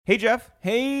Hey, Jeff.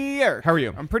 Hey, Eric. How are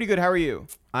you? I'm pretty good. How are you?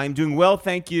 I'm doing well,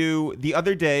 thank you. The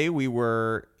other day, we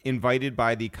were invited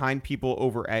by the kind people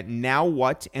over at Now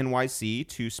What NYC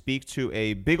to speak to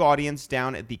a big audience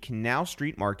down at the Canal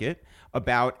Street Market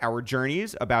about our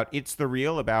journeys, about It's the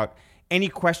Real, about any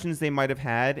questions they might have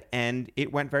had, and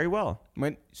it went very well.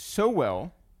 Went so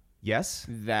well Yes?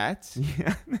 that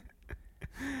Yeah.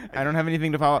 I don't have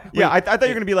anything to follow. Yeah, Wait, I thought you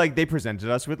were going to be like, they presented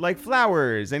us with like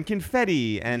flowers and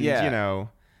confetti and, Yeah.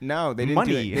 No, they didn't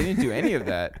money. do it. They didn't do any of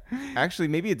that. Actually,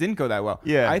 maybe it didn't go that well.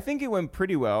 Yeah. I think it went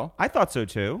pretty well. I thought so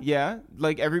too. Yeah,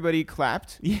 like everybody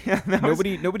clapped. Yeah. that was-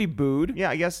 Nobody booed. Yeah,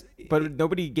 I guess. But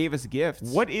nobody gave us gifts.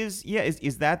 What is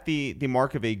that the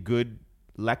mark of a good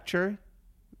lecture?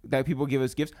 That people give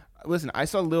us gifts? Listen, I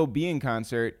saw Lil B in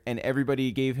concert, and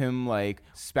everybody gave him like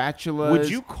spatulas. Would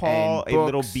you call and a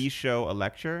Little books. B show a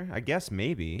lecture? I guess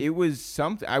maybe. It was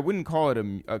something. I wouldn't call it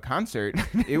a concert.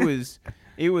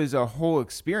 It was a whole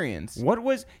experience. Do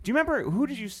you remember, who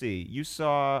did you see? You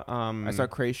saw I saw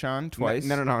Krayshawn twice.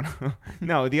 No.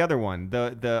 No, the other one.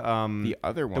 The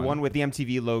other one. The one with the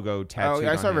MTV logo tattooed.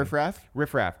 I saw on him. Riff Raff.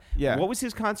 Riff Raff. Yeah. What was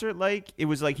his concert like? It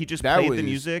was like he just That played the was-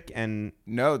 music and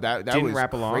No, that Didn't was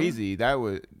rap along? crazy. That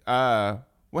was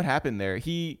what happened there?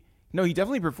 He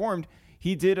definitely performed.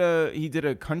 He did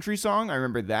a country song. I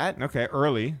remember that. okay,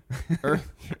 early.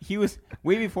 He was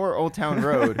way before Old Town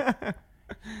Road.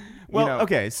 Well,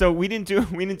 okay, so we didn't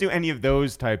do any of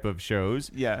those type of shows.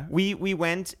 Yeah. We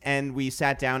went and we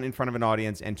sat down in front of an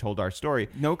audience and told our story.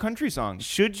 No country songs.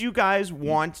 Should you guys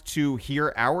want to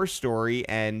hear our story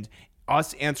and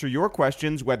us answer your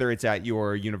questions, whether it's at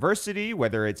your university,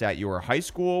 whether it's at your high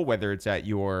school, whether it's at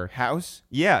your House.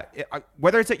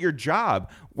 whether it's at your job,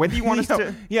 whether you want us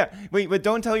to. Yeah. Wait, but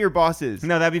don't tell your bosses.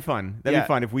 No, that'd be fun. That'd Yeah. be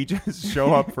fun if we just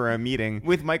show up for a meeting.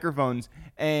 With microphones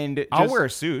and I'll just- wear a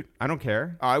suit. I don't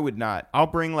care. I would not. I'll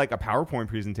bring like a PowerPoint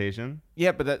presentation.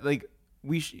 Yeah, but that like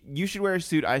you should wear a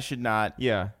suit. I should not.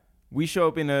 Yeah. We show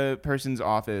up in a person's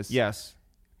office. Yes.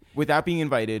 Without being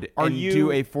invited, and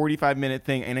do a 45-minute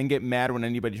thing, and then get mad when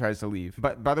anybody tries to leave.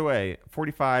 But by the way,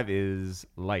 45 is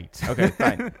light. Okay,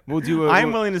 fine. We'll do.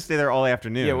 I'm willing to stay there all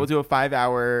afternoon. Yeah, we'll do a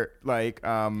 5-hour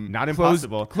Not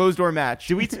impossible. closed door match.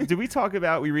 Did we talk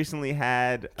about we recently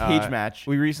had Cage match.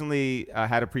 We recently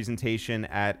had a presentation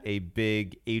at a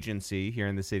big agency here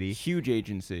in the city, Huge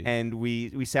agency. and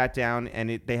we sat down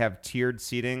and they have tiered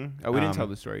seating. We didn't tell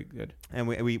the story. Good. And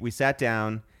we sat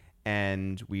down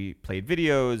and we played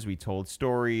videos, we told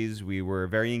stories, we were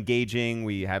very engaging,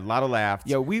 we had a lot of laughs.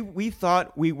 Yeah, we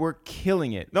thought we were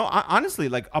killing it. No, honestly,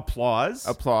 like applause.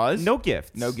 No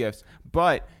gifts. No gifts.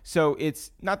 But so it's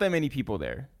not that many people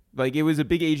there. Like it was a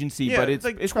big agency, Yeah, but it's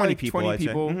like it's 20 probably people, 20 I'd say.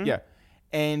 people. Mhm. Yeah.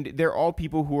 And they're all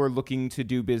people who are looking to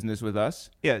do business with us.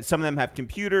 Yeah, some of them have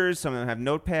computers, some of them have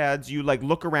notepads. You like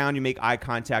look around, you make eye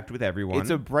contact with everyone. It's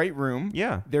a bright room.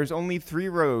 Yeah. There's only 3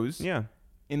 rows. Yeah.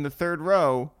 In the 3rd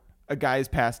row, a guy is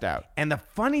passed out. And the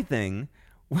funny thing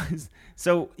was,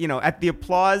 so, at the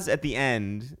applause at the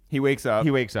end, He wakes up.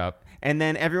 he wakes up. And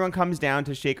then everyone comes down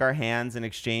to shake our hands and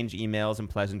exchange emails and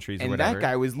pleasantries or and whatever. that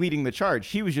guy was leading the charge.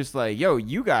 He was just like, yo,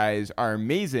 you guys are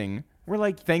amazing. We're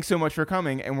like, Thanks so much for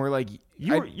coming. And we're like,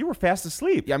 you were fast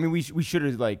asleep. yeah, I mean, we should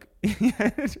have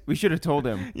we should have told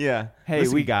him, Yeah. hey,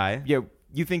 Listen, guy. Yeah,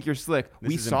 you think you're slick. This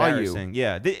We is saw you. embarrassing.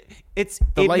 Yeah. The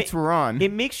Lights were on.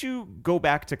 It makes you go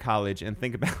back to college and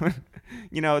think about,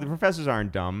 the professors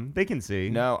aren't dumb. They can see.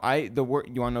 No, you want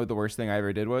to know what the worst thing I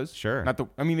ever did was? Sure.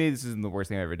 Maybe this isn't the worst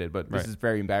thing I ever did, but this Right. is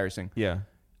very embarrassing. Yeah.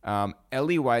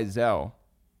 Elie Wiesel.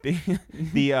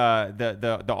 The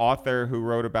author who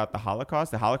wrote about the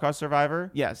Holocaust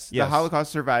survivor. Yes, Yes. the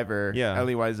Holocaust survivor, Yeah.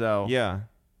 Elie Wiesel, Yeah.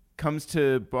 comes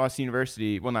to Boston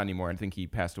University. Well, not anymore. I think he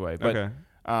passed away. But Okay.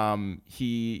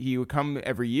 he would come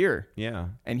every year, Yeah.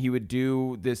 and he would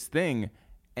do this thing.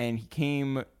 And he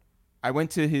came. I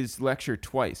went to his lecture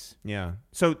twice. Yeah.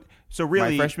 So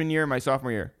really, My freshman year, my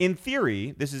sophomore year. in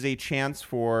theory, this is a chance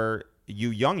for you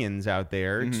youngins out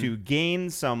there Mm-hmm. to gain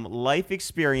some life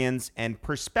experience and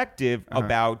perspective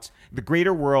about the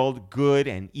greater world, good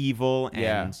and evil, and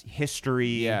Yeah. history.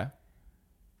 Yeah.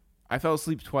 I fell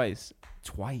asleep twice.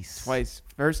 Twice.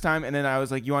 First time, and then I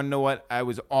was like, you want to know what? I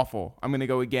was awful. I'm going to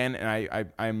go again, and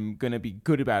I'm going to be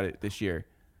good about it this year.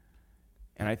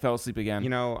 And I fell asleep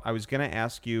again. I was gonna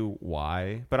ask you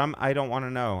why, but I don't want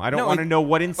to know. I don't No, want to it- know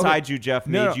what inside okay. you, Jeff,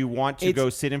 No, made no. you want to It's- go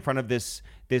sit in front of this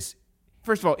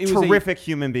First of all, it was terrific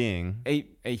human being,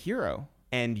 a hero.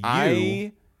 and you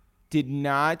I did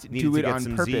not needed do to it get on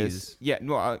some purpose. Z's. Yeah,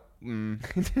 no,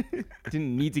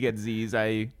 didn't need to get Z's.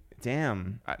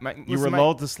 damn. You listen, were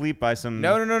lulled to sleep by some.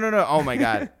 No. Oh my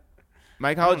god.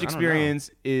 My college I don't know.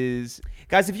 experience is...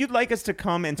 Guys, if you'd like us to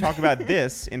come and talk about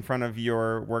this in front of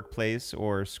your workplace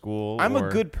or school, I'm or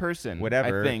a good person,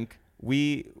 whatever, I think.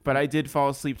 But I did fall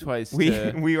asleep twice.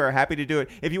 We are happy to do it.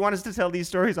 If you want us to tell these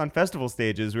stories on festival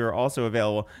stages, we are also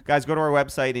available. Guys, go to our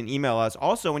website and email us.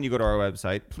 Also, when you go to our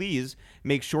website, please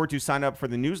make sure to sign up for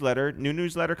the newsletter. New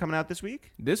newsletter coming out this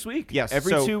week? This week? Yes.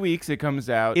 Every 2 weeks it comes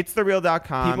out.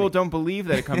 Itsthereal.com. People don't believe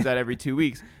that it comes out every 2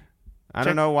 weeks. I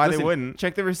don't know why they wouldn't.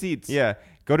 Check the receipts. Yeah.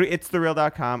 Go to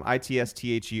itsthereal.com,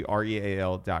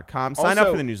 itsthereal.com. Sign up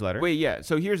for the newsletter. Wait, yeah.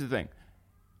 So here's the thing.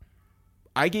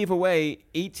 I gave away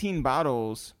 18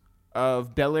 bottles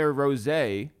of Bel Air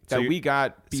Rosé that we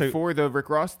got before the Rick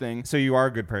Ross thing. So you are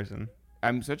a good person.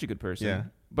 I'm such a good person. Yeah.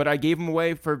 But I gave them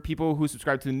away for people who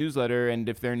subscribe to the newsletter, and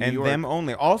if they're in New York. And them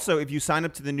only. Also, if you sign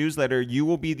up to the newsletter, you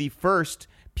will be the first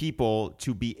people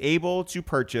to be able to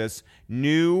purchase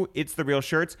new It's the Real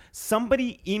shirts.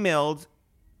 Somebody emailed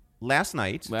last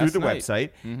night through the website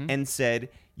and said,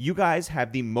 you guys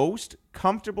have the most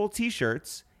comfortable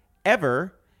T-shirts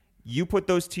ever. You put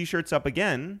those T-shirts up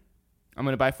again. I'm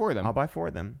going to buy 4 of them. I'll buy 4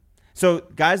 of them. So,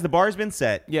 guys, the bar's been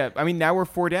set. Yeah, I mean, now we're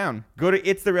 4 down. Go to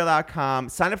itsthereal.com,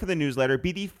 sign up for the newsletter,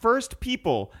 be the first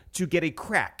people to get a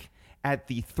crack at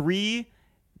the 3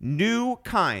 new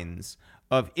kinds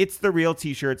of It's the Real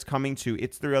T-shirts coming to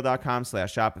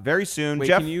itsthereal.com/shop very soon. Wait,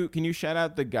 Jeff, can you shout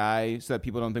out the guy so that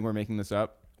people don't think we're making this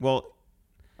up? Well,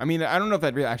 I mean, I don't know if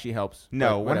that really actually helps.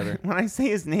 No, whatever. when I say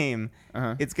his name,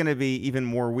 it's going to be even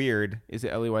more weird. Is it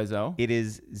Ellie Wiesel? It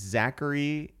is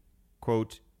Zachary,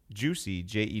 quote, Juicy,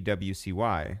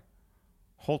 Jewcy,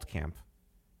 Holtkamp.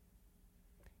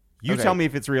 You tell me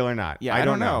if it's real or not. Yeah, I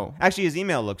don't know. Actually, his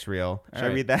email looks real. Should I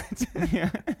right. read that? Yeah.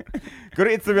 Go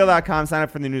to itsthereal.com, sign up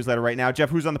for the newsletter right now. Jeff,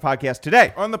 who's on the podcast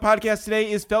today? On the podcast today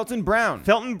is Felton Brown.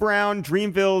 Felton Brown,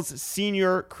 Dreamville's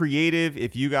senior creative.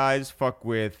 If you guys fuck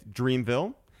with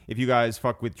Dreamville, if you guys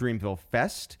fuck with Dreamville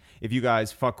Fest, if you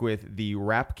guys fuck with the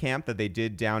rap camp that they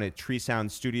did down at Tree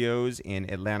Sound Studios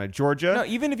in Atlanta, Georgia. No,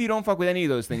 even if you don't fuck with any of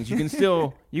those things, you can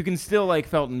still like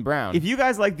Felton Brown. If you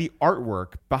guys like the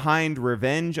artwork behind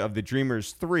Revenge of the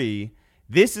Dreamers 3,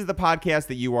 this is the podcast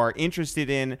that you are interested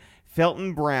in.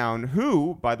 Felton Brown,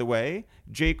 who, by the way,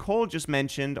 J. Cole just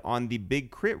mentioned on the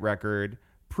Big Crit record,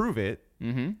 Prove It,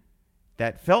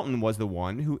 that Felton was the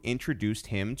one who introduced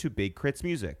him to Big Crit's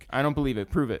music. I don't believe it.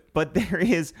 Prove it. But there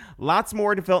is lots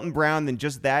more to Felton Brown than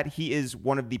just that. He is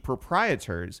one of the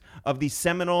proprietors of the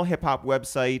seminal hip-hop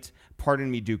website,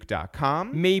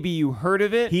 PardonMeDuke.com. Maybe you heard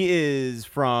of it. He is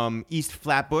from East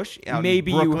Flatbush out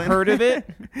Maybe in Brooklyn. you heard of it.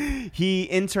 He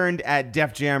interned at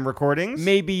Def Jam Recordings.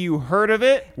 Maybe you heard of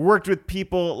it. Worked with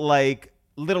people like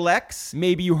Little X.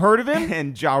 Maybe you heard of him.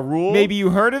 And Ja Rule. Maybe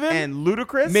you heard of him. And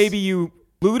Ludacris. Maybe you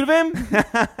blew of him.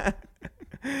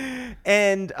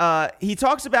 And he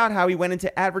talks about how he went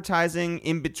into advertising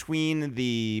in between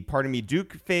the Pardon Me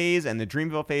Duke phase and the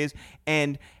Dreamville phase,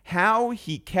 and how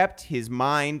he kept his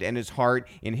mind and his heart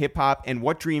in hip-hop and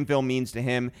what Dreamville means to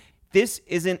him. This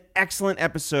is an excellent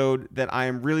episode that I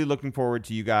am really looking forward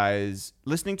to you guys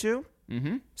listening to.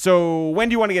 So when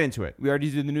do you want to get into it? We already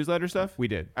did the newsletter stuff? We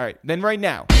did. All right, then right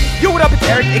now. Yo, what up? It's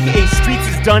Eric, a.k.a. Streets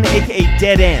is Done, a.k.a.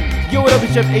 Dead End. Yo, what up?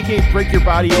 It's Jeff, a.k.a. Break Your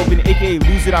Body Open, a.k.a.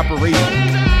 Lose It Operation.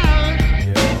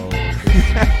 Yo,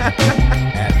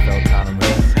 at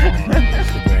Feltonomous on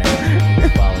Instagram. You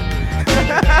can follow me.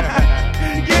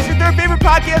 Here's your third favorite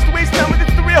podcast to waste time with.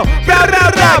 It's The Real.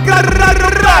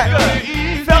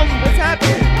 Felton, what's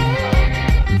happening?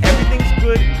 Everything's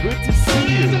good. Good to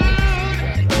see you.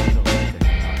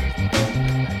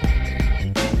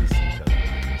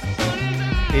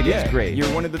 It is great.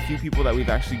 You're one of the few people that we've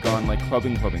actually gone like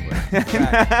clubbing with. In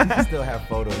fact, I still have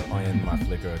photos on my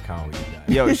Flickr account with you guys.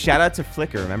 Yo, shout out to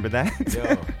Flickr. Remember that? Yo,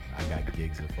 I got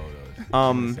gigs of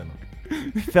photos.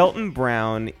 Felton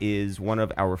Brown is one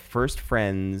of our first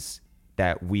friends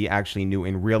that we actually knew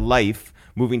in real life,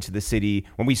 moving to the city.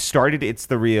 When we started It's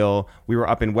The Real, we were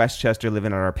up in Westchester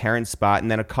living at our parents' spot.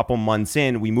 And then a couple months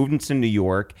in, we moved into New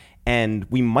York. And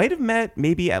we might have met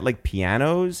maybe at like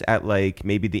pianos at like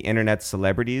maybe the internet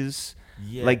celebrities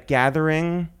like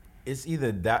gathering. It's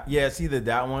either that. Yeah, it's either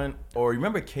that one or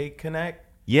remember Cake Connect?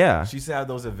 Yeah. She used to have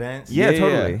those events. Yeah,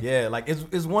 totally. Yeah, like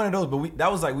it's one of those. But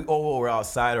that was like we all were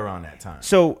outside around that time.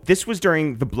 So this was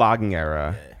during the blogging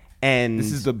era. Yeah. And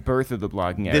this is the birth of the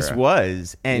blogging era. This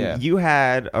was. And you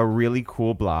had a really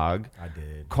cool blog. I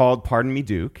did. Called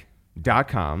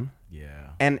PardonMeDuke.com. Yeah.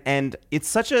 And it's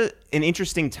such an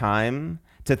interesting time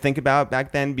to think about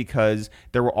back then because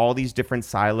there were all these different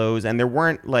silos and there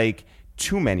weren't like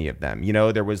too many of them. You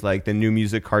know, there was like the New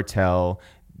Music Cartel.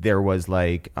 There was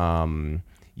like,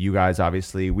 you guys,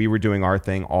 obviously, we were doing our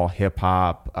thing, all hip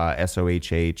hop,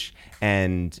 SOHH,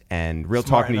 and Real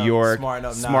Talk New York,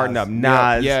 Smarten Up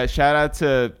Nas. Yeah, shout out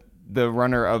to the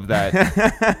runner of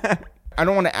that. I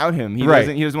don't want to out him. He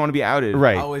doesn't want to be outed.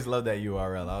 Right. I always love that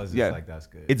URL. I was just like, that's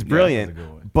good. It's brilliant. That's a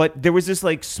good one. But there was this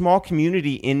like small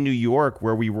community in New York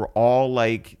where we were all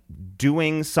like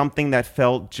doing something that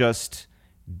felt just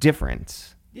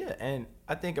different. Yeah, and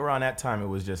I think around that time it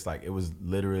was just like, it was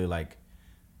literally like,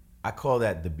 I call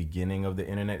that the beginning of the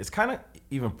internet. It's kind of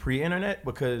even pre-internet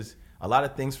because a lot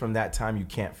of things from that time you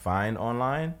can't find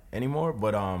online anymore.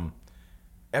 But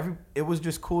it was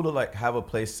just cool to like have a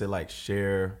place to like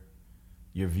share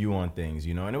your view on things,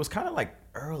 you know? And it was kind of like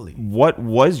early. What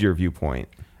was your viewpoint?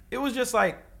 It was just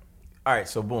like, all right,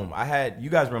 so boom. You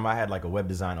guys remember I had like a web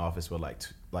design office with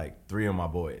like 3 of my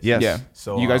boys. Yes. Yeah.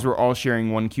 So you guys were all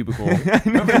sharing one cubicle.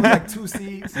 remember it was like 2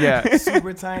 seats? Yeah.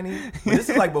 Super tiny. But this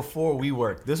is like before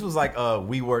WeWork. This was like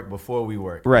WeWork before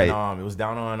WeWork. Right. And, it was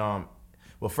down on,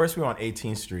 well, first we were on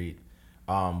 18th Street.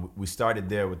 We started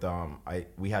there with,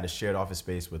 we had a shared office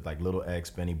space with like Little X,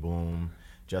 Benny Boom,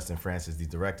 Justin Francis, these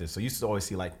directors. So you used to always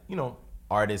see like, you know,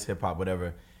 artists, hip hop,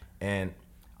 whatever. And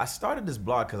I started this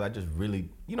blog because I just really,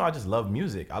 you know, I just love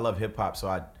music. I love hip hop.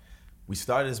 So we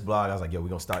started this blog. I was like, yo, we're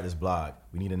going to start this blog.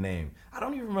 We need a name. I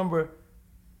don't even remember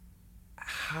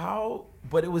how,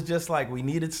 but it was just like we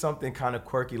needed something kind of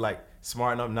quirky, like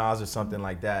Smarten Up Nas or something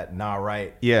like that. Nah,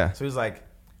 right? Yeah. So it was like,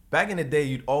 back in the day,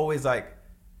 you'd always like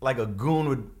a goon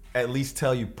would at least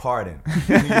tell you pardon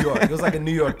in New York. It was like a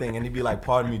New York thing, and he'd be like,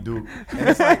 pardon me, dude. And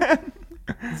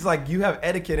it's like you have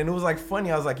etiquette, and it was like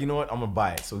funny. I was like, you know what, I'm gonna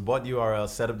buy it. So we bought the URL,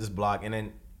 set up this blog, and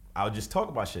then I would just talk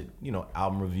about shit, you know,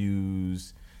 album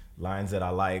reviews, lines that I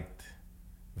liked,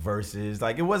 verses.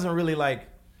 Like it wasn't really like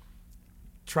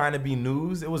trying to be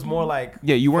news. It was more like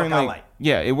you weren't like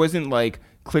it wasn't like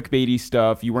clickbaity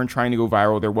stuff. You weren't trying to go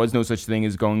viral. There was no such thing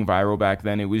as going viral back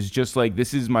then. It was just like,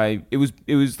 this is my. It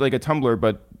was like a Tumblr,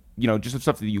 but you know, just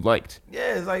stuff that you liked.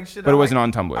 Yeah, it's like shit. But it wasn't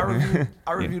on Tumblr.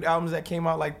 I reviewed albums that came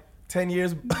out like 10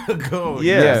 years ago.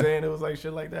 Yeah. You know what I'm saying? It was like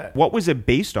shit like that. What was it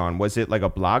based on? Was it like a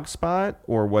blog spot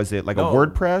or was it like a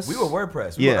WordPress? We were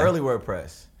WordPress. We were early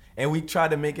WordPress. And we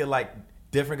tried to make it like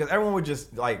different because everyone would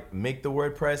just like make the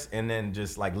WordPress and then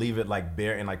just like leave it like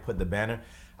bare and like put the banner.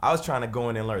 I was trying to go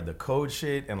in and learn the code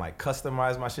shit and like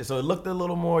customize my shit. So it looked a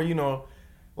little more, you know,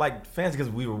 like fancy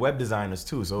because we were web designers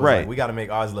too. So it was like, we got to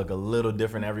make ours look a little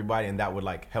different to everybody, and that would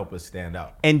like help us stand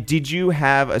out. And did you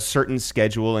have a certain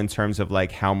schedule in terms of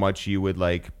like how much you would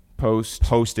like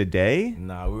post a day?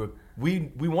 Nah, we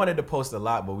wanted to post a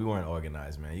lot, but we weren't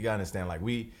organized, man. You gotta understand, like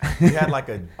we had like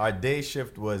our day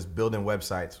shift was building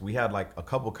websites. We had like a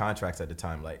couple contracts at the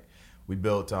time. Like we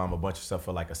built a bunch of stuff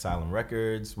for like Asylum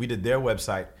Records. We did their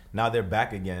website. Now they're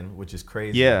back again, which is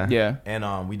crazy. Yeah.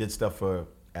 And we did stuff for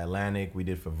Atlantic. We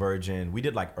did for Virgin. We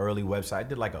did like early website. I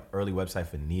did like an early website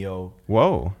for Neo.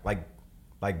 Whoa.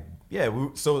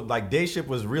 So like day shift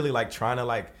was really like trying to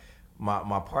like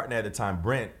my partner at the time,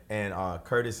 Brent and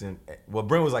Curtis, and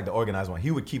Brent was like the organized one.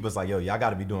 He would keep us like, yo, y'all got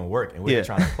to be doing work, and we were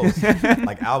trying to post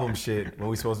like album shit when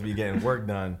we supposed to be getting work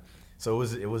done. So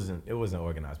it wasn't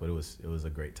organized, but it was a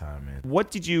great time, man.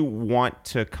 What did you want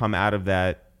to come out of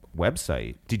that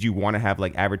website? Did you want to have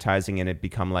like advertising and it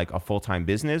become like a full-time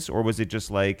business, or was it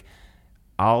just like,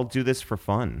 I'll do this for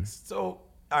fun? So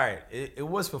all right, it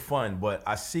was for fun, but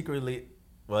I secretly.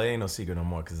 Well, it ain't no secret no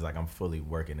more because like I'm fully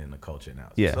working in the culture now.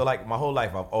 Yeah. So like my whole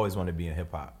life, I've always wanted to be in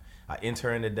hip hop. I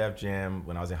interned at Def Jam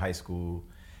when I was in high school,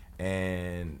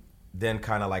 and then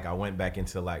kind of like I went back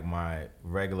into like my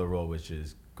regular role, which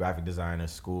is graphic designer,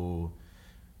 school,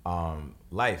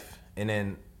 life, and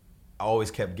then I always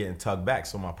kept getting tugged back.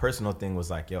 So my personal thing was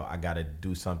like, yo, I gotta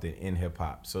do something in hip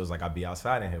hop. So it's like I'd be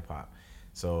outside in hip hop.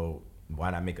 So why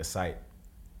not make a site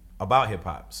about hip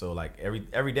hop? So like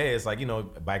every day it's like, you know,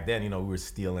 back then, you know, we were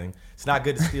stealing. It's not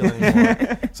good to steal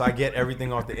anymore. So I get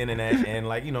everything off the internet and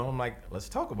like, you know, I'm like, let's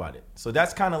talk about it. So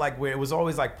that's kind of like where it was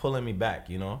always like pulling me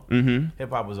back, you know? Mm-hmm. Hip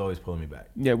hop was always pulling me back.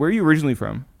 Yeah, where are you originally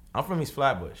from? I'm from East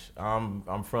Flatbush.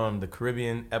 I'm from the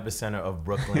Caribbean epicenter of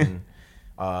Brooklyn,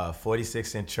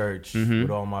 46th and Church,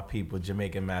 with all my people,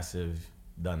 Jamaican Massive,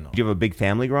 done know. Did you have a big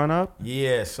family growing up?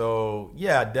 Yeah, so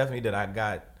yeah, I definitely did. I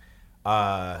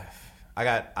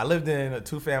lived in a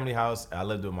 2-family house. I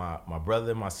lived with my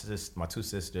brother, my 2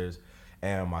 sisters,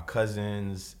 and my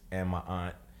cousins and my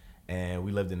aunt. And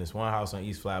we lived in this one house on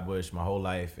East Flatbush my whole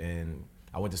life. And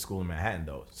I went to school in Manhattan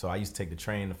though. So I used to take the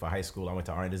train for high school. I went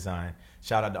to art and design.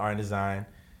 Shout out to art and design.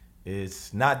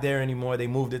 It's not there anymore. They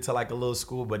moved it to like a little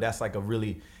school, but that's like a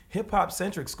really hip hop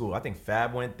centric school. I think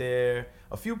Fab went there.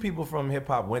 A few people from hip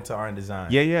hop went to art and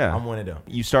design. Yeah. I'm one of them.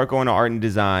 You start going to art and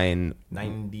design.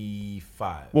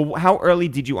 95. Well, how early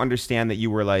did you understand that you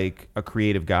were like a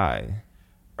creative guy?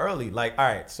 Early, like, all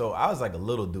right. So I was like a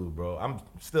little dude, bro. I'm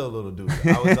still a little dude.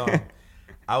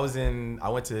 I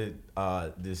went to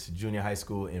this junior high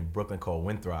school in Brooklyn called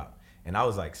Winthrop. And I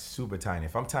was like super tiny.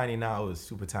 If I'm tiny now, I was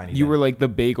super tiny. You were like the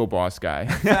bagel boss guy.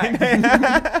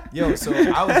 Yo, so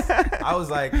I was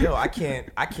like, yo, I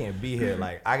can't be here.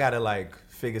 Like, I gotta like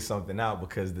figure something out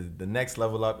because the next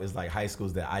level up is like high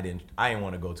schools that I didn't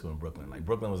want to go to in Brooklyn. Like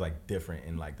Brooklyn was like different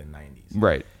in like the 90s.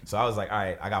 Right. So I was like, all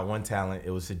right, I got one talent.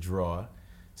 It was to draw.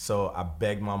 So I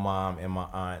begged my mom and my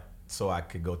aunt so I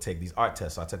could go take these art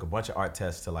tests. So I took a bunch of art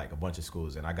tests to like a bunch of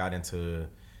schools, and I got into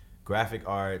graphic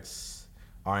arts,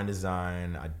 art and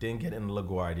design. I didn't get into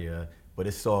LaGuardia, but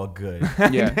it's all good.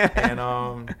 Yeah. And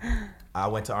I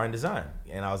went to art and design,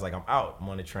 and I was like, I'm out. I'm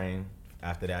on the train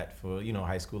after that for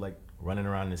high school, like running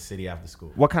around in the city after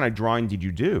school. What kind of drawing did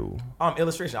you do?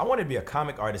 Illustration. I wanted to be a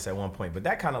comic artist at one point, but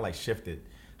that kind of like shifted.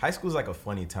 High school's like a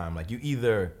funny time. Like you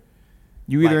either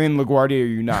in LaGuardia or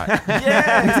you not.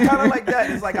 Yeah, it's kind of like that.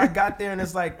 It's like I got there and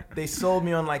it's like they sold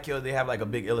me on like, yo, they have like a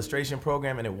big illustration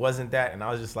program, and it wasn't that, and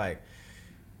I was just like,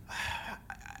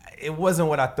 it wasn't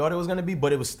what I thought it was gonna be,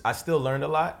 but it was. I still learned a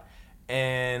lot,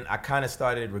 and I kind of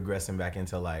started regressing back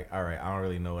into like, all right, I don't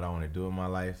really know what I want to do in my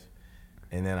life,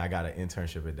 and then I got an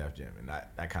internship at Def Jam, and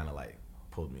that kind of like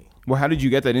pulled me. Well, how did you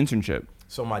get that internship?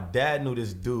 So my dad knew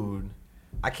this dude.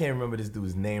 I can't remember this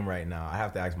dude's name right now. I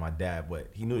have to ask my dad, but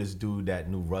he knew this dude that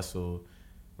knew Russell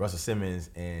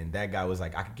Simmons, and that guy was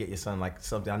like, I could get your son like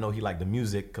something. I know he liked the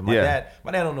music, cause my dad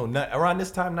don't know nothing. Around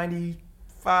this time,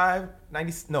 97,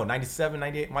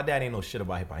 98, my dad ain't know shit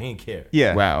about hip hop. He didn't care.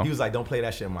 Yeah. Wow. He was like, don't play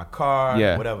that shit in my car,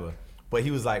 whatever. But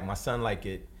he was like, my son like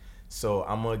it, so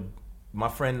my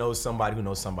friend knows somebody who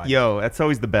knows somebody. Yo, that's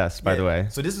always the best, by the way.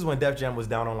 So this is when Def Jam was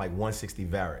down on like 160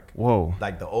 Varick. Whoa.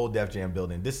 Like the old Def Jam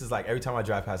building. This is like every time I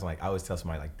drive past, I'm like, I always tell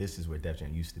somebody like, this is where Def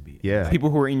Jam used to be. Yeah. Like, People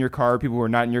who are in your car, people who are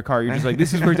not in your car, you're just like,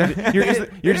 this is where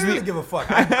you're just don't give a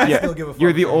fuck. I still give a fuck.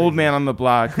 You're the old man on the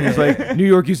block who's like, New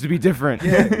York used to be different.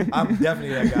 Yeah, I'm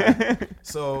definitely that guy.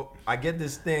 So I get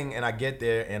this thing and I get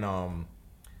there and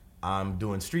I'm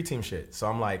doing street team shit. So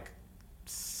I'm like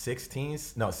 16,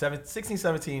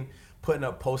 17, putting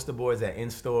up poster boards at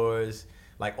in-stores,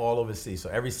 like all over the city. So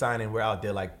every signing, we're out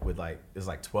there like with like, there's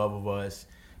like 12 of us,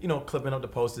 clipping up the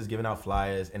posters, giving out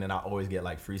flyers, and then I always get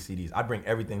like free CDs. I bring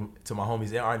everything to my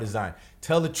homies in art and design.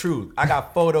 Tell the truth. I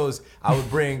got photos. I would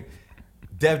bring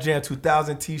Def Jam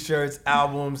 2000 t-shirts,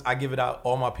 albums. I give it out.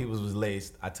 All my peoples was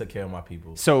laced. I took care of my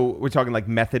people. So we're talking like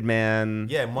Method Man,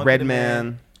 Month Red of the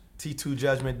Man, T2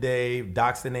 Judgment Day,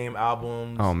 Docs the Name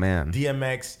albums. Oh, man.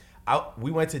 DMX.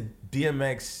 We went to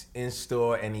DMX in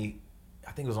store, and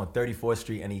I think it was on 34th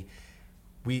Street, and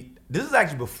this is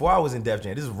actually before I was in Def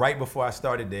Jam. This is right before I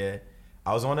started there.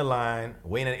 I was on the line,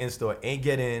 waiting at the in store, ain't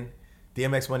get in.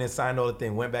 DMX went in, signed all the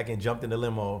thing, went back and jumped in the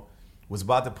limo, was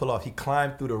about to pull off. He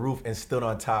climbed through the roof and stood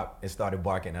on top and started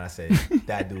barking, and I said,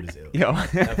 that dude is ill. Yo.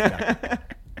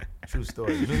 True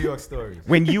story. New York stories.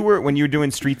 When you were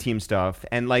doing street team stuff,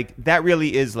 and like that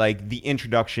really is like the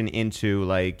introduction into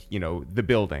like the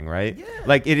building, right? Yeah.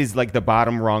 Like it is like the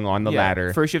bottom rung on the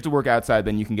ladder. First you have to work outside,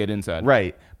 then you can get inside.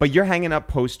 Right. But you're hanging up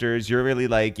posters. You're really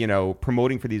like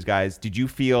promoting for these guys. Did you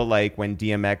feel like when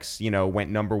DMX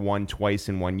went #1 twice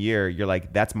in 1 year, you're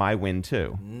like, that's my win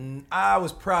too? I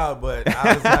was proud, but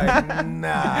I was like,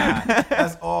 nah,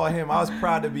 that's all him. I was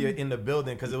proud to be in the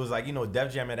building because it was like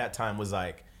Def Jam at that time was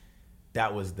like.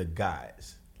 That was the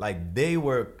guys. Like they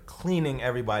were cleaning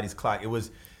everybody's clock.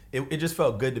 It just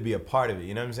felt good to be a part of it.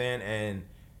 You know what I'm saying? And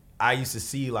I used to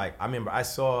see I remember I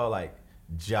saw like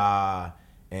Ja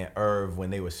and Irv when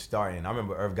they were starting. I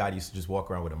remember Irv Gotti used to just walk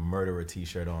around with a Murderer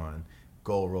t-shirt on,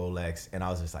 gold Rolex, and I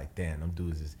was just like, damn, them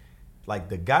dudes is like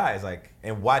the guys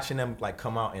and watching them like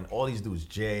come out and all these dudes,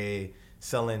 Jay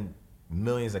selling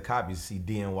millions of copies. See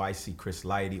DNY, see Chris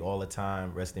Lighty all the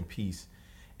time. Rest in peace.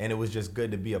 And it was just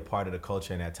good to be a part of the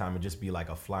culture in that time and just be like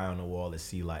a fly on the wall to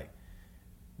see like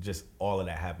just all of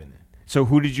that happening. So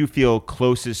who did you feel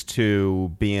closest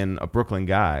to being a Brooklyn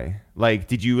guy? Like,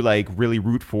 did you like really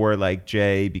root for like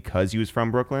Jay because he was from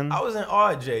Brooklyn? I was in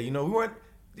awe of Jay.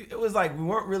 It was like we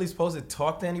weren't really supposed to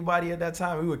talk to anybody at that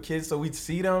time. We were kids, so we'd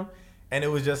see them. And it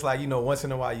was just like, once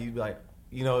in a while you'd be like,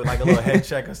 like a little head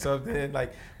check or something.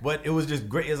 Like, but it was just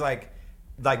great. It's like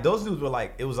those dudes were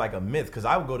like, it was like a myth because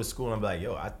I would go to school and be like,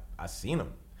 yo, I seen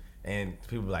him. And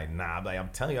people be like, nah, I'm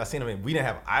telling you, I seen him. And we didn't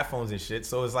have iPhones and shit.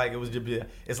 So it's like,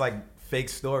 it's like fake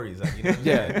stories. Like, you know what I'm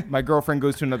saying? Yeah, my girlfriend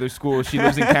goes to another school. She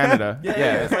lives in Canada.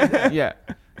 Yeah, it's like that. Yeah.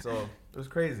 So it was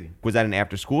crazy. Was that an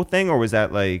after school thing, or was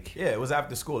that like? Yeah, it was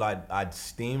after school. I'd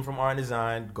steam from art and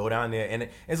design, go down there, and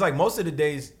it's like most of the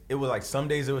days it was like some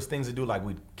days there was things to do, like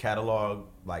we'd catalog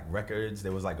like records.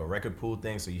 There was like a record pool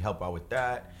thing, so you help out with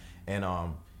that, and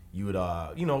you would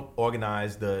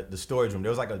organize the storage room.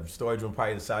 There was like a storage room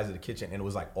probably the size of the kitchen, and it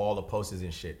was like all the posters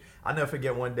and shit. I'll never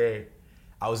forget one day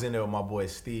I was in there with my boy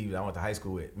Steve that I went to high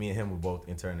school with. Me and him were both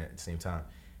interning at the same time,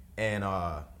 and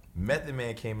Method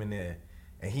Man came in there.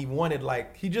 And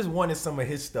he just wanted some of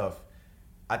his stuff.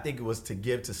 I think it was to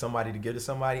give to somebody.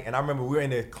 And I remember we were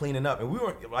in there cleaning up. And we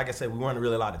weren't, like I said, we weren't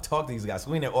really allowed to talk to these guys. So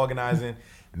we in there organizing,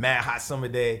 mad hot summer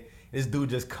day. This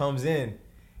dude just comes in.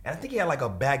 And I think he had like a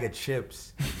bag of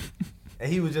chips.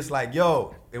 And he was just like,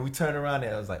 yo. And we turned around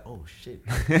and I was like, oh shit.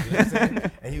 You know what I'm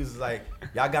saying? And he was like,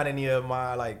 y'all got any of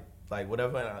my like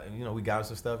whatever? And, we got him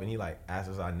some stuff. And he like asked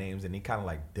us our names. And he kind of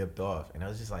like dipped off. And I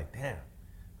was just like, damn.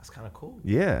 That's kind of cool.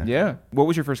 Yeah. Yeah. What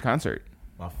was your first concert?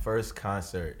 My first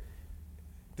concert.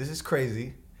 This is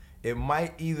crazy. It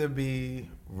might either be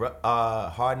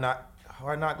Hard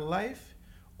Knock Life,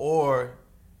 or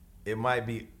it might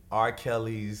be R.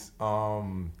 Kelly's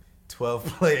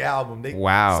 12-play album.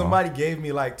 Wow. Somebody gave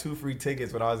me like 2 free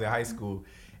tickets when I was in high school,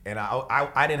 and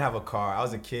I didn't have a car. I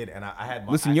was a kid, and I had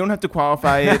my. Listen, you don't have to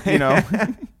qualify it.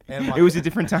 It was a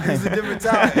different time. It was a different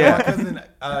time. Yeah. My cousin,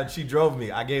 she drove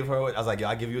me. I was like, yo,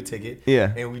 I'll give you a ticket.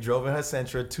 Yeah. And we drove in her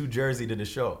Sentra to Jersey to the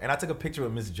show. And I took a picture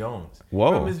with Miss Jones. Whoa.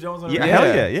 Remember Miss Jones on the Yeah, radio?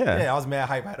 hell yeah. Yeah, I was mad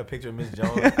hype. I had a picture of Miss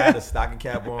Jones. I had a stocking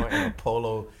cap on and a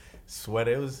polo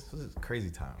sweater. It was a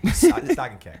crazy time.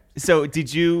 Stocking cap. So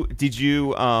did you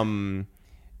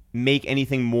make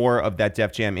anything more of that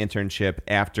Def Jam internship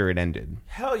after it ended?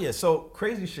 Hell yeah. So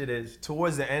crazy shit is,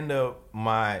 towards the end of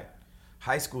my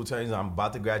high school terms, I'm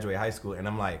about to graduate high school, and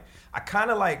I'm like, I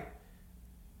kind of like,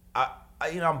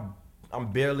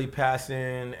 I'm barely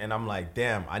passing, and I'm like,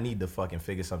 damn, I need to fucking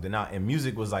figure something out. And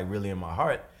music was like really in my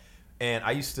heart, and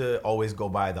I used to always go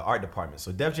by the art department.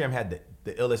 So Def Jam had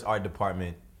the illest art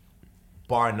department,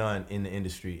 bar none, in the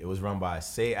industry. It was run by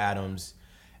Say Adams,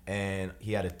 and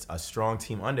he had a strong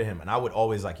team under him. And I would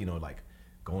always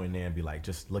go in there and be like,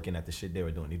 just looking at the shit they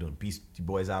were doing. They're doing Beastie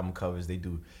Boys album covers. I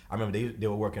remember they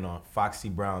were working on Foxy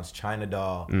Brown's China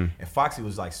Doll. And Foxy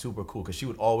was like super cool because she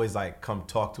would always like come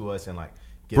talk to us and like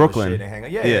give Brooklyn. us shit and hang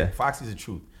out. Yeah. Foxy's the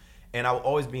truth. And I would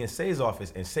always be in Say's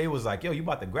office, and Say was like, yo, you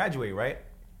about to graduate, right?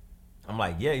 I'm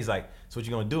like, yeah. He's like, so what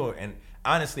you gonna do? And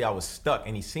honestly, I was stuck,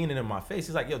 and he seen it in my face.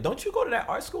 He's like, yo, don't you go to that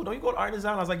art school? Don't you go to art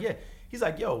design? I was like, yeah. He's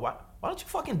like, yo, why don't you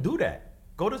fucking do that?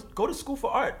 Go to school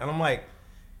for art. And I'm like,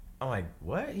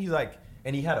 what? He's like,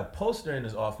 and he had a poster in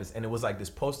his office, and it was like this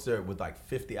poster with like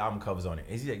 50 album covers on it.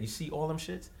 And he's like, you see all them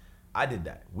shits? I did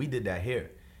that. We did that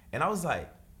here. And I was like,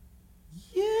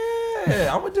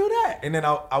 yeah, I'm gonna do that. And then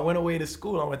I went away to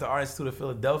school. I went to Art Institute of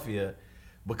Philadelphia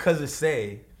because of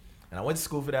Say. And I went to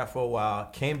school for that for a while,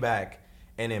 came back,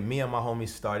 and then me and my homies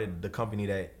started the company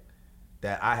that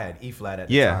I had, E-Flat at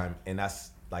the time. And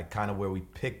that's like kind of where we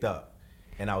picked up.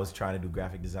 And I was trying to do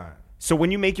graphic design. So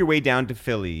when you make your way down to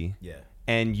Philly, yeah,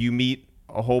 and you meet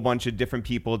a whole bunch of different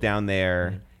people down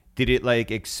there, did it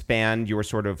like expand your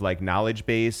sort of like knowledge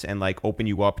base and like open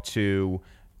you up to,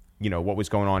 what was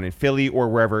going on in Philly or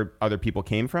wherever other people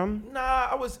came from? Nah,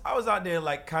 I was out there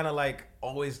like kind of like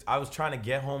always. I was trying to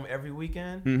get home every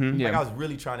weekend. Yeah. Like I was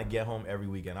really trying to get home every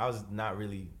weekend. I was not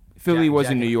really. Philly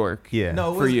was in New York. Yeah.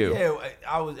 No, for you. Yeah,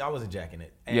 I wasn't jacking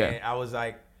it. And yeah. I was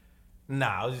like,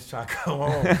 nah, I was just trying to go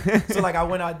home. So like I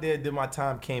went out there, did my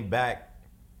time, came back,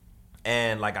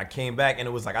 and like I came back, and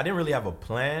it was like I didn't really have a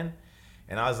plan,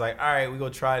 and I was like, all right, we go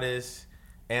try this.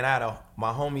 And I had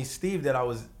my homie Steve that I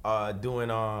was doing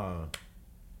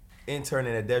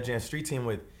interning at Def Jam Street Team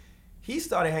with. He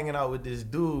started hanging out with this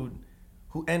dude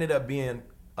who ended up being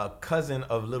a cousin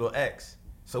of Lil X.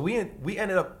 So we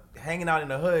ended up hanging out in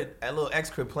the hood at Lil X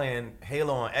crib playing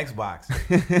Halo on Xbox.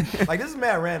 Like this is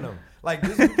mad random. Like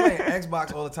this is playing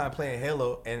Xbox all the time, playing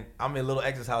Halo, and I'm in Lil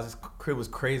X's house. His crib was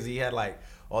crazy. He had like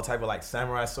all type of like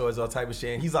samurai swords, all type of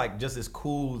shit. And he's like just this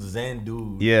cool Zen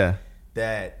dude. Yeah.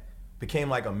 That became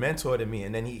like a mentor to me.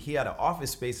 And then he had an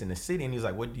office space in the city, and he was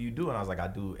like, what do you do? And I was like, I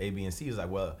do A, B, and C. He was like,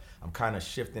 well, I'm kind of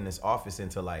shifting this office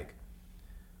into like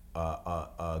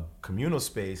a communal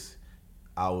space.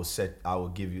 I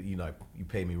will give you, you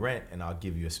pay me rent, and I'll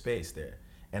give you a space there.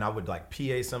 And I would like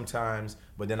PA sometimes,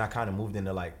 but then I kind of moved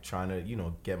into like trying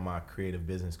to, get my creative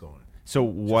business going. So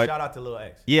what? Shout out to Lil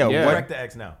X. Yeah. Director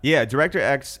X now. Yeah, Director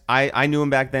X. I knew him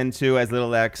back then too as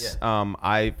Lil X. Yeah.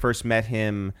 I first met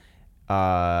him.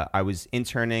 I was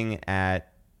interning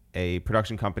at a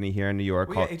production company here in New York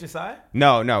We called at HSI?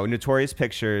 No, Notorious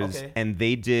Pictures, Okay. and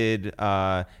they did.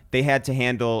 They had to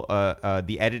handle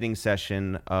the editing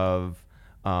session of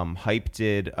Hype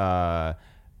did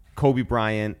Kobe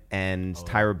Bryant and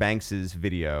Tyra Banks's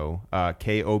video,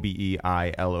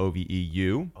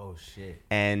 KOBEILOVEU. Oh shit.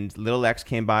 And Lil X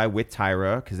came by with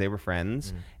Tyra because they were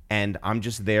friends, and I'm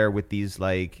just there with these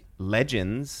like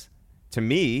legends. To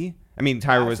me, I mean,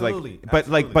 Tyra was like,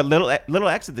 but Little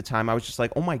X at the time, I was just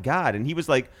like, oh my god, and he was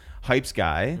like Hype's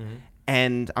guy,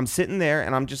 and I'm sitting there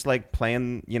and I'm just like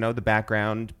playing, the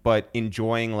background, but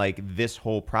enjoying like this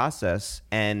whole process.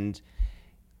 And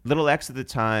Little X at the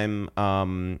time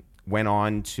went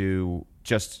on to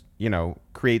just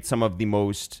create some of the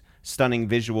most stunning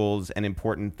visuals and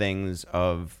important things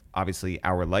of obviously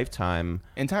our lifetime.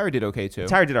 And Tyra did okay too.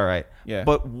 Tyra did all right. Yeah.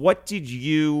 But what did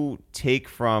you take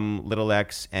from Little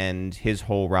X and his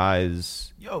whole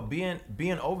rise? Yo, being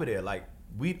over there, like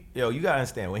you gotta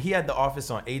understand, when he had the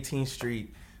office on 18th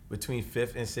Street between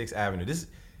 5th and 6th Avenue, this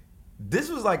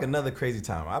was like another crazy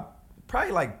time. I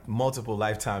probably like multiple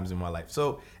lifetimes in my life.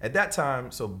 So at that time,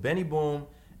 Benny Boom,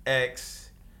 X,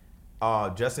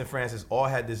 Justin Francis all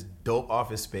had this dope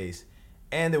office space,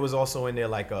 and there was also in there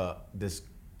like this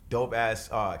dope ass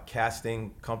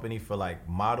casting company for like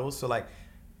models. So like,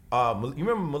 you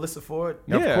remember Melissa Ford?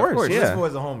 Yeah, of course. Yeah. Melissa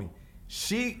Ford is a homie.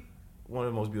 She one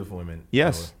of the most beautiful women.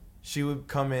 Yes. She would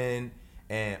come in,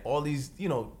 and all these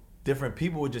different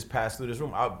people would just pass through this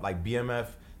room. Like BMF,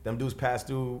 them dudes passed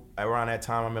through around that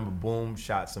time. I remember Boom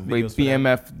shot some videos. Wait,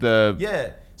 BMF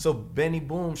Yeah. So Benny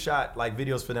Boom shot like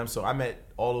videos for them. So I met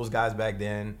all those guys back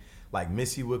then. Like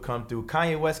Missy would come through.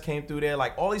 Kanye West came through there.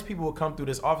 Like all these people would come through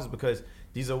this office because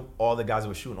these are all the guys that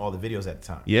were shooting all the videos at the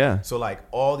time. Yeah. So like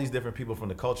all these different people from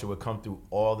the culture would come through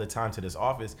all the time to this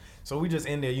office. So we just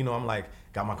in there, I'm like,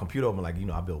 got my computer open, like,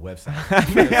 I build websites.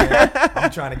 You know what I'm saying?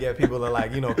 I'm trying to get people to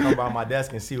like, come by my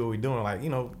desk and see what we're doing. Like, we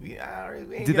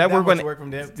ain't did that work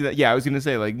from there. Yeah, I was gonna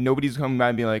say like nobody's coming by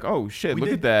and being like, oh shit,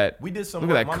 look at that. We did some.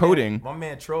 Look at that coding. My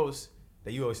man Tros.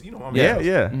 That you always, my man. Yeah, Tros,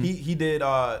 yeah.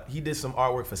 He did some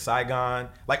artwork for Saigon.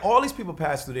 Like all these people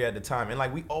passed through there at the time, and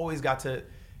like we always attached.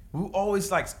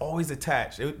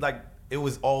 It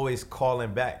was always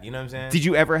calling back. You know what I'm saying? Did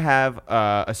you ever have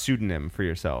a pseudonym for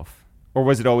yourself, or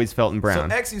was it always Felton Brown?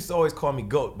 So X used to always call me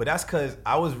GOAT, but that's because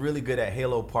I was really good at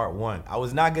Halo Part 1. I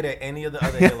was not good at any of the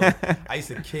other Halo. I used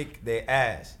to kick their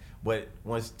ass. But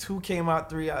once 2 came out,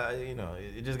 3,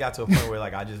 it just got to a point where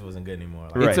like I just wasn't good anymore.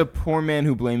 Like, It's a poor man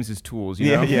who blames his tools.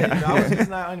 You know? Yeah. I was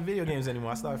just not on video games anymore.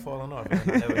 I started falling off. And I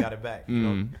never got it back.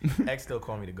 X still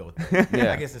called me the GOAT.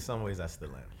 Yeah. I guess in some ways I still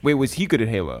am. Wait, was he good at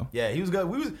Halo? Yeah, he was good.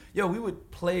 We would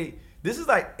play. This is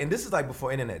like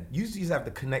before internet. You used to have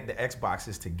to connect the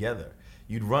Xboxes together.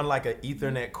 You'd run like an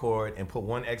Ethernet cord and put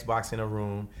one Xbox in a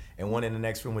room and one in the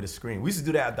next room with a screen. We used to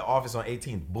do that at the office on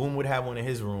 18th. Boom would have one in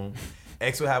his room.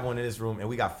 X would have one in this room, and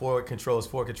we got four controls,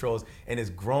 and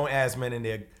this grown ass men in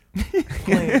there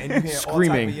playing, and you hear all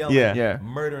type of yelling,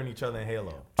 murdering each other in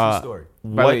Halo. True story.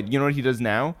 By the way, you know what he does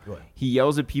now? What? He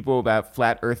yells at people about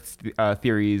flat Earth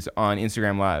theories on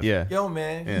Instagram Live. Yeah. Yo,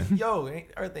 man. Yeah.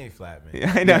 Earth ain't flat, man.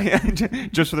 Yeah, I know. Yeah.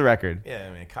 Just for the record.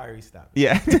 Yeah, man. Kyrie, stop.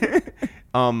 Yeah.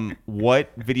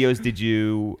 What videos did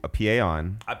you PA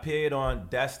on? I PA'd on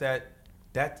That's That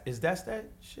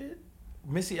shit?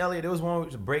 Missy Elliott. There was one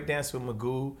with breakdance with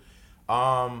Magoo.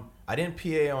 I didn't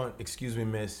PA on Excuse Me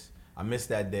Miss. I missed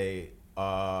that day.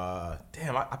 I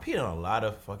PA'd on a lot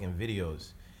of fucking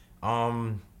videos.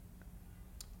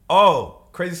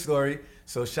 Crazy story.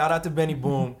 So shout out to Benny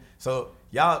Boom. So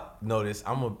y'all know this.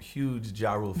 I'm a huge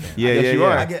Ja Rule fan. You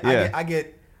are.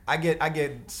 I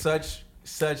get such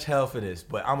hell for this,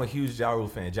 but I'm a huge Ja Rule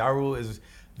fan. Ja Rule is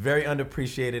very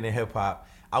underappreciated in hip hop.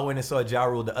 I went and saw Ja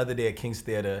Rule the other day at King's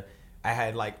Theater. I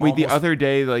had like the other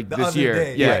day, like this year.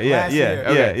 Last year.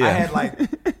 I had like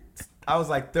I was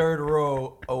like third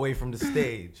row away from the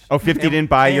stage. Oh, 50 didn't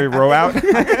buy your row out?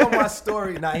 I think on my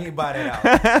story, he didn't buy that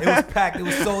out. It was packed. It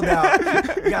was sold out.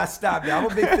 You got to stop that.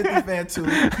 I'm a big 50 fan too.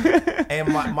 And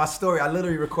my story, I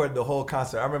literally recorded the whole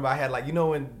concert. I remember I had like,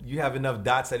 when you have enough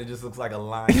dots that it just looks like a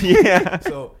line. Yeah.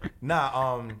 So,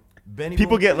 Benny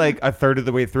People Boom, get like a third of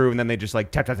the way through and then they just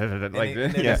like tap, tap, tap, tap, like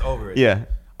and then it's over it. Yeah.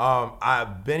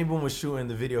 Benny Boom was shooting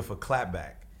the video for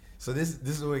Clapback. So this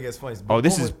is where it gets funny.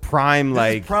 This is prime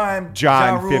prime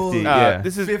John Ja Rule, 50. Yeah.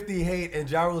 This is 50 hate and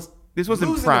Ja Rule's This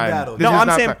wasn't losing prime. the battle. This is I'm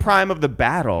not saying prime of the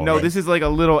battle. No, this is like a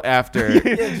little after.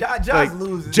 Ja's like,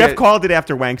 losing. Jeff called it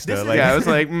after Wanksta. I was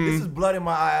like, this is blood in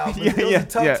my eye. Album. It was a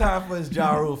tough time for us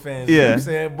Ja Rule fans. You know what I'm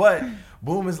saying? But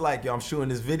Boom is like, yo, I'm shooting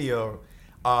this video.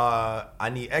 I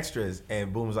need extras.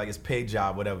 And Boom was like, it's paid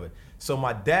job, whatever. So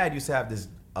my dad used to have this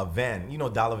a van, you know,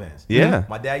 dollar vans. Yeah.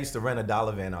 My dad used to rent a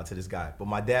dollar van out to this guy. But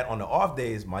my dad, on the off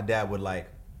days, my dad would like,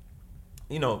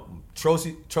 you know, Trost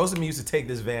and me used to take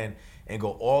this van and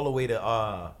go all the way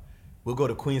to, we'll go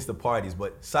to Queens to parties.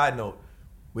 But side note,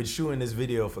 we're shooting this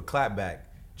video for Clapback.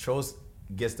 Trost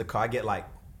gets the car.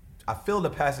 I fill the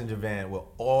passenger van with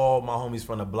all my homies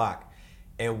from the block.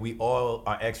 And we all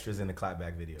are extras in the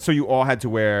Clapback video. So you all had to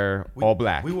wear all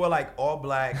black. We wore like all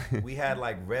black. We had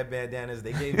like red bandanas.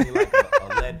 They gave me like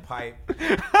a lead pipe.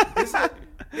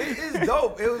 It's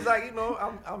dope. It was like, you know,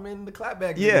 I'm in the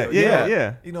Clapback video.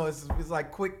 Yeah. You know, it's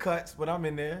like quick cuts, but I'm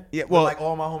in there. Yeah, well, with like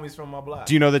all my homies from my block.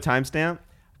 Do you know the timestamp?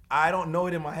 I don't know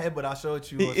it in my head, but I'll show it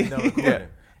to you. It's done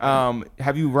recording.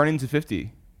 Have you run into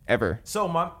 50 ever? So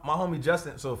my homie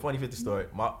Justin. So funny 50 story.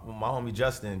 My homie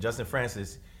Justin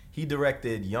Francis. He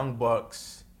directed Young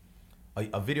Buck's,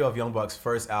 a video of Young Buck's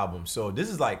first album. So this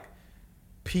is like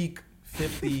peak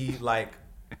 50, like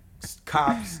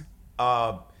cops,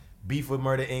 beef with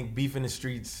Murder Inc., beef in the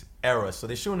streets era. So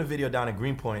they're shooting a video down in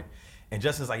Greenpoint, and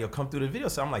Justin's like, yo, come through the video.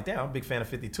 So I'm like, damn, I'm a big fan of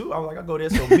 52. I was like, I'll go there.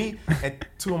 So me and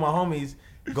two of my homies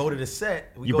go to the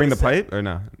set. You bring the pipe or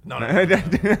no? No. I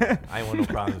ain't want no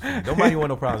problems with 50. Nobody want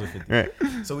no problems with 50.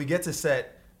 Right. So we get to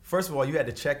set. First of all, you had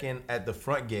to check in at the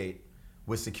front gate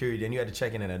with security, then you had to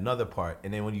check in at another part,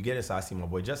 and then when you get inside, I see my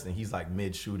boy Justin. He's like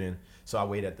mid shooting, so I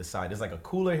wait at the side. There's like a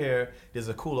cooler here. There's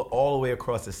a cooler all the way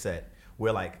across the set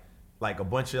where like a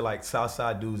bunch of like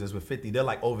Southside dudes is with 50. They're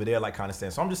like over there, like kind of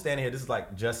standing. So I'm just standing here. This is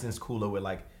like Justin's cooler with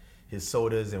like his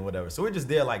sodas and whatever. So we're just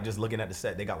there, like just looking at the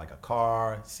set. They got like a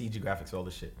car, CG graphics, all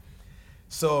this shit.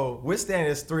 So we're standing.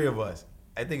 There's three of us.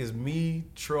 I think it's me,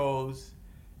 Troz,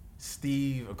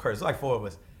 Steve, and Kurt. It's like four of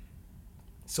us.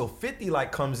 So 50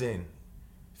 like comes in.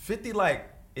 50 like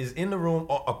is in the room,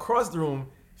 across the room.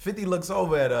 50 looks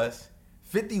over at us.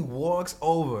 50 walks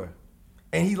over,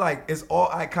 and he like, it's all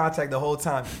eye contact the whole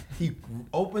time. He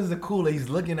opens the cooler, he's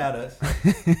looking at us,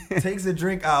 takes a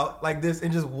drink out like this,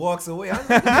 and just walks away. I was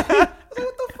like,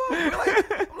 what the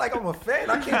fuck? I'm a fan.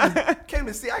 I came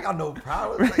to see. I got no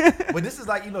problem. Like, but this is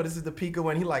like, you know, this is the peak of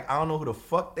when he like, I don't know who the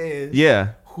fuck they is.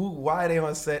 Yeah. Why are they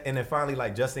on set? And then finally,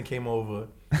 like, Justin came over,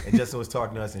 and Justin was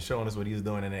talking to us and showing us what he was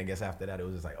doing. And then I guess after that, it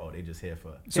was just like, oh, they just here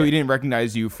for. So he didn't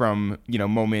recognize you from, you know,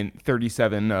 moment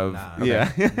 37 of. Nah,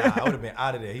 yeah. I would have been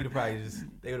out of there. They would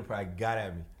have probably got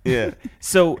at me. Yeah.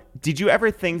 So did you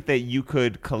ever think that you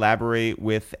could collaborate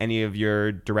with any of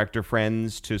your director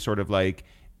friends to sort of like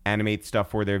animate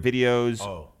stuff for their videos?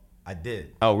 Oh, I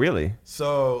did. Oh, really?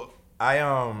 So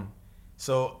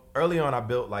so early on, I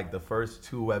built like the first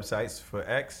 2 websites for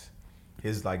X,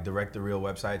 his like directorial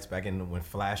websites back in when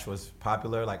Flash was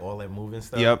popular, like all that moving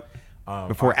stuff. Yep.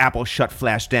 Before Apple shut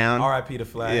Flash down. R.I.P. to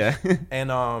Flash. Yeah. And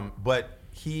but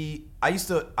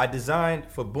I designed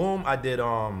for Boom. I did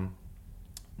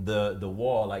the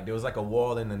wall, like there was like a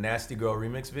wall in the Nasty Girl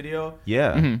remix video.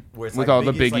 Yeah. Mm-hmm. Where it's with like all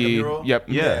the Biggie's like a Biggie. mural. Yep.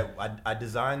 Yeah. I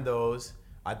designed those.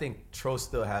 I think Tro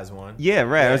still has one. Yeah,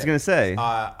 right. I was gonna say.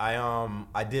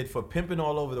 I did for Pimpin'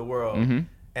 All Over the World. Mm-hmm.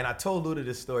 And I told Luda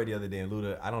this story the other day, and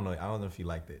Luda, I don't know if he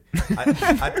liked it.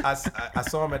 I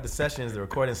saw him at the sessions, the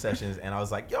recording sessions, and I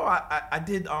was like, yo, I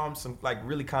did some like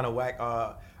really kind of whack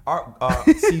art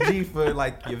CG for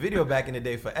like your video back in the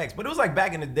day for X. But it was like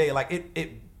back in the day, like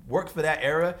it worked for that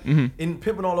era. Mm-hmm. In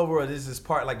Pimpin' All Over the World, there's this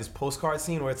part, like this postcard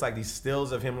scene where it's like these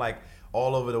stills of him like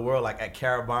all over the world, like at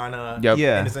Caravana. Yep.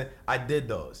 Yeah. And I did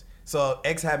those. So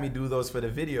X had me do those for the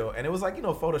video, and it was like, you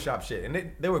know, Photoshop shit,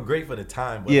 and they were great for the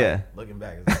time. But Yeah. like, looking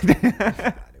back, it's like,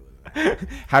 God, it was.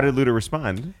 How did Luda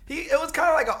respond? It was kind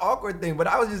of like an awkward thing, but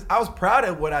I was proud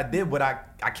of what I did, but I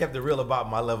kept it real about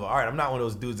my level of art. I'm not one of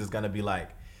those dudes that's gonna be like,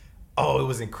 oh, it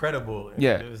was incredible.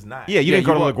 Yeah. It was not. Yeah, you didn't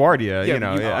go to you LaGuardia, yeah, you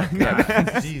know. you- Yeah. Oh,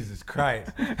 God. Jesus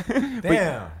Christ.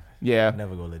 Damn. Yeah.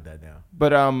 Never gonna let that down.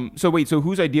 But so wait, so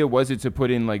whose idea was it to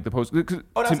put in like the post? Oh,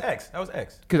 that was X. That was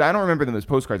X. Because I don't remember them as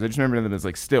postcards. I just remember them as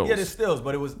like stills. Yeah, there's stills,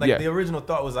 but it was like Yeah. the original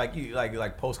thought was like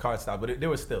like postcard style, but there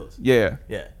were stills. Yeah.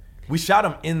 Yeah. We shot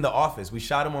them in the office. We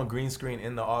shot them on green screen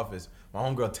in the office. My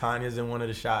homegirl Tanya's in one of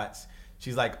the shots.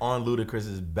 She's like on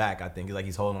Ludacris's back, I think. It's like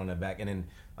he's holding on that back, and then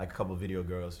like a couple video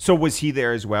girls. So was he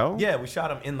there as well? Yeah, we shot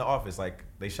him in the office. Like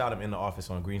they shot him in the office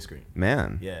on green screen.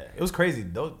 Man. Yeah, it was crazy.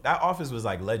 That office was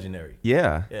like legendary.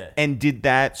 Yeah. Yeah. And did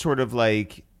that sort of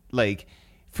like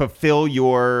fulfill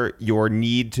your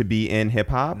need to be in hip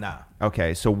hop? Nah.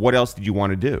 Okay. So what else did you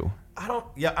want to do?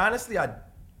 Honestly,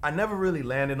 I never really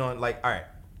landed on like, all right,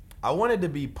 I wanted to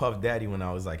be Puff Daddy when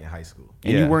I was like in high school.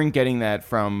 And Yeah. you weren't getting that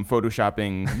from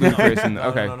photoshopping Ludacris and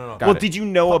okay. No. Got Well, it. did you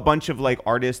know a bunch of like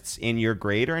artists in your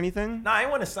grade or anything? Nah, I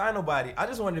didn't want to sign nobody. I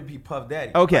just wanted to be Puff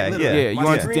Daddy. Okay, literally, Yeah, you my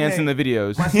wanted to screen dance in name- the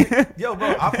videos. Yo,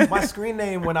 bro, my screen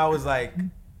name when I was like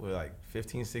we're like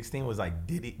 15, 16 was like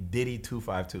Diddy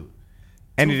 252.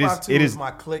 And 252 was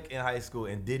my clique in high school,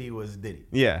 and Diddy was Diddy.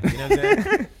 Yeah. You know what I'm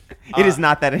saying? It is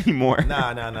not that anymore. Nah.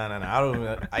 I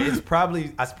don't. I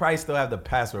probably still have the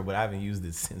password, but I haven't used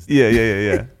it since.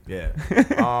 Yeah. Yeah.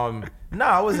 No,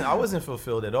 I wasn't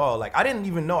fulfilled at all. Like I didn't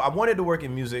even know I wanted to work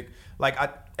in music. Like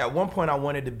at one point I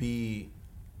wanted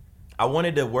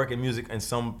to work in music in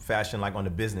some fashion, like on the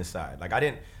business side. Like I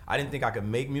didn't think I could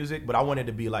make music, but I wanted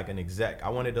to be like an exec. I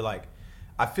wanted to like.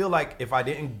 I feel like if I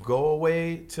didn't go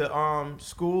away to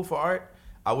school for art,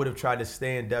 I would have tried to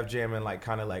stay in Def Jam and like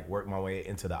kind of like work my way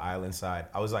into the island side.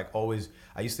 I was like always.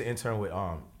 I used to intern with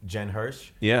Jen Hirsch.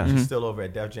 Yeah. She's still over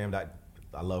at Def Jam.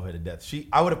 I love her to death.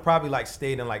 I would have probably like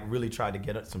stayed and like really tried to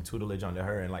get some tutelage under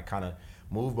her and like kind of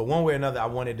move. But one way or another, I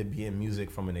wanted to be in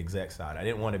music from an exec side. I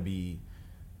didn't want to be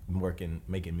making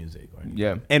music.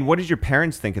 Yeah. And what did your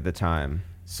parents think at the time?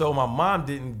 So my mom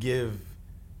didn't give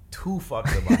two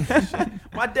fucks about that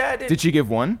shit. My dad didn't. Did she give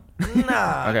one?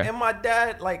 Nah. Okay. And my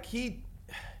dad, like he,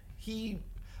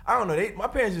 I don't know. My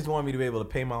parents just want me to be able to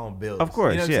pay my own bills. Of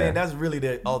course, you know what yeah. I'm saying? That's really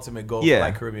the ultimate goal Yeah. for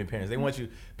like Caribbean parents. They want you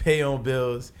to pay your own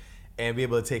bills and be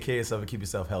able to take care of yourself and keep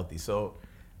yourself healthy. So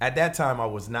at that time, I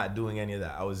was not doing any of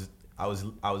that. I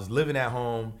was living at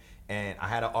home and I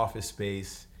had an office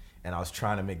space and I was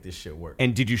trying to make this shit work.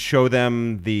 And did you show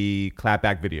them the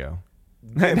clapback video?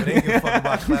 Yeah, but they didn't give a fuck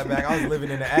about clapback. I was living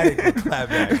in the attic with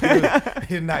clapback. They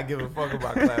did not give a fuck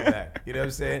about clapback. You know what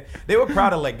I'm saying? They were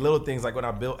proud of like little things, like when I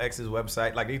built X's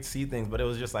website, like they'd see things, but it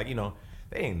was just like, you know,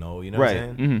 they ain't know, you know what I'm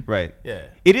saying? Mm-hmm. Right. Yeah.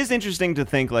 It is interesting to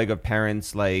think like of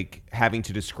parents like having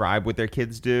to describe what their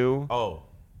kids do. Oh,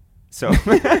 So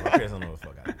my parents don't know what the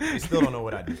fuck I do. They still don't know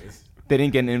what I do. They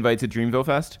didn't get an invite to Dreamville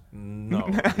Fest? No.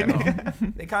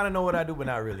 They kind of know what I do, but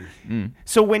not really.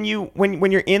 So when you're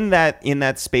in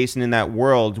that space and in that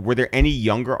world, were there any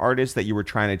younger artists that you were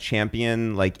trying to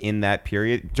champion like in that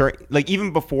period, like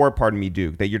even before Pardon Me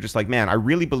Duke, that you're just like, man, I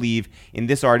really believe in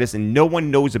this artist and no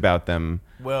one knows about them?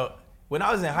 Well, when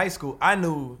I was in high school, I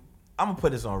knew, I'm gonna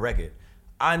put this on record,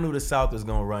 I knew the South was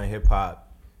gonna run hip hop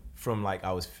from like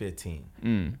I was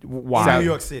 15. Why? In New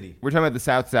York City. We're talking about the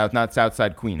South, not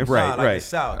Southside Queens. Right. Nah, like the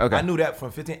South. Okay. I knew that from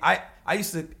 15. I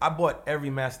bought every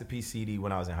Masterpiece CD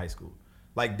when I was in high school.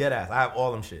 Like dead ass. I have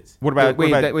all them shits. What about Wait,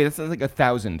 what about, that sounds like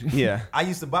 1,000. yeah. I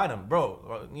used to buy them,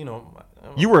 bro. You know,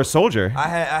 You were a soldier. I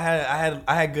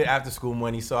had good after school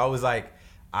money, so I was like,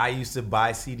 I used to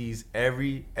buy CDs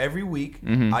every week.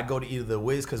 Mm-hmm. I'd go to either the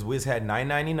Wiz, because Wiz had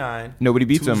 $9.99. Nobody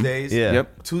beats them. Tuesdays. Yeah.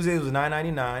 Yep. Tuesdays was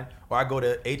 $9.99, or I go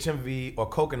to HMV or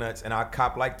Coconuts and I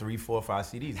cop like 3, 4, 5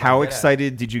 CDs. How Like that.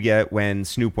 excited did you get when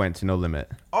Snoop went to No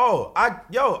Limit? Oh,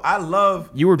 I love.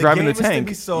 You were driving game the is tank.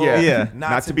 To be sold, Yeah.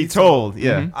 Not to be told.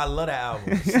 Yeah. I love that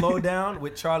album. Slow Down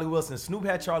with Charlie Wilson. Snoop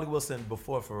had Charlie Wilson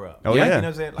before Pharrell. Oh, You yeah. know what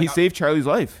I'm saying? He saved Charlie's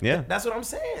life. Yeah. That's what I'm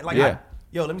saying. Like, Yeah.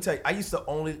 let me tell you, I used to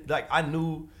only, like, I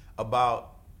knew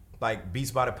about, like,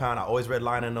 Beats by the Pound. I always read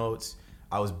liner notes.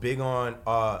 I was big on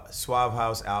Suave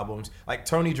House albums. Like,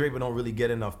 Tony Draper don't really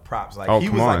get enough props. Like, he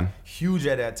come was, on. like, huge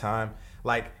at that time.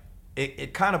 Like,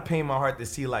 it kind of pained my heart to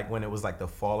see, like, when it was, like, the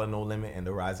fall of No Limit and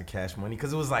the rise of Cash Money.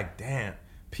 Because it was like, damn.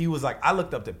 P was like, I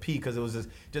looked up to P because it was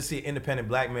just see an independent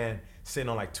black man sitting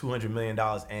on, like, $200 million.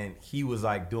 And he was,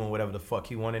 like, doing whatever the fuck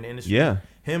he wanted in the industry. Yeah.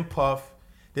 Him, Puff.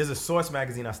 There's a Source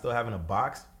magazine I still have in a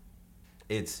box.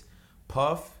 It's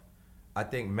Puff, I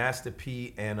think Master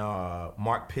P, and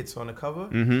Mark Pitts on the cover.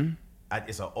 Mm-hmm.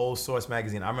 It's an old Source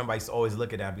magazine. I remember I used to always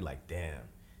look at that and be like, damn,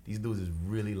 these dudes is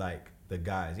really like the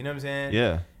guys. You know what I'm saying?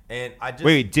 Yeah. And I just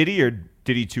Wait, Diddy or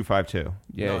Diddy 252?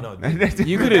 Yeah. No.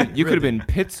 You could have been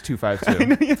Pitts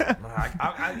 252. You know,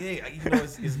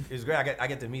 it's great. I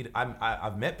get to meet.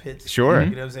 I've met Pitts. Sure.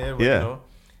 You know what I'm saying? But, Yeah. You know,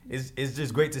 it's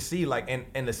just great to see. Like,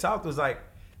 and the South was like,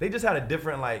 they just had a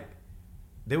different, like,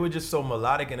 they were just so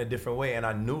melodic in a different way. And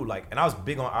I knew, like, and I was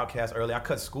big on Outkast early. I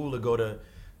cut school to go to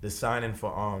the signing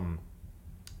for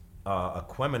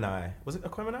Aquemini. Was it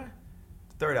Aquemini?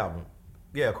 The third album.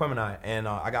 Yeah, Aquemini. And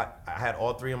I had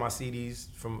all 3 of my CDs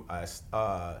from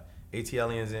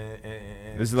ATLians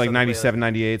and This is like 97,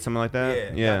 98, something like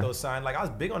that? yeah. Got those signed. Like, I was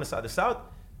big on the South. The South,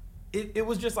 it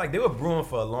was just like they were brewing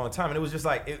for a long time, and it was just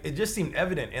like it just seemed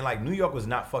evident. And like New York was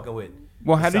not fucking with.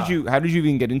 Well, the how South. did you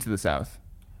even get into the South?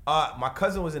 My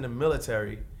cousin was in the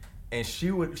military, and she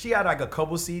had like a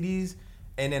couple CDs,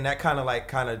 and then that kind of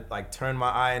like turned my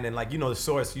eye, and then like, you know, the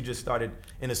Source, you'd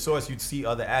see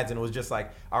other ads, and it was just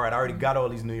like, all right, I already got all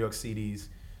these New York CDs.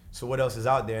 So what else is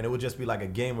out there? And it would just be like a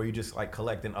game where you just like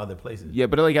collect in other places. Yeah,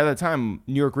 but like at that time,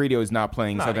 New York radio is not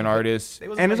playing Southern artists.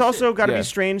 And it's also got to Yeah. be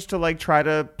strange to like try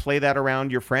to play that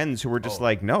around your friends who were just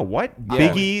like, no, what? Yeah.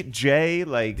 Biggie, Jay,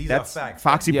 like These that's are facts.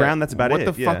 Foxy Yeah, Brown, that's about what it.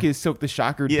 the fuck is Silk the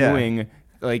Shocker Yeah. doing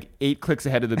like 8 clicks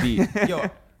ahead of the beat?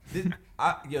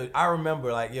 I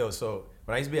remember like, so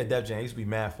when I used to be at Def Jam, I used to be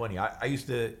mad funny. We used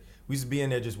to be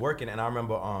in there just working, and I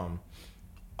remember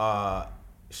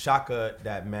Shaka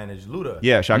that managed Luda.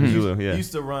 Yeah, Shaka Zulu, yeah. He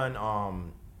used to run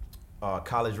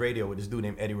college radio with this dude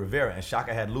named Eddie Rivera, and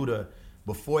Shaka had Luda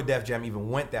before Def Jam even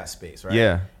went that space, right?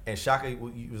 Yeah. And Shaka,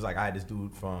 he was like, I had this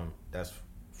dude that's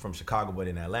from Chicago but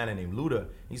in Atlanta named Luda.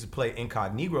 He used to play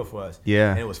Incognito for us.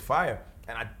 Yeah. And it was fire.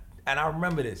 And I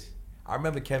remember this. I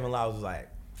remember Kevin Lyles was like,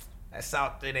 that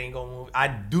South thing ain't gonna move. I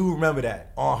do remember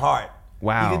that on heart.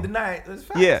 Wow. He didn't deny it. It was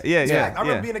facts. Yeah. I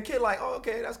remember yeah. being a kid like, oh,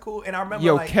 okay, that's cool. And I remember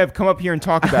Yo, like, Kev, come up here and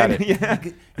talk about it. Yeah.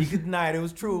 he could deny it. It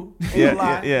was true. Ain't Yeah, no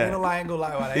lie. yeah. Ain't no lie. Ain't gonna lie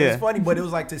about that. Yeah. It was funny, but it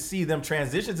was like to see them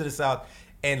transition to the South,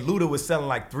 and Luda was selling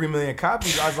like 3 million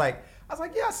copies. I was like,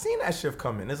 yeah, I seen that shift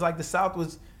coming. It's like the South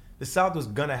was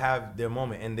gonna have their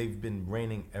moment, and they've been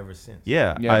reigning ever since.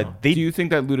 Yeah. Yeah. Do Do you think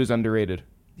that Luda's underrated?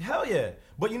 Hell yeah.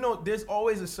 But there's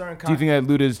always a certain Do you think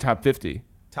that Luda's top 50?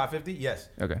 top 50? Yes.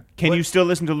 Okay. Can you still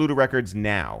listen to Luda records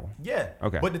now? Yeah.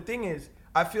 Okay. But the thing is,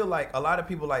 I feel like a lot of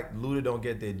people like Luda don't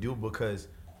get their due because,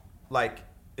 like,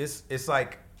 it's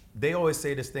like they always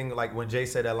say this thing like when Jay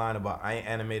said that line about I ain't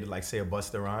animated like say a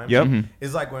Busta Rhymes. Yep.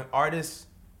 It's like when artists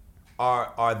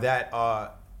are that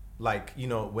like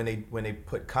when they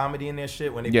put comedy in their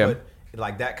shit, when they Yeah. put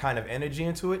like that kind of energy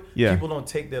into it, Yeah. people don't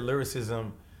take their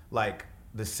lyricism like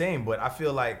the same. But I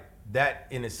feel like that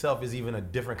in itself is even a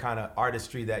different kind of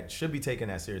artistry that should be taken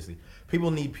that seriously.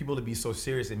 People need people to be so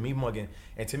serious and me mugging,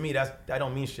 and to me that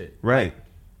don't mean shit. Right. Like,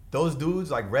 those dudes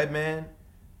like Redman,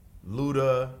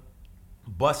 Luda,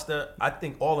 Busta, I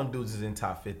think all them dudes is in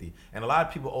top 50, and a lot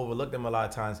of people overlook them a lot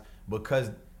of times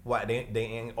because they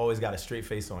ain't always got a straight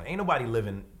face on. Ain't nobody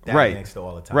living that Right. gangster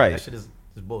all the time. Right. That shit is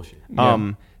bullshit.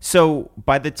 So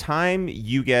by the time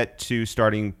you get to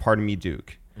starting Pardon Me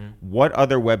Duke, what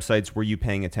other websites were you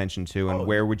paying attention to, and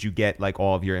where would you get like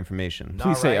all of your information? Nah.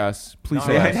 Please say right. us. Please Nah,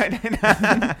 say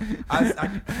right.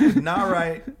 us. Not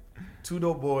right. Two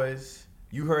Dope Boys.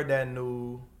 You heard that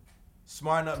new.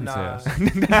 Smart Up Please Nas.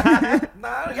 say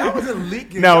Nah, y'all wasn't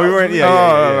leaking. No, Y'all we was weren't. leaking. Yeah.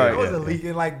 I wasn't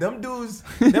leaking. Like them dudes.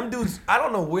 I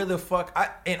don't know where the fuck.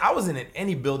 I wasn't in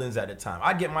any buildings at the time.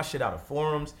 I get my shit out of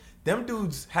forums. Them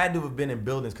dudes had to have been in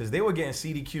buildings because they were getting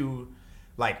CDQ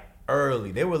like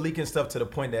early. They were leaking stuff to the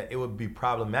point that it would be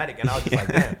problematic. And I was just like,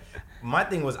 damn. My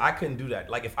thing was I couldn't do that.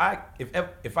 Like if I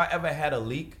ever had a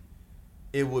leak,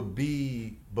 it would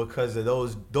be because of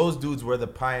those dudes were the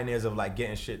pioneers of like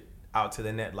getting shit out to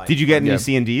the net. Like, Did you get any Yeah.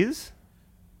 C&Ds?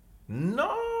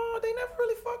 No, they never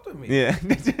really fucked with me. Yeah.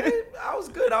 I was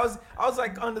good. I was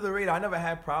like under the radar. I never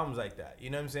had problems like that. You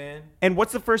know what I'm saying? And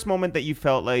what's the first moment that you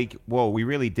felt like, whoa, we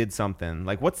really did something?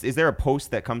 Like, is there a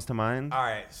post that comes to mind? All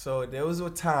right. So there was a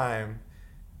time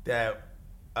that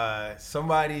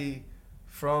somebody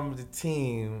from the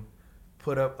team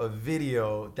put up a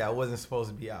video that wasn't supposed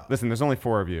to be out. Listen, there's only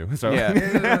 4 of you, so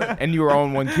Yeah. And you were all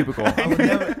in one cubicle.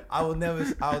 I will never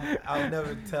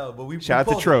tell. But we Shout out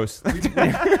to pulled it. Tros. We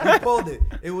pulled it.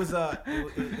 It was a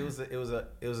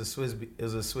Swizz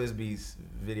Beatz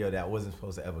video that wasn't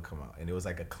supposed to ever come out, and it was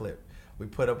like a clip. We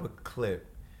put up a clip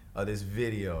of this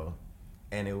video,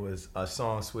 and it was a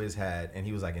song Swizz had, and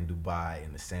he was like in Dubai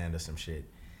in the sand or some shit,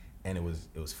 and it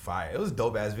was fire. It was a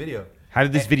dope ass video. How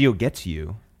did this video get to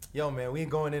you? Yo, man, we ain't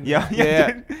going in. Yeah.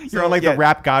 You're So, on like yeah. the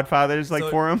Rap Godfathers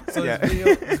forum. So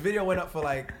this video went up for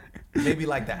like maybe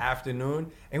like the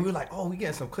afternoon, and we were like, oh, we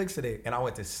getting some clicks today, and I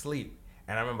went to sleep,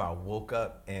 and I remember I woke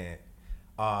up and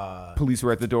Police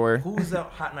were at the door. who was that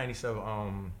Hot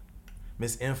 97?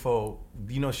 Miss Info,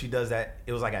 she does that.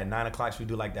 It was like at 9 o'clock, she would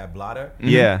do like that blotter.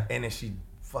 Yeah. And then she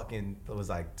it was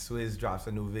like Swizz drops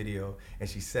a new video, and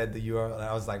she said the URL, and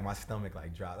I was like, my stomach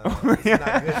like dropped. I was like, this is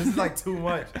not good. This is like too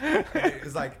much. And it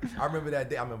was like, I remember that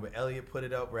day. I remember Elliot put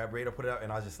it up, Rap Radar put it up,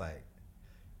 and I was just like,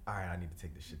 all right, I need to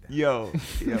take this shit down. Yo.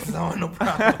 So no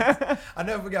problem. I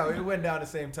never forgot. It went down the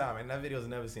same time, and that video's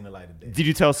never seen the light of day. Did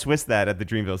you tell Swiss that at the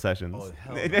Dreamville sessions? Oh,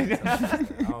 hell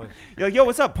no. You're like, yo,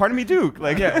 what's up? Pardon me, Duke.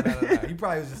 Like, No. He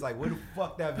probably was just like, where the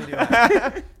fuck that video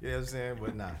at? You know what I'm saying?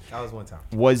 But nah, that was one time.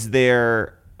 Was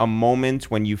there a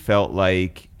moment when you felt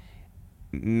like,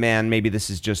 man, maybe this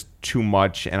is just too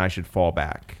much and I should fall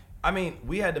back? I mean,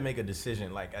 we had to make a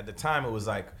decision. Like at the time, it was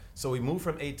like, so we moved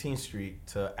from 18th Street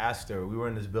to Astor. We were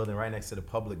in this building right next to the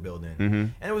public building,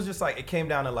 and it was just like it came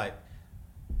down to like,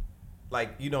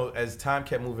 like, you know, as time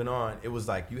kept moving on, it was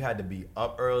like you had to be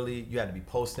up early, you had to be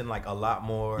posting like a lot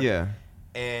more. Yeah.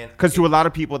 And because to a lot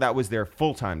of people that was their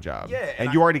full-time job. Yeah,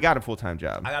 and you already got a full-time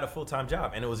job. I got a full-time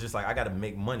job, and it was just like I got to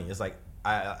make money. It's like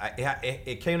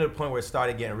it came to the point where it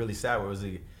started getting really sad. Where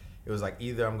it was like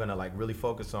either I'm gonna like really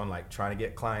focus on like trying to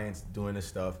get clients doing this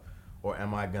stuff, or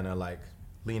am I gonna like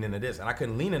lean into this? And I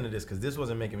couldn't lean into this because this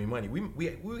wasn't making me money.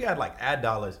 We had like ad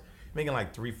dollars making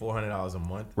like $300-400 a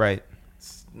month. Right.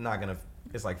 It's not gonna.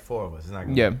 It's like four of us. It's not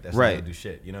gonna. That's right. Not gonna do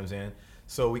shit. You know what I'm saying?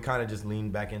 So we kind of just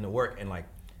leaned back into work, and like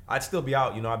I'd still be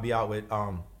out. You know, I'd be out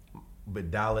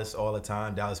with Dallas all the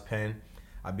time. Dallas Penn.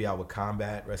 I'd be out with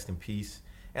Combat. Rest in peace.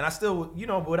 And I still, you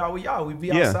know, without with y'all, we'd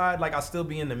be outside. Like I'll still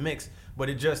be in the mix, but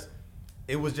it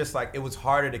was just like it was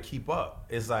harder to keep up.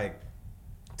 It's like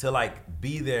to like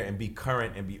be there and be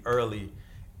current and be early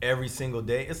every single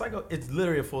day. It's like it's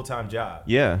literally a full-time job.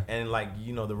 Yeah. And like,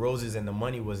 you know, the roses and the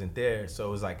money wasn't there, so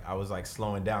it was like I was like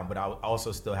slowing down, but I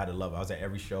also still had to love it. I was at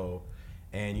every show,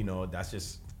 and you know, that's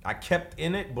just I kept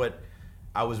in it, but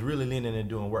I was really leaning into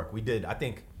doing work. I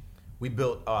think we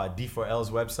built D4L's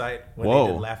website when they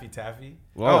did Laffy Taffy.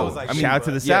 Whoa! Was like, I mean, shout out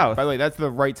to the South. By the way, that's the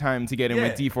right time to get in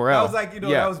with D4L. I was like, you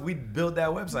know, we built that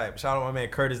website. Shout out to my man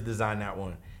Curtis designed that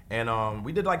one, and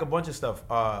we did like a bunch of stuff.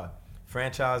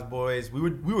 Franchise Boys. We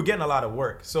were getting a lot of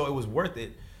work, so it was worth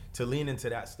it to lean into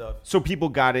that stuff. So people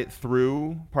got it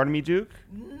through Pardon Me, Duke?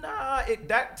 Nah,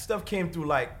 that stuff came through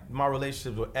like my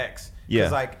relationships with X. Yeah.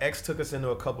 Because like X took us into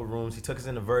a couple rooms. He took us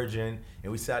into Virgin,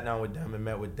 and we sat down with them and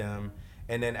met with them.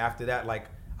 And then after that, like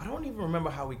I don't even remember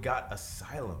how we got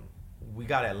Asylum. We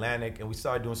got Atlantic, and we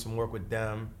started doing some work with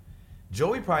them.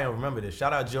 Joey probably don't remember this.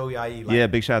 Shout out Joey IE. Like, yeah,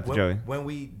 big shout out to Joey. When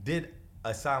we did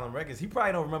Asylum Records, he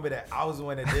probably don't remember that I was the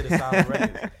one that did Asylum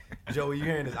Records. Joey, you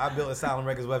hearing this? I built Asylum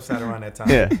Records website around that time.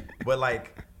 Yeah. But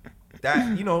like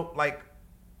that, you know, like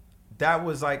that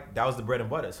was the bread and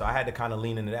butter. So I had to kind of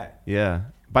lean into that. Yeah.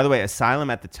 By the way, Asylum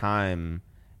at the time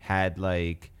had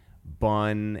like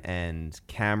Bun and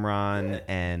Cameron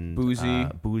and Boozy.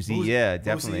 Boozy. Yeah,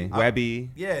 definitely. Boozy. Webby.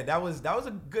 Yeah, that was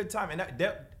a good time. And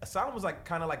that Asylum was like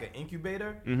kind of like an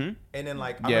incubator. Mm-hmm. And then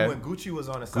like I remember when Gucci was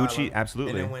on Asylum. Gucci,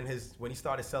 absolutely. And then when he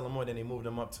started selling more, then they moved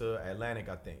him up to Atlantic,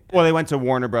 I think. Well, they went to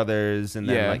Warner Brothers and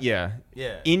then Yeah.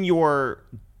 In your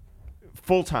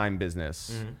full-time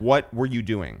business, what were you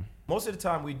doing? Most of the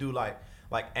time we do like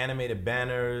animated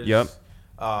banners. Yep.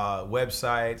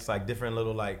 Websites, like different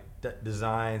little like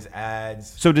designs, ads.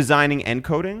 So designing and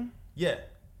coding? Yeah.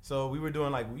 So we were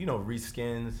doing like, you know,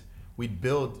 reskins. We'd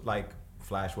build like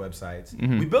Flash websites.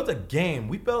 Mm-hmm. We built a game.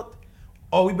 We built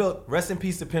Rest in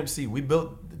Peace to Pimp C. We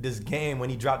built this game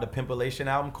when he dropped the Pimpilation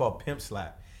album called Pimp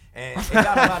Slap. And it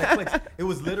got a lot of clicks. It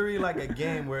was literally like a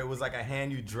game where it was like a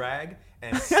hand you drag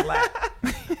and slap.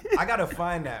 I gotta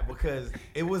find that because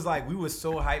it was like we were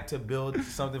so hyped to build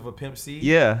something for Pimp C.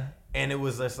 Yeah. And it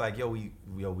was just like, we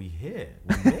here.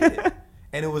 We made it.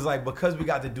 And it was like, because we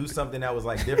got to do something that was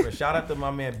like different. Shout out to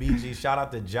my man BG. Shout out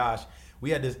to Josh. We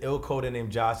had this ill coder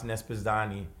named Josh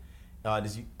Nespisdani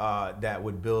that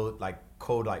would build like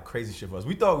code like crazy shit for us.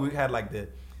 We thought we had like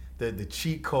the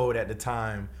cheat code at the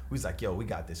time. We was like, we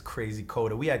got this crazy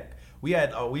coder.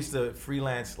 We used to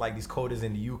freelance like these coders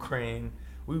in the Ukraine.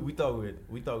 We thought we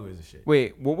was a shit.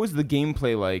 Wait, what was the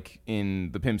gameplay like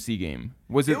in the Pimp C game?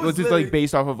 Was it like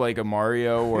based off of like a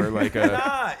Mario or like a?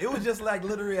 Nah, it was just like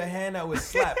literally a hand that was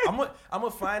slapped. I'm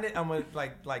gonna find it. I'm gonna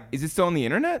like. Is it still on the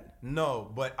internet? No,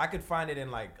 but I could find it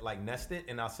and like nest it,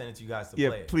 and I'll send it to you guys to play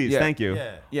it. Please, Yeah. thank you.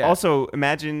 Yeah. Also,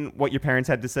 imagine what your parents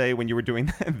had to say when you were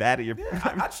doing that at your.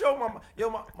 I'd show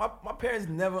my parents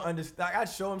never understood. I'd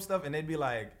show them stuff, and they'd be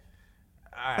like,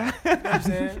 all right, you know what I'm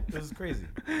saying? This is crazy.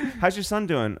 How's your son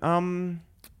doing?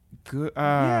 Good.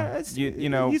 You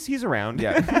know, he's around.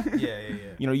 Yeah. Yeah.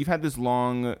 You know, you've had this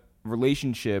long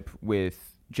relationship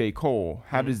with J. Cole.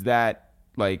 How does that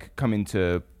like come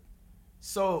into?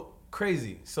 So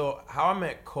crazy. So how I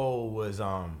met Cole was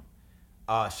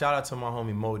shout out to my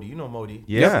homie Modi. You know Modi?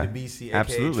 Yeah, the BC, aka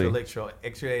absolutely. Trilictro,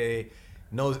 X-Ray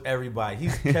knows everybody.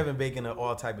 He's Kevin Bacon and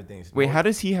all type of things. Wait, how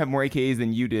does he have more AKAs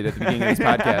than you did at the beginning of this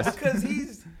podcast?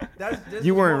 Because that's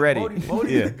You weren't ready.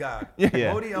 Modi's the guy.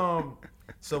 Yeah. Modi,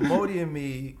 so Modi and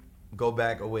me go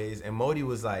back a ways, and Modi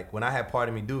was like, when I had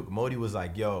Pardon Me Duke, Modi was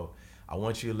like, yo, I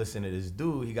want you to listen to this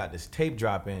dude. He got this tape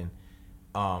dropping.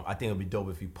 I think it'll be dope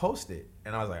if you post it.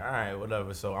 And I was like, all right,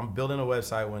 whatever. So I'm building a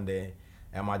website one day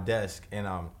at my desk, and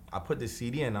I put the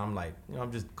CD in, and I'm like, you know,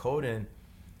 I'm just coding,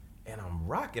 and I'm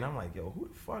rocking. I'm like, yo, who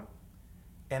the fuck?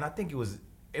 And I think it was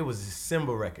a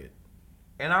Simba record.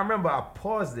 And I remember I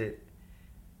paused it,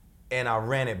 and I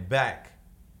ran it back.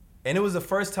 And it was the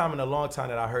first time in a long time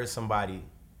that I heard somebody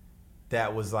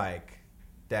that was like,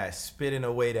 that spit in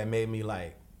a way that made me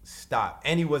like stop.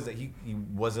 And he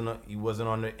wasn't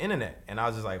on the internet. And I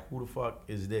was just like, who the fuck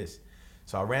is this?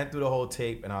 So I ran through the whole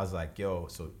tape and I was like, yo.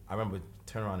 So I remember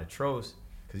turning around to Tros,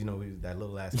 because you know we was that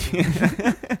little ass kid.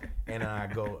 And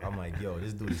I'm like, yo,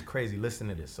 this dude is crazy. Listen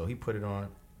to this. So he put it on,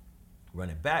 run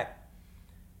it back,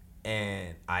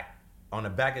 and on the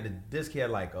back of the disc he had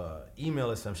like email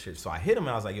or some shit. So I hit him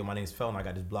and I was like, yo, my name's Felton. I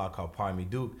got this blog called Pardon Me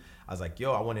Duke. I was like,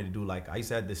 yo, I wanted to do like, I used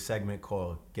to have this segment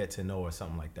called Get to Know or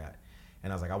something like that.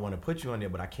 And I was like, I want to put you on there,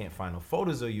 but I can't find no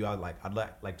photos of you. I'd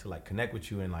like to like connect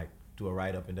with you and like do a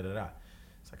write up and da-da-da.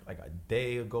 It's like a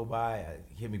day would go by,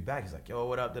 he hit me back. He's like, yo,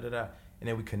 what up, da-da-da. And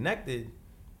then we connected,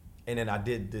 and then I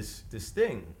did this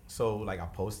thing. So like I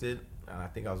posted, and I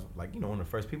think I was like, you know, one of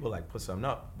the first people like put something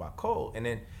up about Cole. And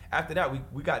then after that,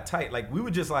 we got tight. Like we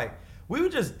would just like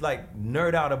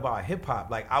nerd out about hip hop.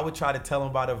 Like I would try to tell him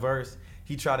about a verse,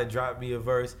 he tried to drop me a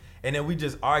verse, and then we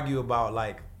just argue about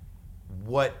like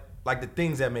what, like the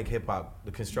things that make hip hop,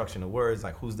 the construction of words,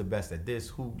 like who's the best at this,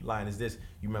 who line is this,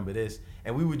 you remember this,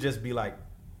 and we would just be like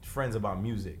friends about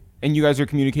music. And you guys are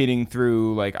communicating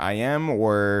through like IM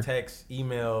or text,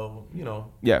 email, you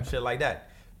know, yeah, shit like that.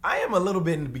 I am a little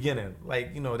bit in the beginning,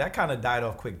 like, you know, that kind of died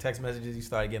off quick. Text messages, you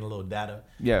started getting a little data.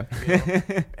 Yeah. You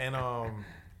know? And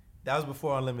that was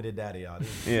before unlimited data, y'all.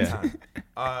 This was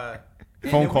time.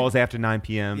 Phone calls after 9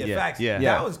 p.m. Yeah, facts. Yeah.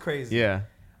 That was crazy. Yeah.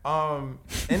 And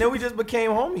then we just became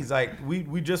homies. Like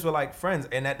we just were like friends.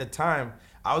 And at the time,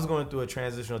 I was going through a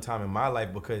transitional time in my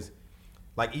life because,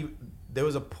 like, there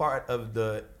was a part of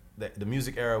the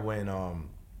music era when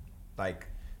like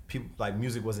people, like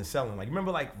music wasn't selling. Like,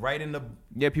 remember, like right in the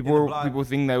people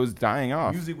think that was dying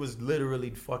off. Music was literally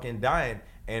fucking dying.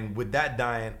 And with that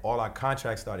dying, all our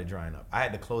contracts started drying up. I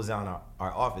had to close down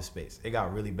our office space. It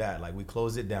got really bad. Like we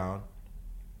closed it down,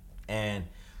 and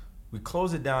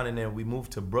then we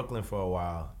moved to Brooklyn for a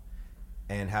while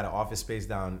and had an office space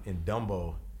down in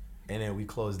Dumbo, and then we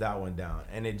closed that one down.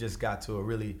 And it just got to a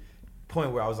really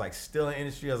point where I was like still in the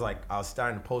industry. I was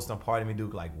starting to post on Pardon Me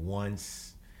Duke like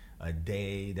once a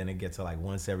day, then it gets to like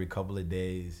once every couple of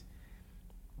days.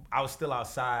 I was still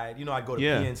outside, you know, I'd go to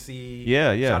PNC.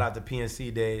 Yeah. Shout out to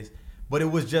PNC days. But it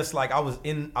was just like I was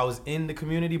in the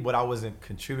community, but I wasn't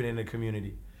contributing to the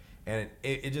community. And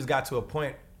it just got to a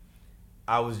point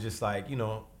I was just like, you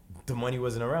know, the money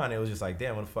wasn't around. It was just like,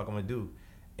 damn, what the fuck I'm gonna do?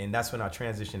 And that's when I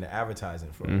transitioned to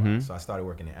advertising for a while. So I started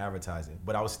working in advertising,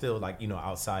 but I was still like, you know,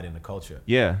 outside in the culture.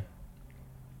 Yeah.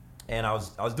 And I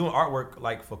was doing artwork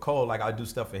like for Cole, like I'd do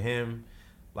stuff for him.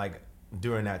 Like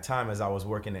during that time as I was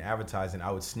working in advertising, I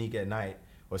would sneak at night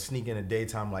or sneak in the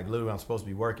daytime, like literally I'm supposed to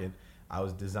be working. I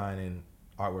was designing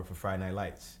artwork for Friday Night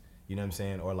Lights. You know what I'm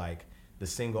saying? Or like the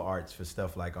single arts for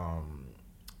stuff like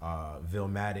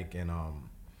Villmatic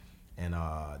and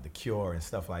The Cure and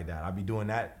stuff like that. I'd be doing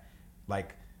that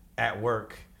like at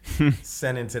work,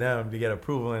 sending to them to get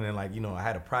approval, and then like, you know, I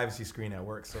had a privacy screen at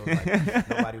work, so like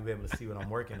nobody would be able to see what I'm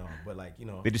working on. But like, you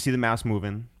know, They just see the mouse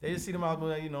moving. they just see the mouse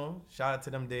moving, you know. Shout out to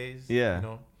them days. Yeah. You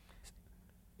know.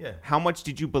 Yeah. How much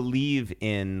did you believe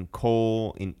in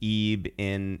Cole, in Ebe,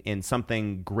 in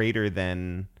something greater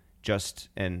than just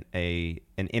an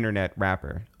internet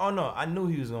rapper? Oh no, I knew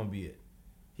he was gonna be it.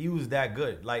 He was that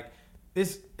good. Like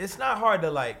it's not hard to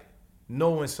like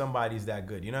know when somebody's that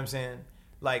good. You know what I'm saying?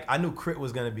 Like I knew Crit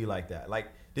was gonna be like that. Like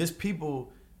there's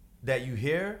people that you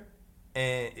hear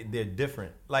and they're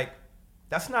different. Like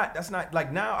that's not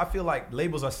like now I feel like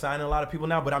labels are signing a lot of people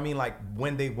now, but I mean like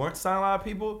when they weren't signing a lot of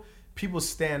people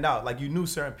stand out. Like you knew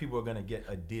certain people were gonna get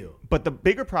a deal. But the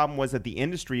bigger problem was that the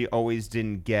industry always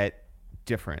didn't get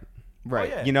different.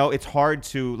 Right. Oh, yeah. You know, it's hard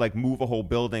to like move a whole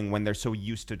building when they're so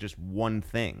used to just one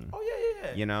thing. Oh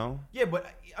yeah. You know? Yeah, but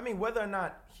I mean whether or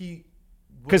not he,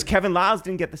 because Kevin Lyles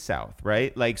didn't get the South,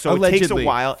 right? Like, so Allegedly. it takes a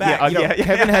while. Fact. Yeah,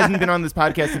 Kevin hasn't been on this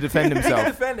podcast to defend he can himself.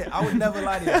 defend it. I would never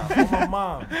lie to y'all. I'm my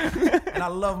mom, and I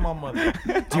love my mother.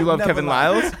 Do you love Kevin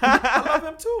Lyles? I love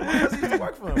him too because he used to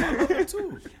work for him. I love him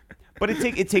too. But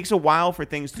it takes a while for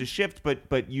things to shift.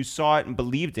 But you saw it and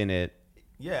believed in it.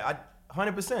 Yeah,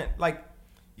 100%. Like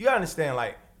you gotta understand,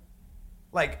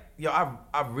 like yo,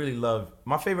 I really love,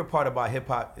 my favorite part about hip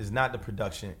hop is not the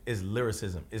production, is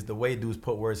lyricism, is the way dudes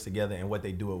put words together and what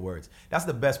they do with words. That's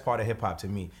the best part of hip hop to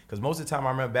me, because most of the time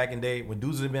I remember back in the day when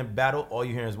dudes have been battled, all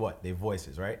you hear is what? Their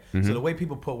voices, right? So the way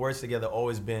people put words together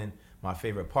always been my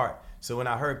favorite part. So when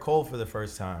I heard Cole for the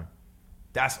first time,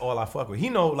 that's all I fuck with. He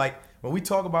know, like when we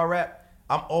talk about rap,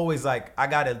 I'm always like,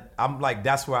 I'm like,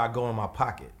 that's where I go in my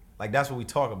pocket. Like that's what we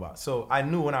talk about. So I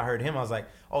knew when I heard him, I was like,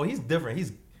 oh, he's different.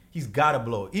 He's got to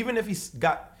blow. Even if he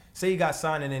got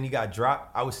signed and then he got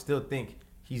dropped, I would still think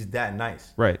he's that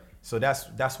nice. Right. So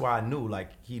that's why I knew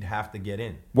like he'd have to get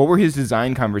in. What were his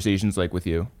design conversations like with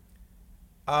you?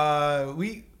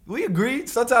 We agreed.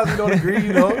 Sometimes we don't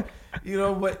agree,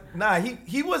 but nah,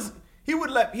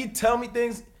 he'd tell me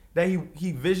things that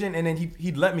he visioned, and then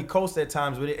he'd let me coast at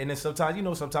times with it, and then sometimes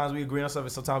we agree on something,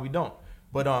 sometimes we don't.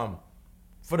 But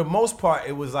for the most part,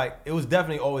 it was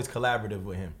definitely always collaborative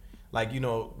with him. Like,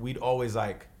 we'd always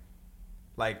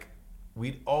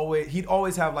he'd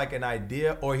always have like an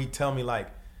idea, or he'd tell me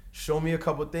like, show me a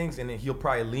couple things, and then he'll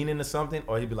probably lean into something,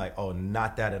 or he'd be like, oh,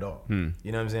 not that at all. You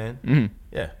know what I'm saying? Mm-hmm.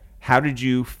 Yeah. How did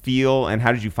you feel, and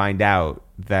how did you find out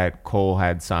that Cole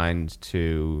had signed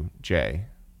to Jay?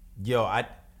 Yo, I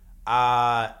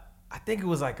think it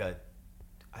was a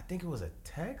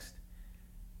text,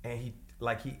 and he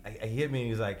hit me, and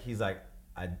he's like,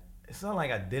 it sounded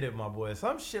like I did it, my boy.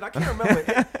 Some shit, I can't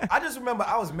remember. I just remember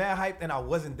I was mad hyped and I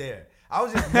wasn't there. I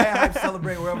was just mad hyped,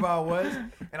 celebrating wherever I was,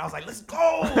 and I was like, let's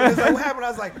go. It's like, what happened? I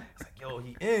was like, yo,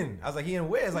 he in. I was like, he in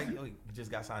where? It's like, yo, he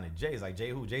just got signed to Jay. It's like, Jay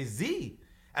who? Jay-Z.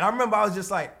 And I remember I was just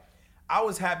like, I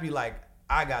was happy like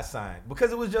I got signed,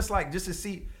 because it was just like, just to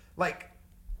see, like,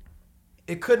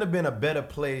 it couldn't have been a better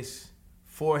place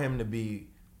for him to be,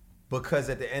 because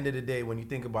at the end of the day, when you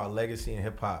think about legacy in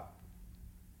hip hop,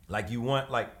 like, you want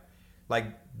like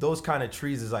those kind of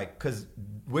trees is like, because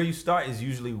where you start is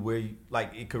usually where you,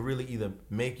 like, it could really either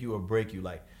make you or break you.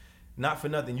 Like, not for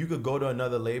nothing, you could go to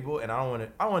another label, and I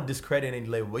don't want to discredit any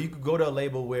label, but you could go to a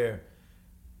label where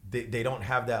they don't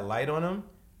have that light on them,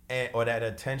 or that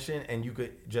attention, and you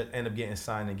could just end up getting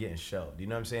signed and getting shelved. You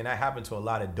know what I'm saying? That happened to a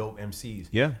lot of dope MCs.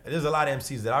 Yeah. There's a lot of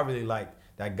MCs that I really liked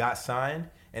that got signed,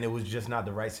 and it was just not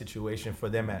the right situation for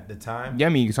them at the time. Yeah, I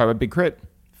mean, you can talk about Big Crit.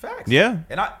 Facts. Yeah.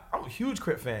 And I'm a huge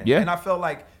Crit fan. Yeah. And I felt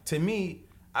like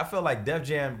Def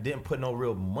Jam didn't put no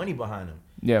real money behind him.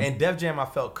 Yeah. And Def Jam, I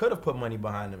felt, could have put money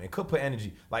behind him and could put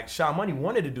energy. Like, Sha Money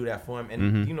wanted to do that for him,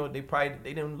 and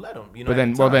they didn't let him.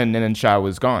 But then Sha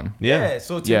was gone. Yeah.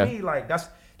 So to me, like,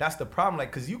 that's the problem. Like,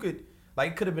 because you could,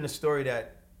 like, it could have been a story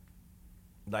that,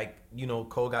 like,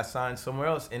 Cole got signed somewhere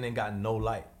else and then got no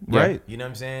light. Right. You know what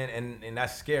I'm saying? And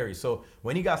that's scary. So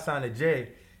when he got signed to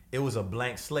Jay, it was a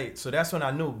blank slate. So that's when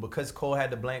I knew, because Cole had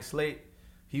the blank slate,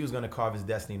 he was going to carve his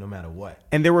destiny no matter what.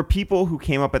 And there were people who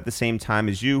came up at the same time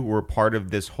as you who were part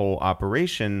of this whole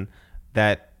operation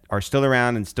that are still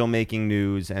around and still making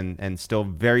news and still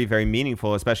very, very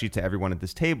meaningful, especially to everyone at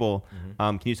this table.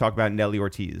 Can you talk about Nelly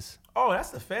Ortiz? Oh, that's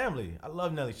the family. I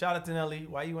love Nelly. Shout out to Nelly.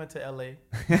 Why you went to LA?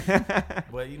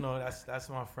 But that's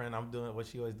my friend. I'm doing what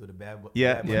she always do, the bad bunny.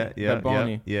 Bad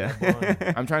Bunny. Yeah.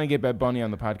 I'm trying to get Bad Bunny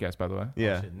on the podcast, by the way.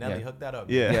 Yeah. Shit. Nelly, hook that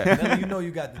up. Yeah. Nelly,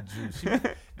 you got the juice.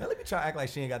 Nelly be trying to act like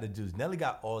she ain't got the juice. Nelly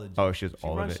got all the juice. Oh, she has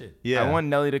all of runs it. Shit. Yeah. I want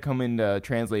Nelly to come and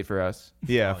translate for us.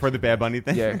 Yeah, for the Bad Bunny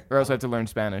thing. Yeah, or else I have to learn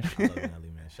Spanish. I love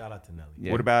Nelly, man. Shout out to Nelly.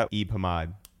 Yeah. What about E.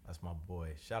 Pomade? That's my boy.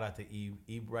 Shout out to Eve.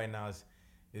 Eve right now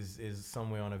is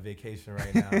somewhere on a vacation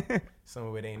right now.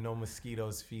 Somewhere where there ain't no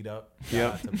mosquitoes feet up.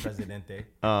 Shout out to Presidente.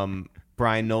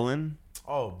 Brian Nolan.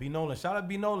 Oh, B. Nolan. Shout out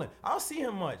B. Nolan. I don't see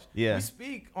him much. Yeah. We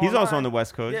speak He's online. also on the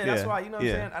West Coast. Yeah, that's why, you know what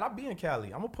I'm saying? And I'll be in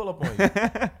Cali. I'm going to pull up on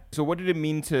you. So what did it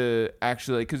mean to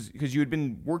actually, because you had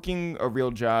been working a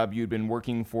real job, you had been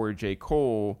working for J.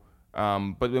 Cole,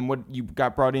 but then what, you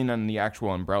got brought in on the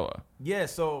actual umbrella. Yeah,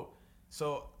 so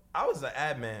I was an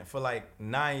ad man for like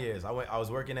 9 years. I was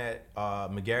working at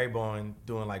McGarry Bowen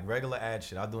doing like regular ad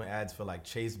shit. I was doing ads for like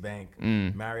Chase Bank,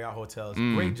 Marriott Hotels.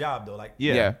 Great job though. Like,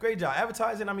 Yeah. great job.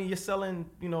 Advertising, I mean, you're selling,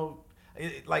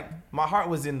 like my heart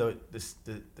was in the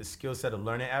skill set of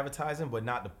learning advertising, but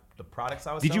not the products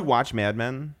I was Did selling. you watch Mad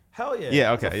Men? Hell yeah.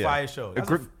 Yeah, That's okay. a fire show.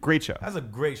 Great show. That's a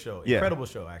great show. Yeah. Incredible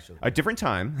show, actually. A different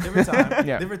time. Different time.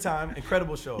 Yeah. Different time.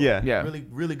 Incredible show. Yeah. Yeah. Really,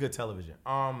 really good television.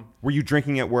 Were you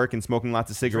drinking at work and smoking lots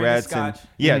of cigarettes? Drinking scotch.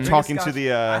 And Drinking talking scotch. to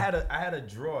the. I had a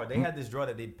drawer. They had this drawer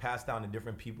that they'd pass down to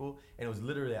different people, and it was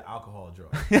literally an alcohol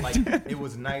drawer. Like, it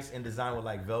was nice and designed with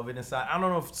like velvet inside. I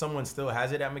don't know if someone still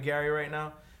has it at McGarry right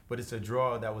now, but it's a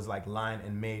drawer that was like lined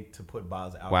and made to put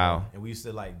bottles of alcohol. Wow. And we used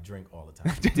to like drink all the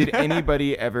time. Did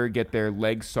anybody ever get their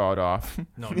legs sawed off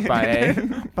No. by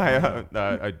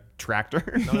a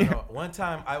tractor. No. One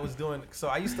time I was doing, so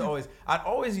I'd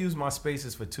always use my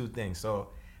spaces for two things. So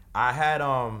I had,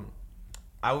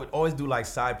 I would always do like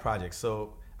side projects.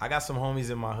 So I got some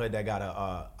homies in my hood that got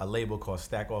a label called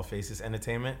Stack All Faces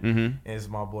Entertainment. And it's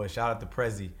my boy, shout out to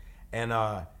Prezi. And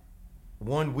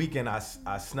one weekend I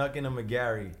snuck into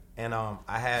McGarry, and I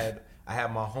had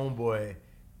my homeboy,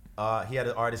 he had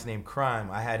an artist named Crime.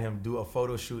 I had him do a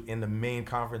photo shoot in the main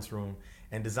conference room,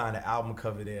 and designed an album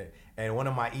cover there. And one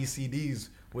of my ECDs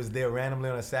was there randomly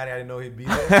on a Saturday. I didn't know he'd be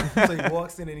there. So he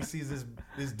walks in and he sees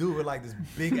this dude with like this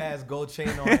big ass gold chain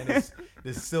on and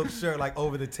this silk shirt like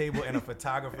over the table, and a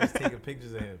photographer's taking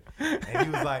pictures of him.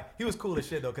 And he was cool as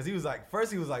shit though, because he was like,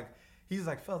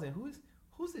 Felton,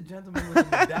 who's the gentleman with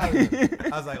the medallion?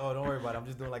 I was like, oh, don't worry about it. I'm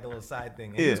just doing like a little side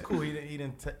thing. And he was cool. He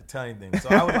didn't tell anything. So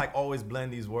I would like always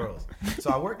blend these worlds.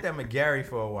 So I worked at McGarry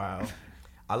for a while.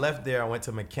 I left there. I went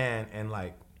to McCann, and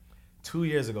like 2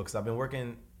 years ago, because I've been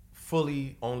working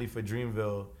fully only for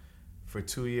Dreamville for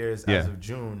 2 years as of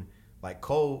June. Like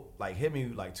Cole like hit me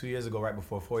like 2 years ago right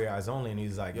before 4 Year Eyes Only, and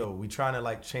he's like, yo, we trying to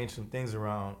like change some things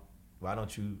around. Why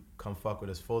don't you come fuck with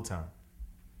us full time?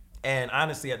 And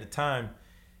honestly, at the time,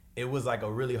 it was like a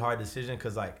really hard decision,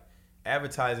 because like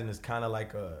advertising is kind of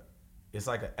like it's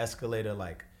like an escalator,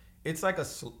 like it's like a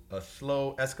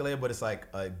slow escalator, but it's like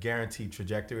a guaranteed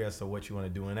trajectory as to what you want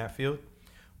to do in that field.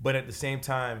 But at the same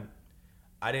time,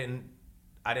 I didn't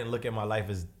look at my life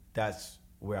as that's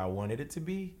where I wanted it to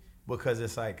be, because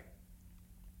it's like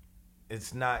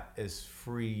it's not as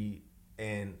free,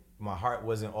 and my heart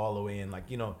wasn't all the way in. Like,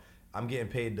 you know, I'm getting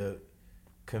paid to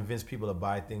convince people to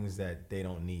buy things that they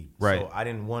don't need. Right. So I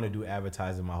didn't want to do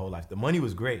advertising my whole life. The money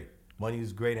was great. Money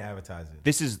was great in advertising.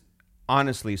 This is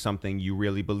honestly something you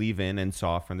really believe in and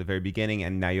saw from the very beginning,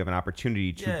 and now you have an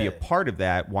opportunity to be a part of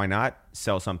that. Why not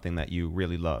sell something that you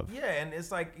really love? Yeah, and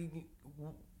it's like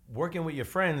working with your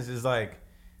friends is like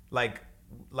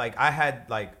I had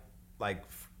like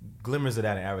glimmers of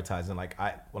that in advertising. Like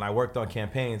when I worked on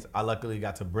campaigns, I luckily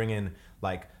got to bring in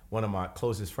like one of my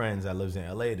closest friends that lives in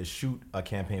LA to shoot a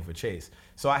campaign for Chase.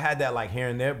 So I had that like here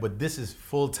and there, but this is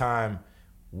full time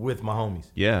with my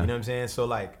homies. Yeah. You know what I'm saying? So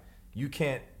like you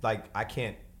can't, like I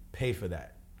can't pay for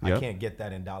that. Yep. I can't get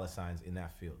that in dollar signs in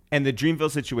that field. And the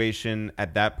Dreamville situation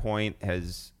at that point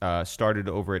has started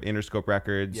over at Interscope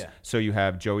Records. Yeah. So you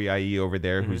have Joey IE over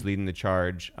there who's leading the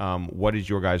charge. What is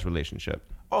your guys' relationship?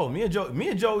 Oh, me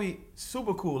and Joey,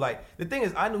 super cool. Like the thing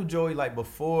is, I knew Joey like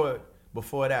before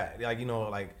that. Like, you know,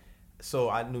 like,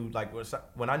 so I knew like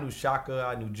when I knew Shaka,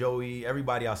 I knew Joey,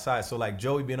 everybody outside. So like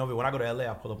Joey being over, when I go to LA,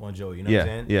 I pull up on Joey. You know what I'm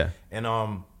saying? Yeah.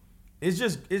 And it's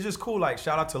just cool. Like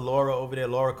shout out to Laura over there,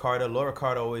 Laura Carter. Laura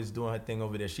Carter always doing her thing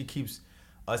over there. She keeps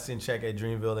us in check at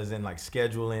Dreamville, as in like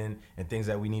scheduling and things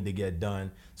that we need to get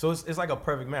done. So it's like a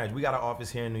perfect marriage. We got an office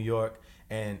here in New York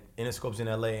and Interscope's in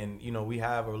LA, and you know we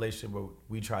have a relationship where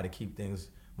we try to keep things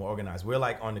more organized. We're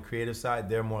like on the creative side.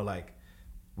 They're more like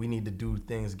we need to do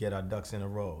things, get our ducks in a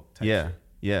row type shit.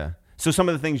 Yeah. So some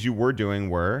of the things you were doing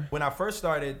were? When I first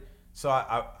started, so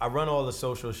I run all the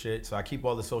social shit, so I keep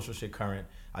all the social shit current.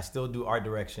 I still do art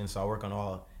direction, so I work on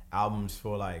all albums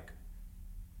for like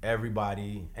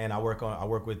everybody, and I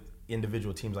work with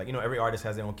individual teams. Like, you know, every artist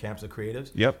has their own camps of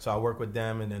creatives. Yep. So I work with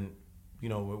them, and then, you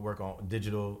know, we work on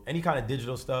digital, any kind of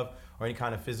digital stuff or any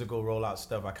kind of physical rollout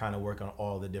stuff. I kind of work on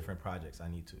all the different projects I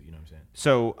need to, you know what I'm saying?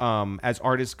 So as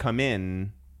artists come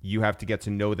in, you have to get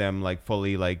to know them like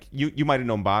fully. Like you might have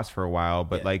known Boss for a while,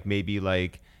 but like maybe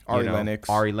like Ari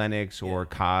Lennox or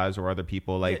Kaz or other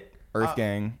people like Earth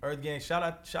Gang. Shout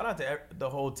out to the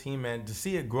whole team, man. To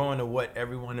see it grow into what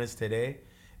everyone is today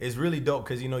is really dope,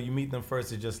 because you know you meet them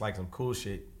first, it's just like some cool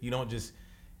shit. You don't just,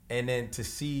 and then to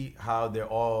see how they're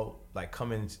all like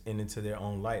coming into their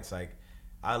own lights. Like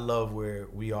I love where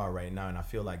we are right now, and I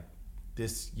feel like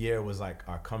this year was like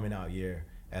our coming out year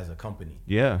as a company.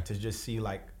 Yeah. To just see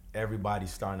like everybody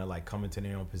starting to like come into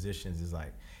their own positions is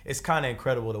like, it's kind of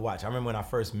incredible to watch. I remember when I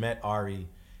first met Ari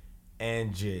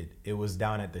and Jid, it was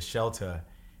down at the Shelter,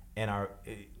 and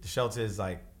the Shelter is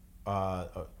like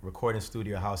a recording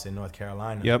studio house in North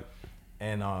Carolina. Yep.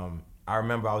 And I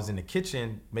remember I was in the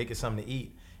kitchen making something to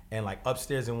eat, and like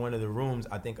upstairs in one of the rooms,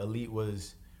 I think Elite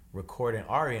was recording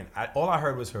Ari, and all I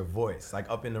heard was her voice, like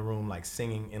up in the room, like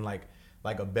singing in like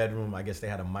a bedroom. I guess they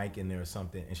had a mic in there or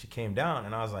something, and she came down,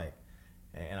 and I was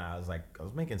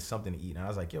making something to eat, and I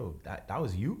was like, yo, that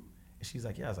was you? And she's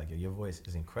like, yeah. I was like, yo, your voice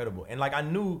is incredible. And like I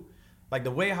knew, like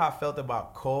the way how I felt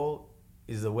about Cole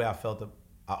is the way I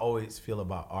always feel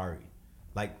about Ari.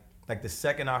 Like the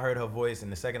second I heard her voice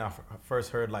and the second I first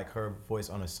heard like her voice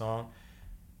on a song,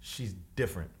 she's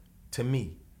different to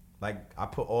me. Like I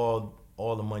put all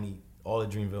the money, all the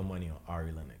Dreamville money on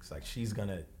Ari Lennox. Like she's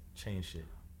gonna change shit.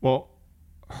 Well,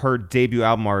 her debut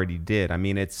album already did. I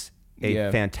mean, it's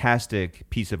a fantastic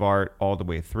piece of art all the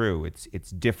way through.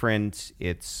 It's different,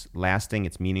 it's lasting,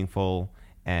 it's meaningful,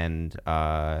 and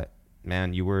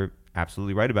man, you were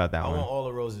absolutely right about that one. I want all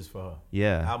the roses for her.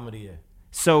 Yeah. Album of the year.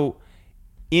 So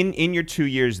In your 2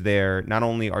 years there, not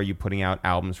only are you putting out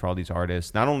albums for all these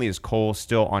artists, not only is Cole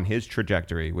still on his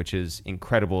trajectory, which is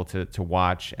incredible to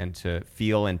watch and to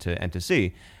feel and to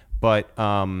see, but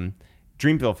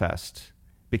Dreamville Fest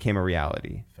became a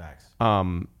reality. Facts.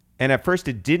 And at first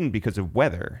it didn't because of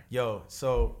weather. Yo,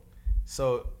 so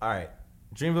all right.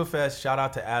 Dreamville Fest, shout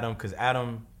out to Adam, because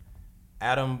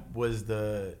Adam was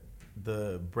the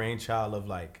brainchild of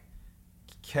like,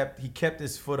 he kept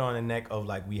his foot on the neck of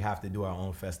like, we have to do our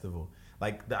own festival.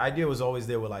 Like the idea was always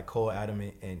there with like Cole, Adam,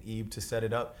 and Eve to set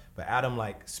it up, but Adam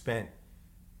like spent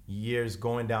years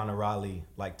going down to Raleigh,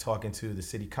 like talking to the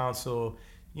city council,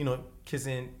 you know,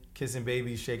 kissing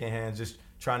babies, shaking hands, just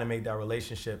trying to make that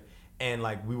relationship. And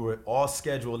like we were all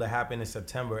scheduled to happen in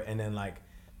September, and then like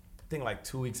I think like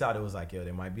 2 weeks out, it was like, yo,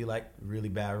 there might be like really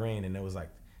bad rain, and it was like,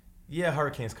 yeah,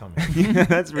 hurricane's coming.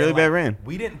 That's really bad rain.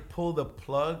 We didn't pull the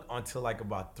plug until like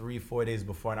about 3-4 days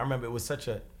before, and I remember it was such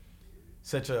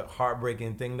a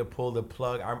heartbreaking thing to pull the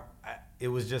plug. It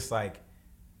was just like,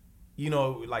 you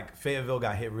know, like Fayetteville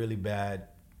got hit really bad,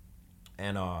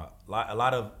 and a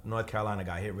lot of North Carolina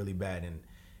got hit really bad, and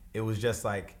it was just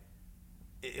like,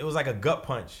 it was like a gut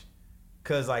punch,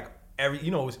 cause like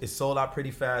it sold out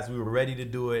pretty fast. We were ready to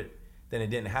do it, then it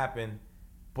didn't happen,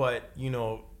 but you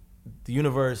know, the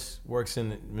universe works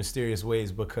in mysterious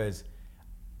ways, because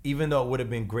even though it would have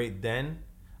been great then,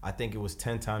 I think it was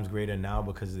 10 times greater now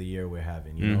because of the year we're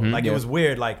having, you know? Like, it was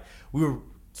weird. Like, we were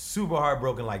super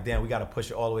heartbroken. Like, damn, we got to push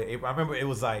it all the way to April. I remember it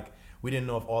was like, we didn't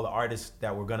know if all the artists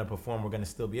that were going to perform were going to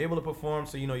still be able to perform.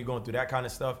 So, you know, you're going through that kind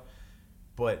of stuff.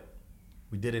 But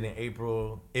we did it in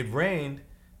April. It rained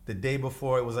the day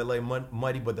before. It was a little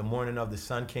muddy, but the morning of, the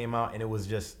sun came out, and it was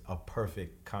just a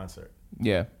perfect concert.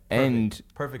 Yeah.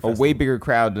 Perfect festival. A way bigger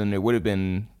crowd than it would have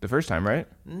been the first time, right?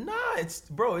 Nah, it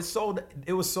was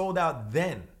sold out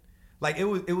then. Like it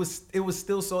was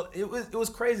still sold. It was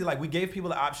crazy. Like we gave people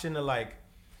the option to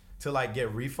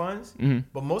get refunds,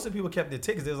 but most of the people kept their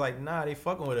tickets. They was like, nah, they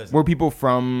fucking with us. Were people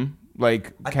from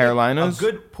like Carolinas? A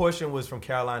good portion was from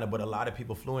Carolina, but a lot of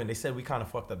people flew in. They said we kind of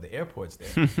fucked up the airports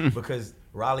there because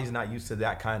Raleigh's not used to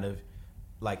that kind of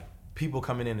like people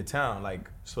coming into town. Like,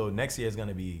 so next year is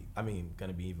gonna be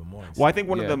even more insane. Well, I think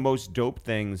one of the most dope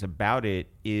things about it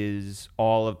is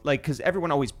all of like, because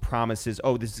everyone always promises,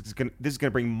 oh, this is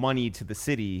gonna bring money to the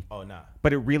city. Oh, nah.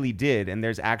 But it really did, and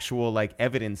there's actual like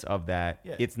evidence of that.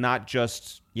 Yeah. It's not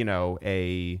just, you know,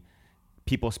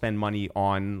 people spend money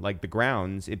on like the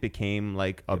grounds. It became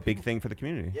like a big thing for the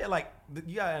community. Yeah, like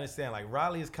you gotta understand, like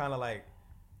Raleigh is kind of like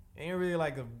ain't really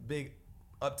like a big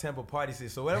up-tempo party city.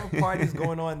 So whatever party's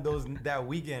going on that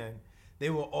weekend,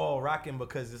 they were all rocking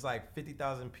because it's like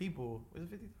 50,000 people. Was it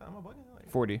 50,000? Am I bugging?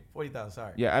 Like 40,000,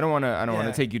 sorry. Yeah, I don't want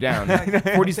to take you down.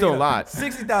 40's still a lot.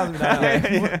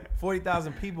 60,000.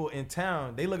 40,000 people in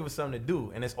town. They looking for something to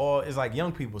do, and it's like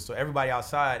young people. So everybody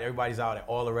outside, everybody's out at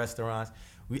all the restaurants.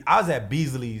 I was at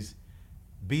Beasley's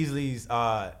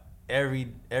every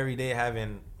day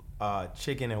having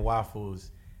chicken and waffles.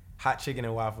 Hot chicken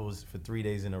and waffles for 3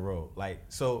 days in a row. Like,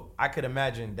 so I could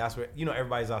imagine that's where, you know,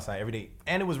 everybody's outside every day.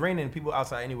 And it was raining, people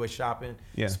outside anyway shopping,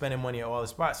 spending money at all the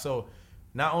spots. So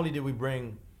not only did we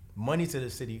bring money to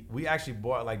the city, we actually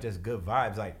brought like just good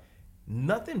vibes. Like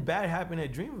nothing bad happened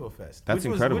at Dreamville Fest. That's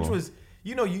incredible. Which was,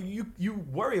 you know, you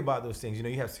worry about those things. You know,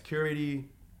 you have security,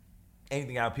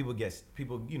 anything out, people,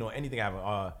 you know, anything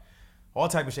happen. All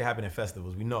type of shit happen at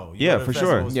festivals. We know. You yeah, go to for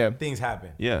festivals, sure. Yeah, things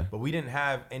happen. Yeah, but we didn't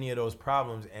have any of those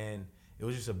problems, and it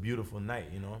was just a beautiful night.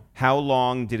 You know. How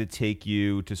long did it take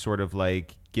you to sort of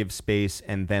like give space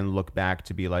and then look back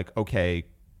to be like, okay,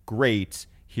 great.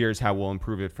 Here's how we'll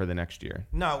improve it for the next year.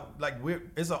 No, like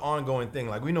it's an ongoing thing.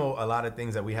 Like we know a lot of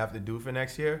things that we have to do for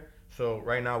next year. So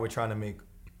right now we're trying to make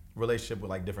relationship with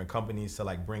like different companies to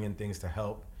like bring in things to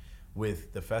help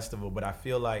with the festival. But I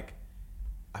feel like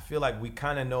we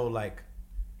kind of know like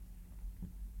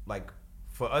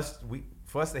for us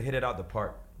to hit it out the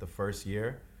park the first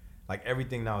year, like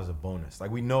everything now is a bonus.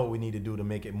 Like we know what we need to do to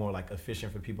make it more like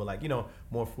efficient for people, like, you know,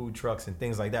 more food trucks and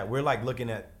things like that. We're like looking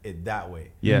at it that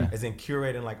way. Yeah. As in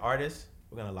curating like artists,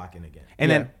 we're gonna lock in again. And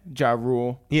then Ja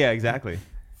Rule. Yeah, exactly.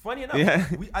 Funny enough,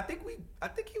 I think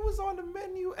he was on the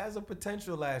menu as a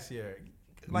potential last year.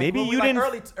 Like, maybe you like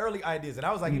didn't early ideas, and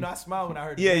I was like, you know, I smiled when I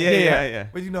heard. Yeah.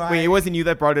 But you know, wait, it wasn't you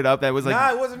that brought it up. That was like,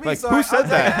 nah, it wasn't me. Like, so who I said was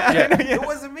that? Like, it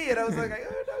wasn't me, and I was like,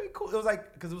 oh, that'd be cool. It was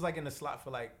like because it was like in the slot for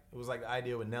like it was like the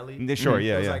idea with Nelly. Sure,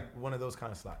 It was like one of those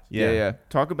kind of slots. Yeah.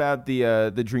 Talk about the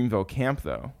Dreamville camp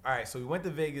though. All right, so we went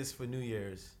to Vegas for New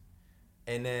Year's,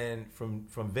 and then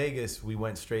from Vegas we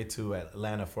went straight to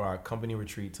Atlanta for our company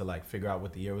retreat to like figure out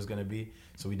what the year was gonna be.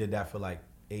 So we did that for like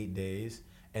 8 days,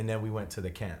 and then we went to the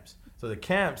camps. So the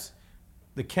camps,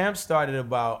 the camp started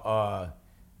about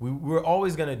we were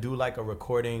always gonna do like a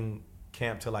recording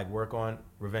camp to like work on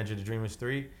Revenge of the Dreamers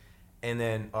 3, and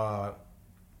then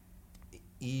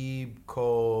Ebe,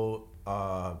 Cole,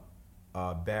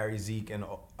 Barry, Zeke, and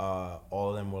all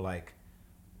of them were like,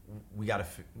 we gotta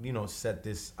set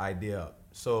this idea up.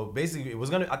 So basically,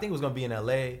 I think it was gonna be in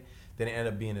LA. Then it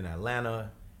ended up being in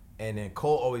Atlanta, and then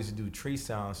Cole always would do Tree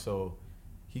Sounds. So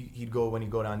he'd go, when he'd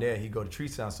go down there, he'd go to Tree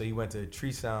Sounds. So he went to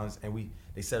Tree Sounds, and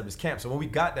they set up his camp. So when we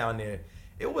got down there,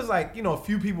 it was like, a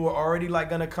few people were already like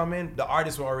gonna come in. The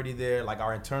artists were already there, like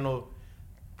our internal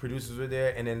producers were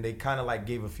there, and then they kind of like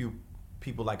gave a few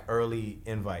people like early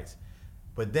invites.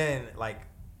 But then like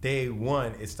day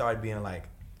one, it started being like,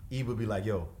 Eve would be like,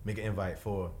 yo, make an invite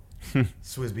for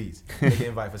Swiss Beats, make an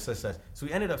invite for such. So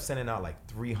we ended up sending out like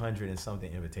 300 and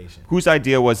something invitations. Whose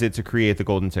idea was it to create the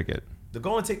golden ticket? The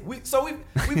golden ticket.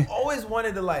 We've always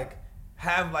wanted to like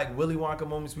have like Willy Wonka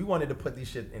moments. We wanted to put these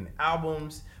shit in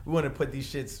albums. We wanted to put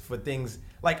these shits for things.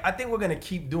 Like, I think we're gonna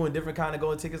keep doing different kind of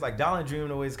golden tickets. Like Dollar Dream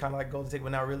in a way is kind of like golden ticket,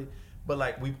 but not really. But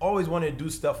like we've always wanted to do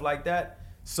stuff like that.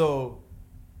 So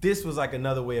this was like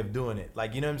another way of doing it.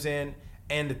 Like, you know what I'm saying?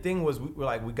 And the thing was,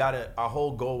 our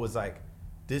whole goal was like,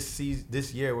 this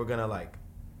year we're gonna like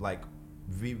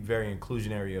be very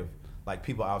inclusionary of like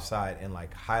people outside and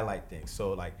like highlight things.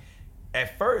 So like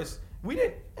at first I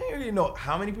didn't really know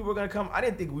how many people were gonna come. I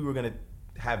didn't think we were gonna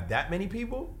have that many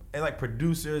people and like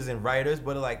producers and writers.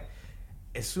 But like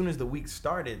as soon as the week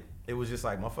started, it was just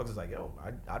like motherfuckers like, yo,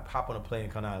 I'd hop on a plane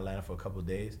and come out of Atlanta for a couple of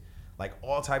days. Like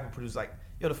all type of producers, like,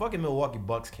 yo, the fucking Milwaukee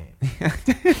Bucks came,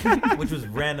 which was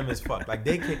random as fuck. Like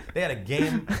they had a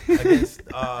game against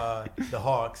the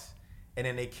Hawks, and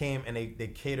then they came and they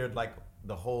catered like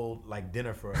the whole like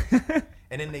dinner for us.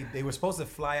 And then they were supposed to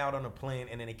fly out on a plane,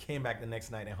 and then they came back the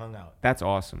next night and hung out. That's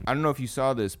awesome. I don't know if you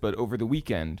saw this, but over the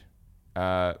weekend,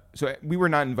 so we were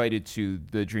not invited to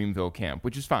the Dreamville camp,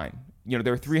 which is fine. There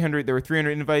were 300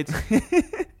 invites.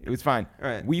 It was fine.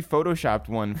 Right. We photoshopped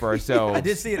one for ourselves. I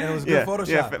did see it, and it was good Photoshop.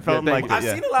 Yeah, Felton liked it. I've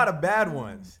seen a lot of bad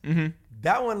ones. Mm-hmm.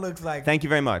 That one looks like. Thank you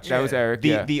very much. That was Eric.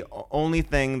 The only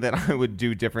thing that I would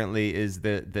do differently is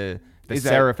the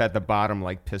serif at the bottom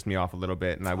like pissed me off a little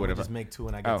bit, and I would have just make two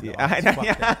when I get to the office.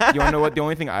 Fuck that. You want to know what? The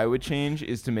only thing I would change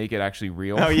is to make it actually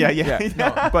real. Oh yeah.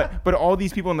 No, but all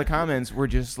these people in the comments were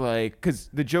just like, because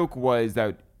the joke was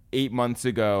that 8 months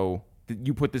ago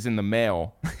you put this in the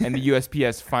mail, and the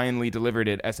USPS finally delivered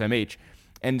it SMH.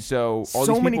 And so all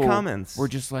these many people comments were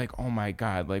just like, "Oh my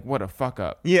god, like what a fuck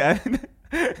up." Yeah.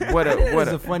 What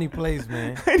a funny place,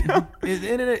 man. I know. The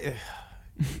internet,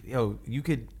 yo, you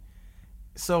could.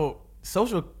 So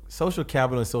social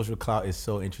capital and social clout is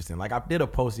so interesting. Like I did a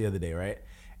post the other day, right?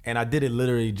 And I did it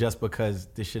literally just because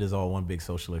this shit is all one big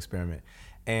social experiment.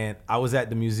 And I was at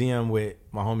the museum with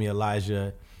my homie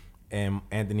Elijah and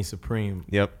Anthony Supreme.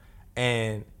 Yep.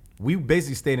 And we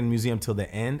basically stayed in the museum till the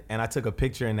end, and I took a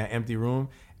picture in that empty room,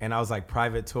 and I was like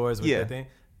private tours with that thing.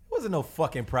 It wasn't no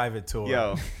fucking private tour.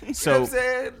 Yo, so you know what I'm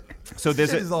saying? So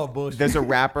this is all bullshit. There's a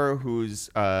rapper who's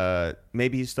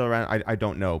maybe he's still around. I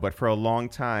don't know, but for a long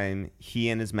time, he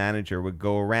and his manager would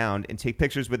go around and take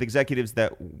pictures with executives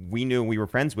that we knew and we were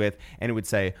friends with, and it would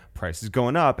say price is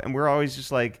going up, and we're always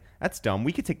just like, that's dumb.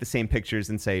 We could take the same pictures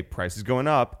and say price is going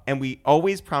up, and we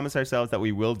always promise ourselves that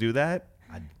we will do that.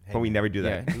 But we never do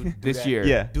that. Yeah, this year.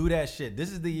 Yeah. Do that shit.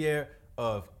 This is the year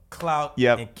of clout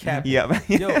Yep. and cap. Yep.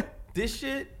 Yo, this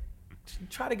shit,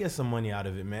 try to get some money out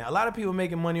of it, man. A lot of people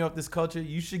making money off this culture.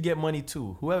 You should get money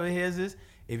too. Whoever hears this,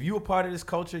 if you a part of this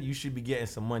culture, you should be getting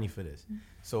some money for this.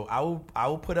 So I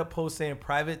will put up posts saying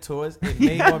private tours. It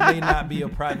may or may not be a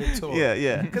private tour.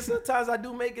 Yeah. Because sometimes I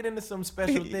do make it into some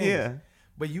special things. Yeah.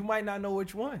 But you might not know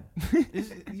which one. I'm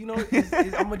going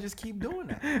to just keep doing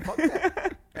that. Fuck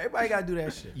that. Everybody got to do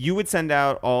that shit. You would send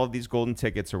out all of these golden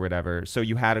tickets or whatever, so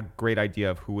you had a great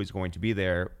idea of who was going to be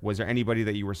there. Was there anybody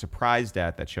that you were surprised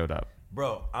at that showed up?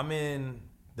 Bro, I'm in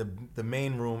the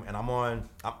main room, and I'm on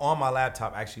my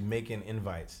laptop actually making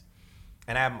invites.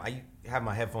 And I have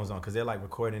my headphones on because they're like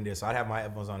recording there. So I'd have my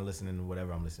headphones on listening to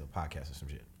whatever I'm listening to, podcasts or some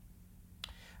shit.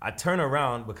 I turn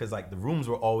around because like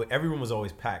every room was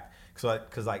always packed. So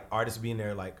because like artists being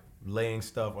there like laying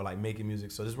stuff or like making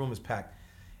music. So this room is packed,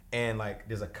 and like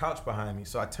there's a couch behind me.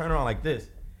 So I turn around like this,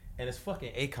 and it's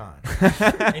fucking Akon,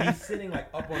 and he's sitting like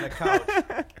up on the couch,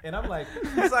 and I'm like,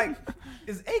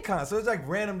 it's Akon. So it's like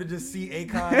random to just see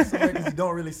Akon somewhere because you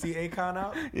don't really see Akon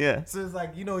out. Yeah. So it's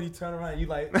like, when you turn around, you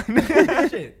like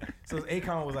shit. So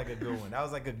Akon was like a good one. That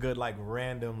was like a good like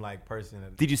random like person.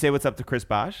 Did you say what's up to Chris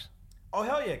Bosh? Oh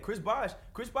hell yeah, Chris Bosh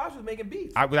was making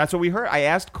beats. That's what we heard. I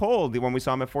asked Cole when we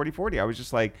saw him at 4040. I was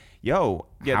just like, "Yo,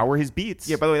 how are his beats?"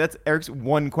 Yeah. By the way, that's Eric's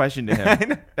one question to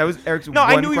him. That was Eric's one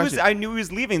question. I knew he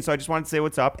was leaving, so I just wanted to say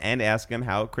what's up and ask him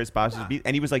how Chris Bosh's beats.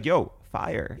 And he was like, "Yo,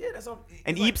 fire." Yeah, that's all.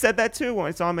 And Eep said that too when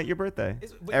I saw him at your birthday.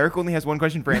 Eric only has one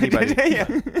question for anybody.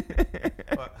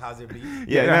 How's it beat?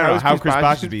 Yeah, how Chris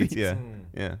Bosh's beats? beats?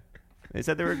 Yeah. They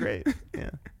said they were great. Yeah.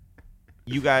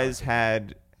 You guys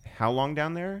had how long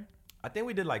down there? I think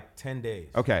we did like 10 days.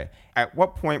 Okay. At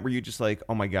what point were you just like,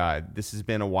 oh my God, this has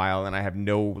been a while and I have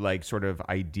no like sort of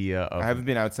idea of. I haven't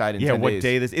been outside in 10 days. What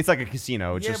day this? It's like a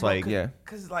casino. It's just like.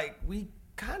 Because like we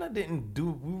kind of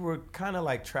we were kind of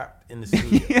like trapped in the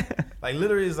studio. Like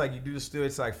literally it's like you do the studio,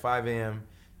 it's like 5 a.m.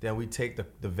 Then we take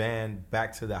the van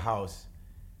back to the house.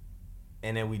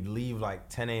 And then we'd leave like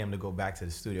 10 a.m. to go back to the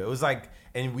studio. It was like,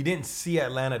 and we didn't see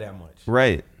Atlanta that much.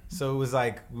 Right. So it was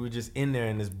like, we were just in there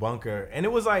in this bunker. And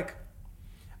it was like,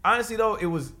 honestly though, it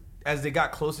was, as they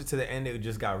got closer to the end, it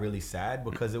just got really sad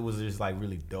because it was just like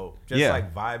really dope. Just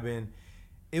like vibing.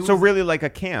 So really like a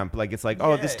camp. Like it's like,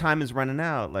 oh, this time is running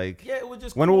out. Like, it was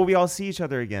just when cool. will we all see each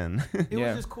other again? It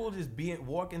was just cool just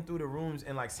walking through the rooms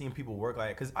and like seeing people work like,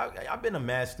 because I've been to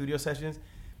mad studio sessions.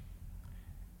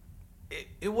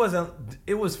 It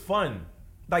was fun.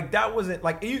 Like that wasn't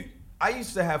like I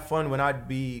used to have fun when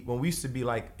we used to be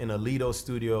like in Alito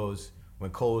Studios when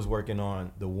Cole was working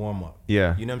on the warm up.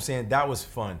 Yeah. You know what I'm saying? That was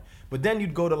fun. But then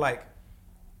you'd go to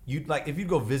if you'd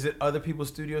go visit other people's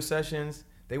studio sessions,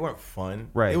 they weren't fun.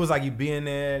 Right. It was like you'd be in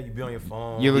there, you'd be on your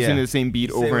phone. You're listening to the same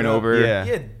beat over and over.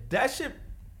 Yeah, that shit,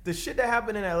 the shit that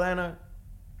happened in Atlanta,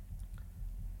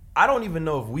 I don't even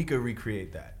know if we could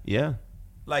recreate that. Yeah.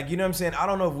 Like, you know what I'm saying? I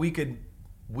don't know if we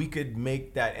could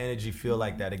make that energy feel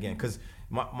like that again. Because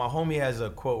my homie has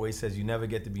a quote where he says, you never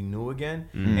get to be new again.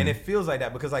 Mm-hmm. And it feels like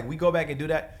that because, like, we go back and do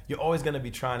that, you're always going to be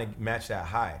trying to match that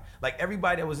high. Like,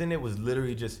 everybody that was in it was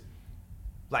literally just,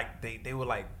 like, they were,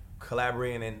 like,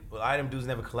 collaborating. And a lot of them dudes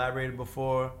never collaborated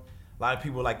before. A lot of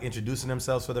people, like, introducing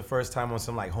themselves for the first time on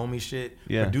some, like, homie shit.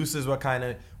 Yeah. Producers were kind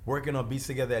of working on beats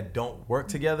together that don't work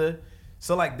together.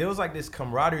 So, like, there was, like, this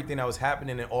camaraderie thing that was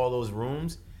happening in all those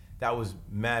rooms that was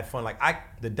mad fun. Like,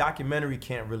 the documentary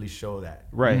can't really show that.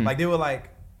 Right. Like, they were, like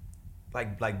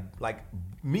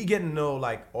me getting to know,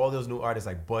 like, all those new artists,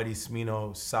 like Buddy,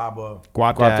 Smino, Saba,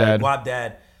 Guap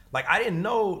Dad. Like, I didn't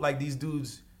know, like, these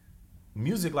dudes'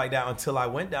 music like that until I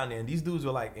went down there. And these dudes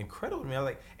were, like, incredible to me. I was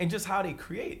like, and just how they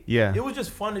create. Yeah. It was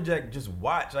just fun to just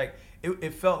watch. Like,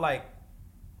 it felt like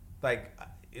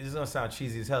it's gonna sound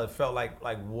cheesy as hell. It felt like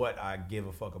what I give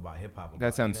a fuck about hip hop.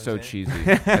 That sounds so cheesy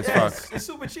Yeah, as fuck. it's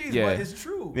super cheesy, but it's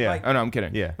true. Yeah. Like, Oh no, I'm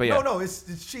kidding. Yeah. But yeah. No, it's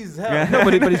cheesy as hell. Yeah. No,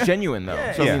 but it's genuine though.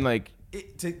 Yeah. So I mean, like,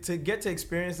 to get to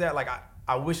experience that, like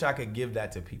I wish I could give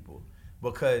that to people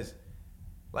because,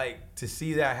 like, to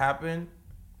see that happen,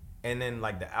 and then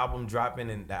like the album dropping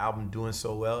and the album doing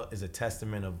so well is a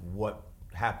testament of what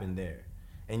happened there.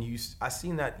 And I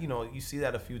seen that, you see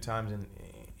that a few times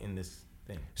in this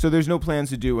thing. So there's no plans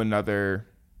to do another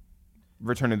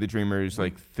Return of the Dreamers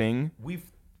like thing?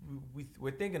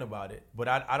 We're thinking about it, but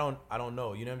I don't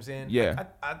know. You know what I'm saying? Yeah.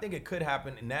 I think it could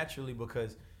happen naturally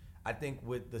because I think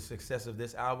with the success of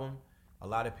this album, a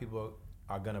lot of people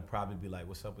are gonna probably be like,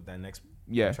 "What's up with that next?"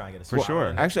 Yeah, try and get a for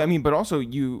sure. Actually, I mean, but also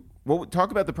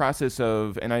talk about the process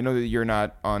of, and I know that you're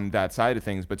not on that side of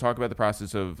things, but talk about the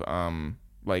process of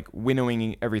like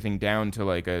winnowing everything down to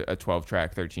like a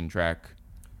 12-track, 13-track.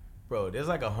 Bro, there's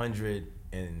like 100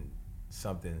 and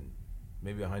something,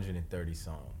 maybe 130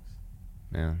 songs.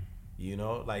 Yeah.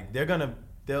 Like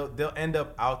they'll end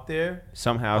up out there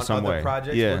somehow, on some other way.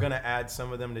 projects. Yeah. We're gonna add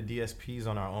some of them to DSPs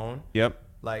on our own. Yep.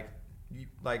 Like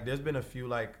there's been a few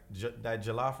like that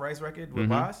Jollof Rice record with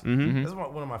Boss. Mm-hmm. That's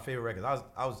one of my favorite records.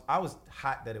 I was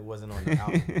hot that it wasn't on the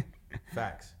album.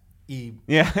 Facts.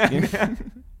 Yeah.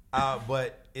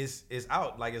 But it's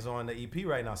out. Like it's on the EP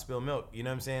right now. Spill Milk. You know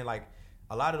what I'm saying? Like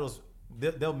a lot of those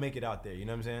they'll make it out there. You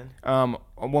know what I'm saying?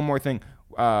 One more thing.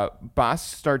 Boss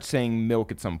starts saying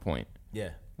milk at some point.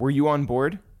 Yeah. Were you on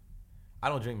board? I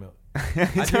don't drink milk.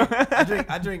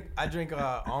 I drink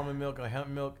almond milk or hemp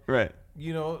milk. Right.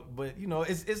 But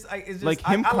it's just like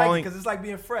him I calling, like it because it's like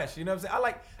being fresh. You know what I'm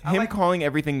saying? I like calling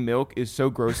everything milk is so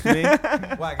gross to me.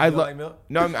 Why? I like milk.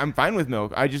 No, I'm fine with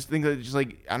milk. I just think that it's just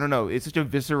like, I don't know. It's such a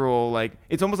visceral, like,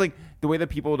 it's almost like the way that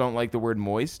people don't like the word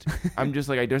moist. I'm just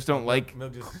like, I just don't like.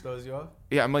 Milk just throws you off.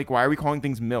 Yeah, I'm like, why are we calling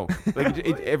things milk? Like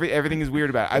everything is weird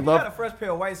about it. If you got a fresh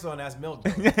pair of whites on, that's milk.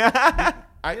 Though.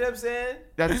 You know what I'm saying?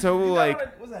 That's so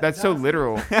that's so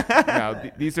literal.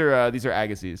 No, these are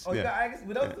Agassiz. Oh, you got Agassiz?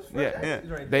 But those fresh Agassiz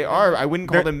right They are. I wouldn't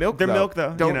call them milk. They're though. milk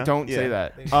though. Don't say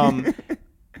that.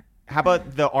 How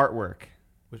about the artwork?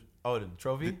 The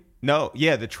trophy? No,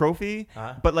 yeah, the trophy,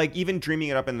 Uh-huh. but like even dreaming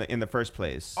it up in the first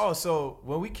place. Oh, so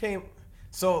when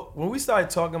we started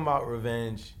talking about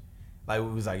revenge, like we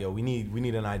was like, yo, we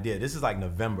need an idea. This is like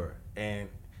November, and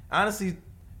honestly,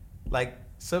 like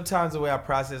sometimes the way I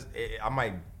process, I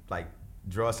might like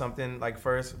draw something like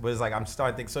first, but it's like I'm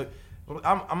starting to think. So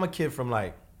I'm a kid from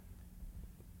like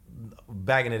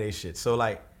back in the day shit. So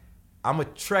like I'm a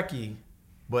Trekkie,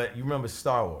 but you remember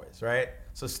Star Wars, right?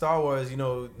 So Star Wars,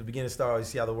 the beginning of Star Wars,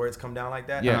 you see how the words come down like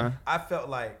that? Yeah. Uh-huh. I felt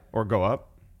like Or go up.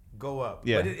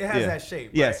 Yeah. But it has that shape,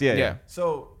 right? Yes, yeah. Yeah.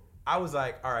 So I was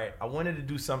like, all right, I wanted to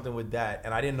do something with that,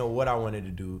 and I didn't know what I wanted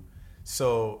to do.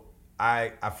 So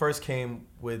I first came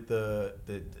with the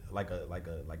like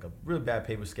a really bad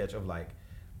paper sketch of like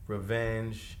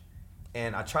revenge,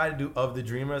 and I tried to do Of the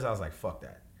Dreamers. I was like, fuck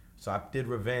that. So I did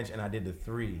revenge, and I did the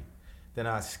 3. Then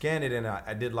I scanned it, and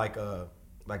I did like a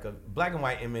black and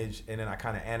white image, and then I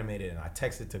kind of animated it, and I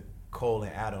texted to Cole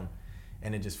and Adam,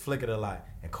 and it just flickered a lot.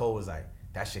 And Cole was like,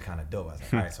 that shit kind of dope. I was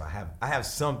like, all right, so I have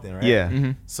something, right? Yeah.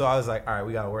 Mm-hmm. So I was like, all right,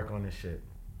 we gotta work on this shit.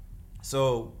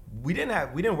 So we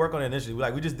didn't work on it initially.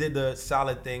 We just did the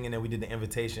solid thing, and then we did the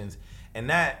invitations, and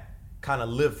that kind of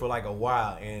lived for like a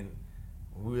while. And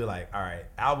we were like, all right,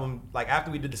 album. Like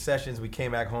after we did the sessions, we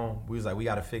came back home. We was like, we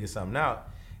gotta figure something out.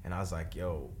 And I was like,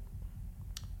 yo.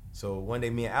 So one day,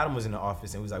 me and Adam was in the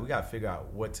office, and we was like, we gotta figure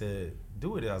out what to do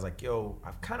with it. I was like, yo,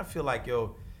 I kind of feel like,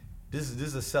 yo, this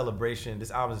is a celebration.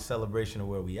 This album is a celebration of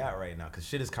where we at right now, cause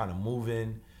shit is kind of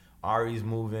moving. Ari's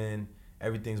moving.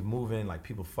 Everything's moving. Like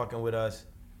people fucking with us.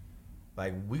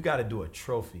 Like we gotta do a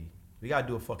trophy. We gotta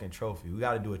do a fucking trophy. We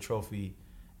gotta do a trophy,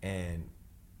 and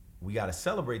we gotta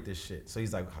celebrate this shit. So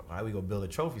he's like, how we gonna build a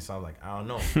trophy? So I was like, I don't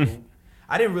know.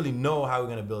 I didn't really know how we are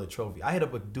gonna build a trophy. I hit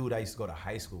up a dude I used to go to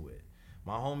high school with.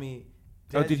 My homie.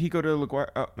 Oh, did he go to LaGuardia?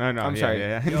 Oh, No, I'm yeah, sorry.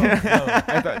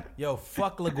 Yeah. Yo,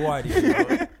 fuck LaGuardia,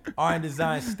 bro. Art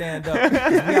Design, stand up.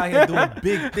 'Cause we out here doing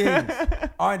big things.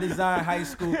 Art Design high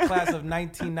school class of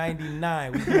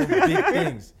 1999. We doing big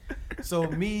things. So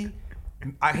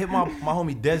I hit my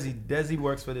homie Desi. Desi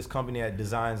works for this company that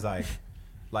designs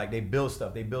like they build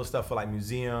stuff. They build stuff for like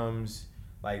museums.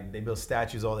 Like they build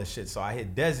statues, all that shit. So I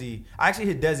hit Desi. I actually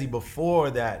hit Desi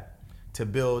before that to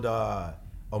build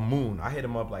a moon. I hit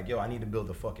him up like, yo, I need to build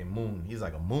a fucking moon. He's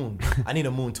like, a moon? I need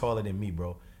a moon taller than me,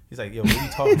 bro. He's like, yo, what are you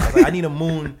talking about? I was like, I need a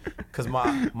moon because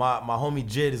my homie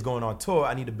Jid is going on tour.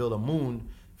 I need to build a moon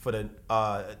for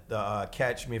the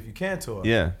Catch Me If You Can tour.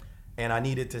 Yeah. And I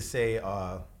needed to say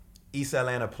East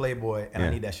Atlanta Playboy, and I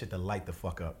need that shit to light the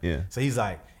fuck up. Yeah. So he's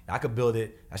like, I could build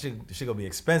it. That shit gonna be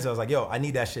expensive. I was like, yo, I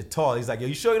need that shit tall. He's like, yo,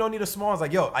 you sure you don't need a small? I was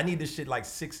like, yo, I need this shit like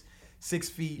 6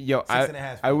 feet, Yo, 6.5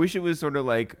 feet. I wish it was sort of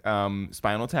like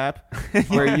Spinal Tap,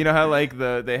 where you know how like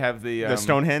they have the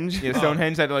Stonehenge? Yeah,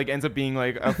 Stonehenge that like ends up being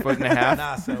like a foot and a half.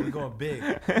 Nah, son, we going big.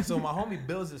 So my homie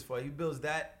builds this for you. He builds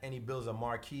that, and he builds a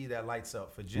marquee that lights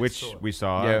up for Jit's Which tour. we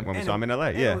saw Yeah. when we And saw him in LA.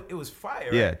 and Yeah. it was fire.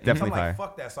 Yeah, right? definitely So I'm like, fire.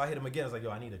 fuck that. So I hit him again. I was like, yo,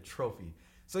 I need a trophy.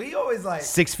 So he always like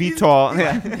 6 feet tall.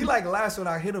 He like laughs when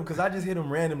I hit him because I just hit him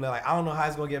randomly. Like I don't know how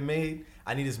it's gonna get made.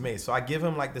 I need this made. So I give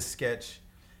him like the sketch,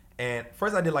 and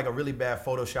first I did like a really bad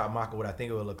Photoshop mock of what I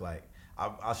think it would look like.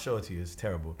 I'll show it to you. It's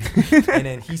terrible. And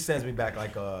then he sends me back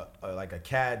like a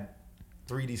CAD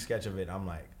 3D sketch of it. I'm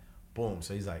like, boom.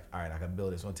 So he's like, all right, I can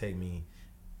build it. It's gonna take me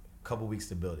a couple weeks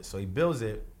to build it. So he builds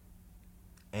it,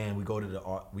 and we go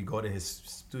to his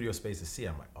studio space to see it.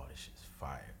 I'm like, oh, this shit's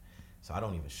fire. So I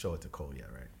don't even show it to Cole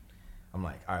yet, right? I'm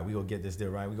like, all right, we go get this there,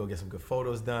 right? We go get some good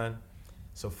photos done.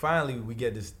 So finally, we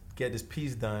get this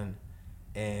piece done,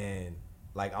 and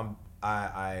like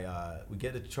we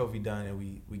get the trophy done, and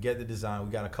we get the design.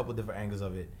 We got a couple different angles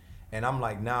of it, and I'm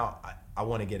like, now I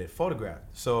want to get it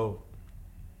photographed. So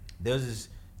there's this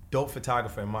dope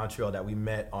photographer in Montreal that we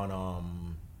met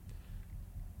on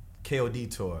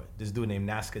KOD tour. This dude named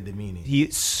Nazca Demini.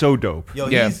 He's so dope. Yo,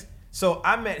 Yeah. So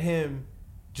I met him.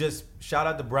 Just shout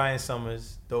out to Brian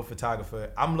Summers, dope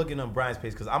photographer. I'm looking on Brian's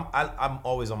page because I'm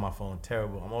always on my phone,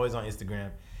 terrible. I'm always on Instagram,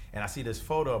 and I see this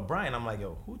photo of Brian. I'm like,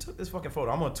 yo, who took this fucking photo?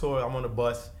 I'm on tour. I'm on the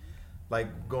bus,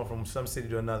 like going from some city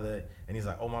to another, and he's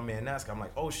like, oh, my man Nazca. I'm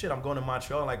like, oh shit, I'm going to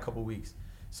Montreal in like a couple weeks.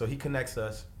 So he connects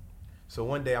us. So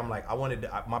one day I'm like,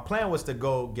 my plan was to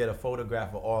go get a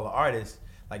photograph of all the artists.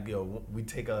 Like, yo, we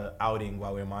take a outing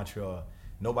while we're in Montreal.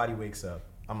 Nobody wakes up.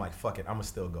 I'm like, fuck it, I'ma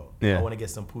still go. Yeah. I want to get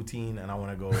some poutine and I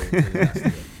want to go. To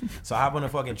the so I hop on a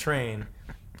fucking train.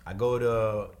 I go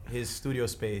to his studio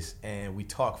space and we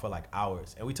talk for like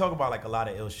hours. And we talk about like a lot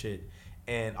of ill shit.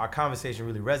 And our conversation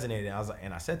really resonated.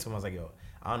 And I said to him, I was like, yo,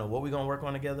 I don't know what we're gonna work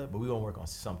on together, but we're gonna work on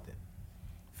something.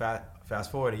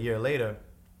 Fast forward a year later,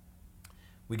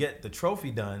 we get the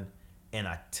trophy done, And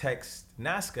I text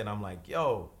Nazca and I'm like,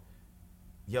 yo,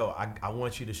 I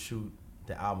want you to shoot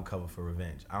the album cover for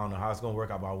Revenge. I don't know how it's gonna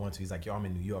work out, but I want to. He's like, yo, I'm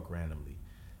in New York randomly.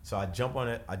 So I jump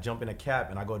in a cab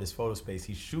and I go to this photo space.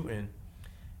 He's shooting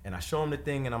and I show him the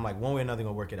thing and I'm like, one way or another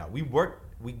gonna work it out.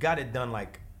 We got it done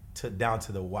like down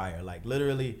to the wire. Like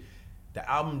literally the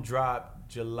album dropped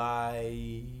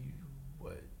July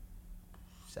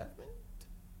 7th?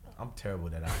 I'm terrible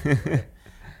at that album. Right?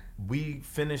 We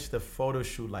finished the photo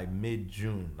shoot like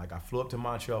mid-June. Like I flew up to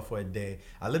Montreal for a day.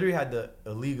 I literally had to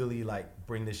illegally like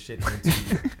bring this shit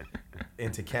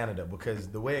into Canada because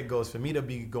the way it goes, for me to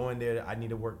be going there, I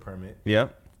need a work permit.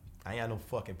 Yep. I ain't got no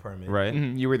fucking permit. Right.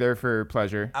 Mm-hmm. You were there for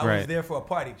pleasure. I was there for a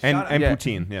party. And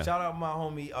poutine. Yeah. Shout out my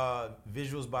homie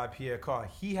Visuals by Pierre Carr.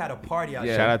 He had a party out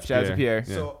there. Shout out to Pierre.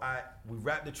 So we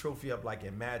wrapped the trophy up like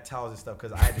in mad towels and stuff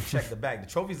because I had to check the bag. The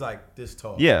trophy's like this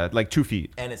tall. Yeah, like 2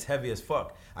 feet. And it's heavy as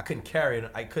fuck. I couldn't carry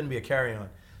it. I couldn't be a carry-on.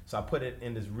 So I put it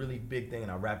in this really big thing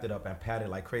and I wrapped it up and padded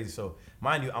like crazy. So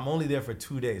mind you, I'm only there for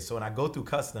 2 days. So when I go through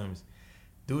customs,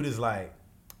 dude is like,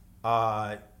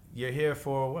 you're here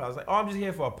for what? I was like, oh, I'm just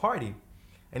here for a party.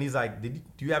 And he's like, do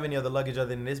you have any other luggage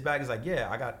other than this bag? He's like, yeah,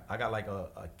 I got like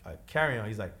a carry-on.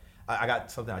 He's like, I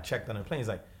got something I checked on the plane. He's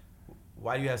like,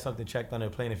 why do you have something checked on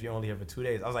the plane if you're only here for 2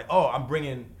 days? I was like, oh, I'm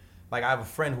bringing, like I have a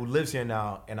friend who lives here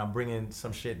now and I'm bringing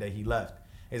some shit that he left.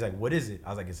 He's like, what is it? I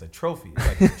was like, it's a trophy. He's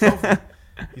like, a trophy?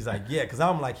 He's like, yeah, because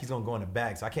I'm like, he's going to go in the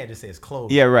bag, so I can't just say it's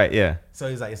clothes. Yeah, right, yeah. So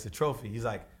he's like, it's a trophy. He's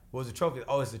like, what was the trophy?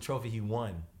 Oh, it's the trophy he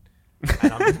won.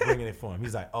 And I'm just bringing it for him.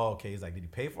 He's like, oh, okay. He's like, did he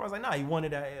pay for it? I was like, nah, he won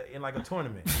it in like a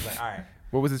tournament. He's like, all right.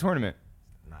 What was the tournament?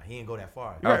 Nah, he didn't go that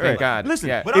far. Oh, thank God. Listen,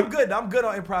 yeah. But I'm good. I'm good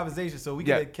on improvisation, so we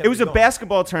can keep it was a going.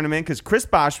 basketball tournament because Chris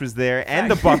Bosh was there and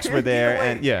the Bucks were there. Either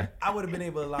way, and yeah. I would have been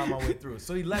able to allow my way through.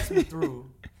 So he lets me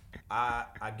through. I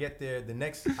get there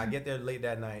I get there late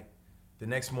that night. The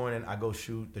next morning I go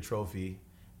shoot the trophy.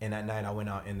 And that night I went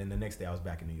out and then the next day I was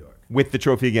back in New York. With the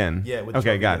trophy again? Yeah, with the trophy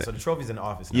trophy got again. it. So the trophy's in the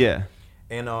office now. Yeah.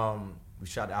 And we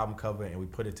shot the album cover and we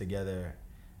put it together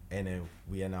and then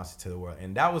we announced it to the world.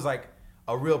 And that was like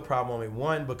a real proud moment.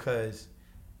 One, because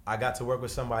I got to work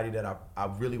with somebody that I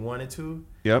really wanted to.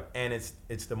 Yep. And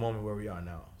it's the moment where we are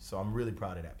now. So I'm really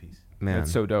proud of that piece. Man.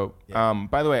 That's so dope. Yeah.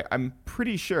 By the way, I'm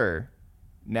pretty sure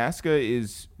Nazca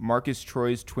is Marcus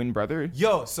Troy's twin brother.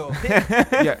 Yo, so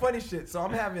Yeah. funny shit. So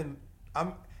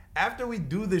after we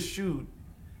do the shoot,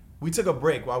 we took a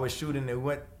break while we're shooting and we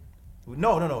went.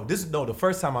 No. The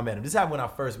first time I met him. This happened when I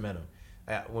first met him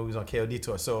when we was on KOD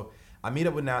tour. So I meet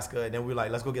up with Nazca and then we're like,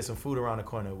 let's go get some food around the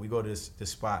corner. We go to this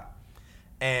spot,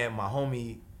 and my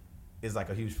homie is like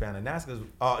a huge fan of Nazca's.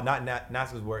 Not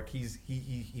Nazca's work.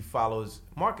 He follows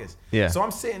Marcus. Yeah. So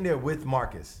I'm sitting there with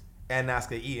Marcus and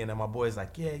Nazca eating, and my boy's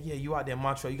like, yeah, you out there in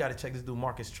Montreal, you got to check this dude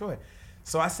Marcus Troy.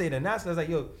 So I say to Nazca, I was like,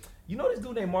 yo, you know this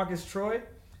dude named Marcus Troy?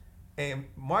 And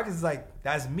Marcus is like,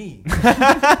 that's me.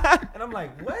 And I'm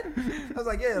like, what? I was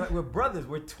like, yeah, like, we're brothers,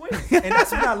 we're twins. And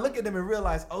that's when I look at them and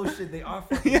realize, oh shit, they are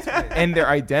fucking twins. And they're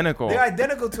identical. They're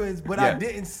identical twins, but I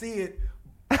didn't see it.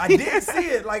 I didn't see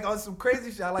it like on some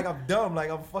crazy shit. Like I'm dumb, like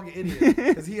I'm a fucking idiot.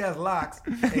 Because he has locks.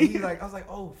 And he's like, I was like,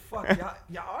 oh fuck,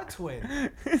 y'all are twins.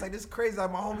 It's like this crazy.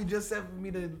 Like my homie just said for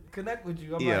me to connect with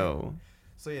you. I'm like,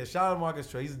 so yeah, shout out to Marcus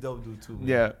Troy. He's a dope dude too, man.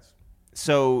 Yeah.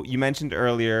 So you mentioned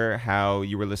earlier how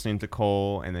you were listening to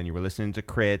Cole and then you were listening to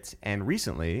Crit, and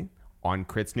recently on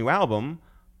Crit's new album,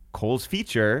 Cole's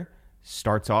feature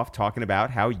starts off talking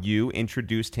about how you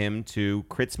introduced him to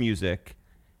Crit's music.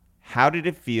 How did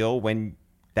it feel when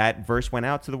that verse went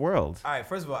out to the world? All right,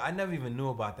 first of all, I never even knew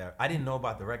about that. I didn't know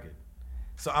about the record.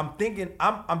 So I'm thinking,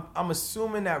 I'm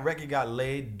assuming that record got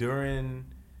laid during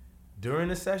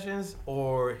the sessions,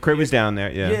 or Crit was down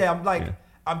there, yeah. Yeah, I'm like,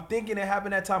 I'm thinking it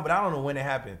happened that time, but I don't know when it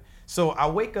happened. So I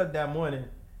wake up that morning,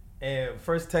 and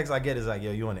first text I get is like,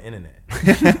 yo, you on the internet.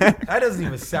 That doesn't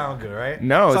even sound good, right?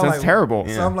 No, so it sounds terrible.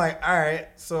 So I'm like, all right.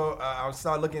 So I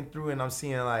start looking through, and I'm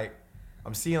seeing like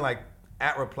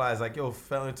at replies like, yo,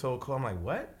 Felton told Cole. I'm like,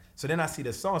 what? So then I see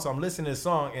the song. So I'm listening to the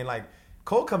song, and like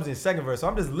Cole comes in second verse. So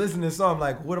I'm just listening to the song. I'm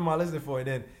like, what am I listening for?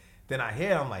 And then I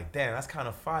hear it. I'm like, damn, that's kind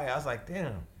of fire. I was like,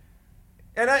 damn.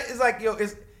 And it's like, yo,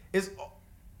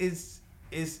 it's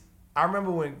I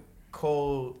remember when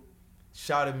Cole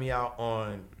shouted me out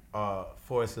on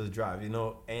Forest Hills Drive, you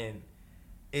know, and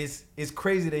it's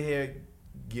crazy to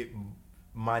get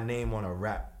my name on a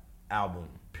rap album,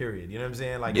 period. You know what I'm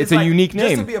saying? Like it's a unique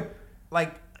name. Just to be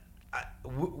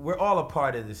we're all a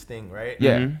part of this thing, right?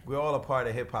 Yeah. Mm-hmm. We're all a part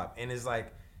of hip hop. And it's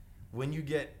like when you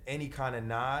get any kind of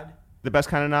nod. The best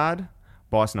kind of nod?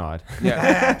 Boss nod.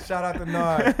 Yeah. Shout out to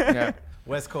Nod. Yeah.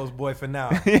 West Coast boy for now.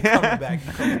 Coming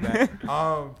back.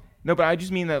 No, but I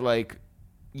just mean that like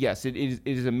yes, it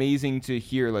is amazing to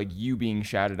hear like you being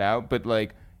shouted out, but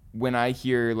like when I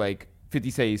hear like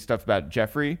 50 say stuff about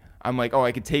Jeffrey, I'm like, oh,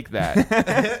 I could take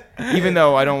that, even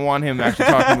though I don't want him actually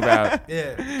talking about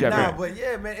Jeffrey. Nah, but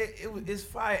yeah, man, it's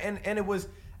fire, and it was.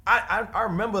 I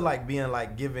remember like being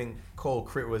like giving Cole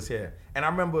Crit was here, and I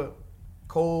remember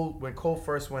when Cole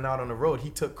first went out on the road, he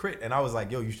took Crit, and I was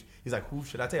like, yo, he's like, who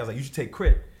should I take? I was like, you should take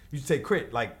Crit. You should take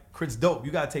Crit. Like Crit's dope.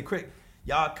 You gotta take Crit.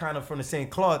 Y'all kind of from the same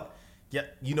cloth. Yeah,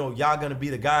 you know, y'all gonna be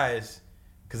the guys.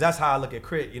 Cause that's how I look at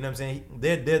Crit, you know what I'm saying?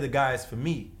 They're the guys for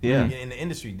me, in the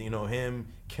industry. You know, him,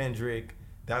 Kendrick,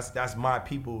 that's my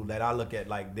people that I look at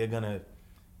like they're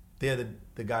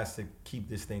the guys to keep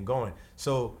this thing going.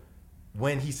 So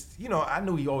when he's, you know, I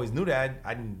knew he always knew that.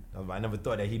 I never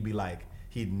thought that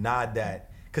he'd nod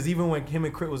that. Cause even when him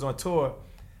and Crit was on tour,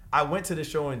 I went to the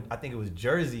show in I think it was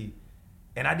Jersey,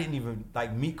 and I didn't even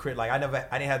like meet Crit. Like I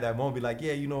didn't have that moment be like,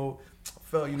 yeah, you know,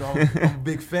 Phil, you know, I'm a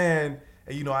big fan,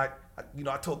 and you know, I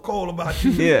told Cole about you.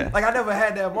 Yeah. Like I never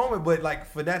had that moment, but like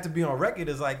for that to be on record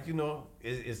is like, you know,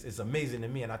 it's amazing to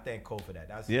me, and I thank Cole for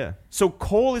that. So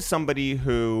Cole is somebody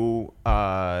who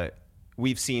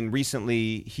we've seen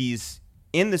recently. He's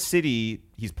in the city.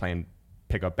 He's playing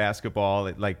pickup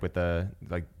basketball, like with the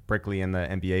like Brickley and the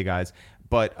NBA guys.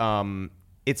 But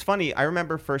it's funny. I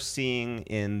remember first seeing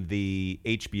in the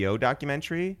HBO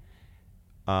documentary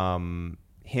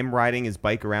him riding his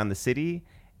bike around the city.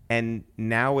 And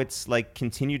now it's like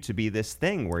continued to be this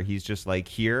thing where he's just like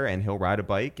here and he'll ride a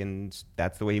bike and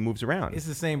that's the way he moves around. It's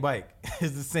the same bike.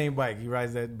 It's the same bike. He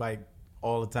rides that bike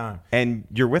all the time. And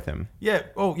you're with him. Yeah.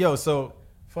 Oh, yo, so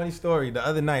funny story. The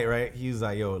other night, right? He was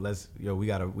like, we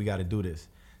gotta do this.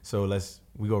 So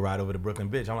we go ride over to Brooklyn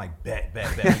Bridge. I'm like, bet, we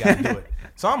gotta do it.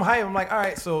 So I'm hyped. I'm like, all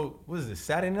right, so what is this?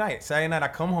 Saturday night. I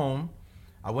come home.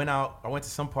 I went to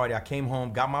some party. I came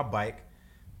home, got my bike.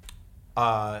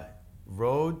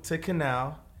 Rode to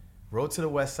Canal, rode to the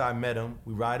west side, met him.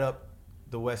 We ride up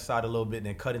the west side a little bit, and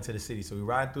then cut into the city. So we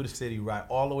ride through the city, ride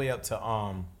all the way up to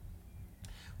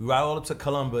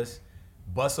Columbus,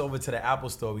 bus over to the Apple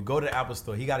store. We go to the Apple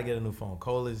store. He got to get a new phone.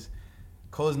 Cole is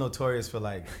notorious for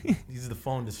like, he's the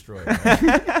phone destroyer.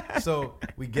 Right? So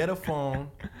we get a phone.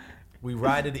 We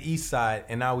ride to the east side,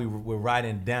 and now we're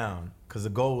riding down because the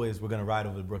goal is we're gonna ride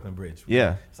over the Brooklyn Bridge.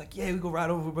 Yeah. It's like, yeah, we go ride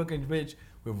over Brooklyn Bridge.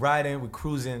 We're riding, we're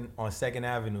cruising on 2nd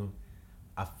Avenue.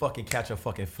 I fucking catch a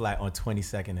fucking flat on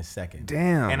 22nd and 2nd.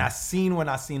 Damn. And when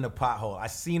I seen the pothole. I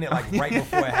seen it like right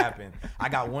before it happened. I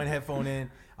got one headphone in.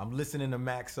 I'm listening to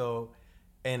Maxo.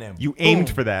 And then you boom.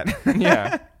 aimed for that.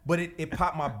 Yeah. But it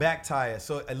popped my back tire.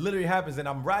 So it literally happens. And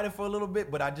I'm riding for a little bit,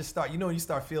 but I just start, you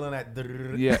start feeling that.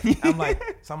 Yeah. I'm like,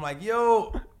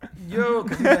 yo,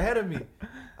 because he's ahead of me.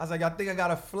 I was like, I think I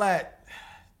got a flat.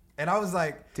 And I was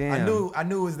like, damn. I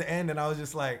knew it was the end, and I was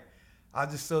just like, I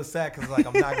was just so sad because like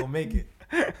I'm not gonna make it.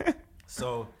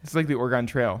 So it's like the Oregon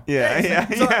Trail. Yeah.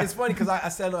 It's funny because I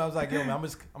said, I was like, yo, man, I'm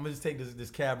gonna just take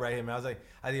this cab right here, man. I was like,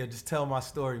 just tell my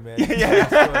story, man.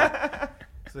 Yeah.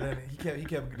 So then he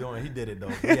kept going. He did it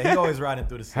though. But yeah, he always riding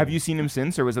through the city. Have you seen him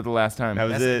since, or was it the last time? That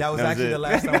was it. That was actually the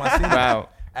last time I seen him. Wow.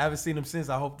 I haven't seen him since.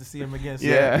 I hope to see him again soon.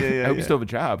 Yeah. I hope you still have a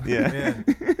job. Yeah.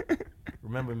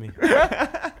 Remember me.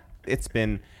 It's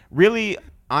been really,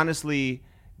 honestly,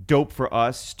 dope for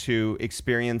us to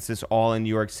experience this all in New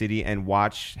York City and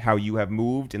watch how you have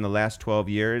moved in the last 12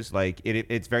 years. Like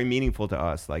it's very meaningful to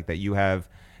us, like that you have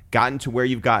gotten to where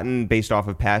you've gotten based off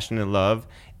of passion and love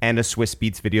and a Swiss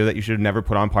Beats video that you should have never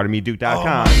put on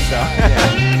PardonMeDuke.com.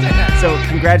 So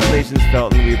congratulations,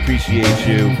 Felton. We appreciate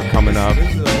you for coming up.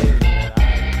 This is amazing, man.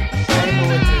 I didn't know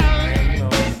what to,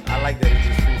 man, I like that it's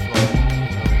just free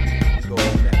flowing, go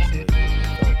with that.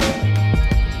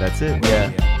 That's it.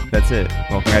 Yeah. That's it.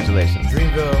 Well, congratulations.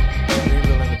 Dreamville in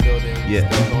the building. Yeah.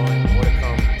 Still going, more to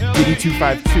come.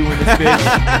 DD252 in this bitch.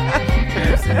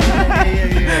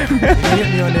 Yeah. If you hit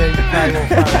me on there, you probably won't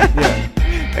find it. Yeah.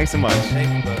 Thanks so much.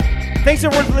 Thank you, brother. Thanks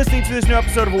everyone for listening to this new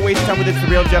episode of A Waste of Time with It's The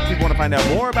Real Jeff. If you want to find out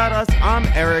more about us, I'm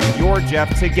Eric, you're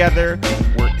Jeff. Together,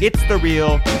 we're It's The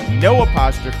Real, no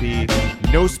apostrophe,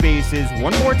 no spaces.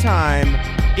 One more time,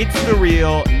 It's The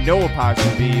Real, no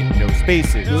apostrophe, no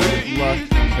spaces. Good luck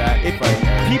in that fight,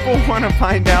 Eric. People want to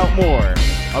find out more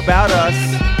about us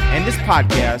and this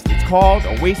podcast, it's called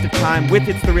A Waste of Time with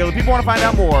It's The Real. If people want to find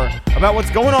out more about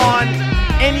what's going on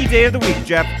any day of the week,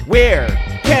 Jeff, where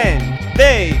can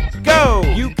they go?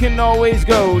 You can always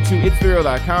go to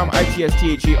itsthereal.com,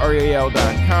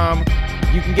 ITSTHEREAL.com.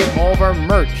 You can get all of our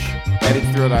merch at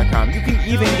itsthereal.com. You can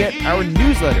even get our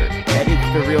newsletter at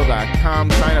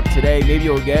itsthereal.com. Sign up today. Maybe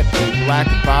you'll get a black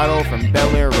bottle from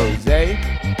Bel Air Rosé.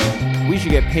 We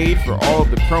should get paid for all of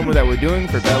the promo that we're doing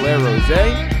for Bel Air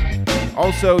Rosé.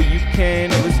 Also, you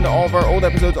can listen to all of our old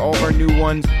episodes, all of our new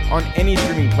ones on any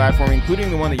streaming platform,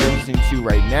 including the one that you're listening to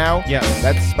right now. Yes.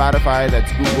 That's Spotify,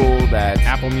 that's Google, that's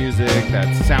Apple Music,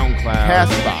 that's SoundCloud.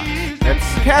 Castbox. That's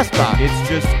Castbox. It's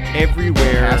just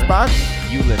everywhere.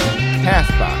 Castbox? You listen.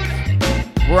 Castbox.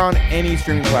 We're on any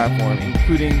streaming platform,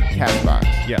 including Castbox.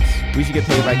 Yes. We should get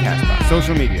paid by Castbox.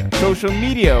 Social media. Social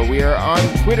media. We are on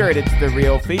Twitter at It's The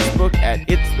Real, Facebook at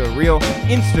It's The Real,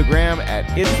 Instagram at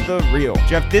It's The Real.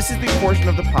 Jeff, this is the portion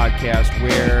of the podcast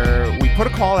where we put a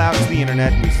call out to the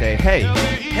internet and we say, hey,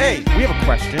 we have a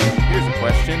question. Here's a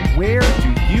question. Where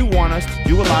do you want us to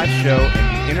do a live show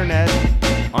and the internet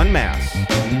en masse?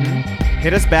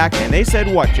 Hit us back, and they said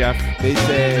what, Jeff? They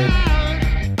said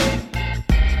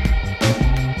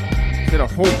a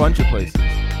whole bunch of places.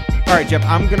 All right, Jeff,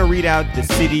 I'm going to read out the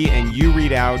city, and you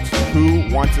read out who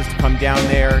wants us to come down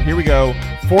there. Here we go.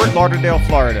 Fort Lauderdale,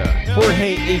 Florida.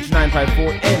 Jorge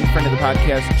H954 and friend of the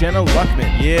podcast, Jenna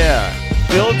Luckman. Yeah.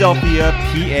 Philadelphia,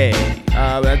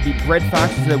 PA. That'd be Brett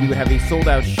Fox, who said we would have a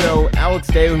sold-out show. Alex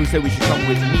Deo, who said we should come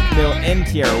with Meek Mill and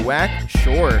Tierra Whack.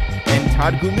 Sure. And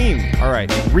Todd Gulim. All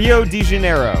right. Rio de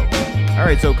Janeiro. All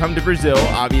right, so come to Brazil,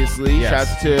 obviously. Yes.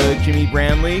 Shouts to Jimmy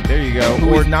Brantley. There you go.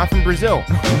 Who is not from Brazil.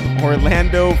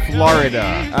 Orlando,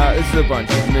 Florida. This is a bunch.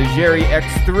 Nigeri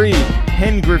X3,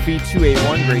 Hen Griffey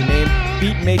 281, great name.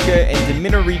 Beatmaker and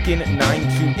Dominarican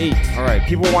 928. All right,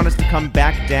 people want us to come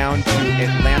back down to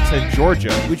Atlanta,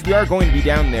 Georgia, which we are going to be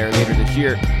down there later this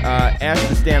year. Ash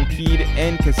the Stampede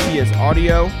and Casillas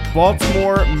Audio.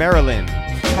 Baltimore, Maryland.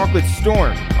 Chocolate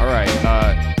Storm. All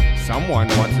right, someone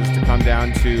wants us to come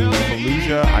down to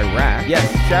Fallujah, Iraq. Yes,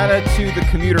 shout out to the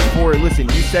commuter for, listen,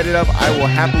 you set it up, I will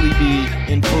happily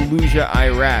be in Fallujah,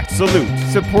 Iraq. Salute.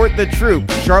 Support the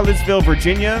troops. Charlottesville,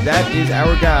 Virginia. That is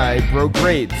our guy, Bro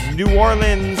Grades. New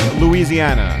Orleans,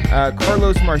 Louisiana.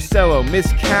 Carlos Marcello,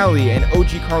 Miss Callie, and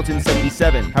OG Carlton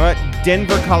 77. How about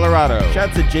Denver, Colorado? Shout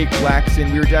out to Jake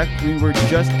Blackson. We were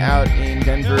just out in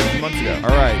Denver a few months ago.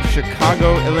 All right,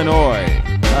 Chicago, Illinois.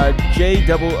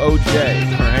 JOOJ.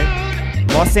 All right.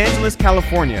 Los Angeles,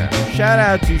 California. Shout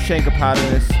out to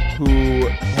Shankopotamus, who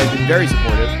has been very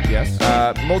supportive. Yes.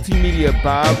 Multimedia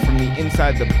Bob from the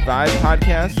Inside the Vibe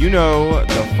podcast. You know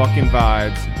the fucking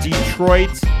vibes.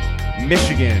 Detroit,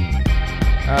 Michigan.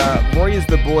 Roy is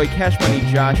the boy. Cash Money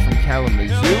Josh from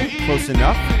Kalamazoo. Close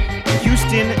enough.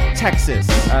 Houston, Texas.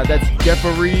 That's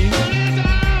Jeffrey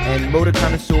and Moda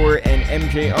Connoisseur and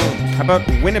MJ Owens. How about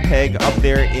Winnipeg up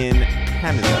there in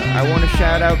Canada? I want to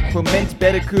shout out Clement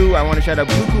Bedeku. I want to shout out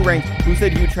Buku Rank, who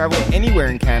said he would travel anywhere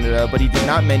in Canada, but he did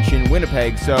not mention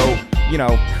Winnipeg. So, you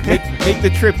know, make the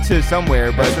trip to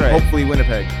somewhere, but right. Hopefully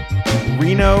Winnipeg.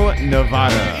 Reno,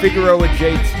 Nevada. Figueroa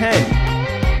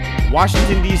J10.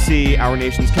 Washington, D.C., our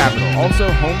nation's capital.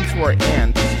 Also home to our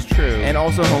aunt. This is true. And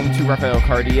also home to Rafael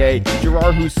Cartier,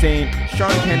 Gerard Hussein,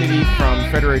 Sean Kennedy from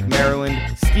Frederick, Maryland,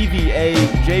 Stevie A,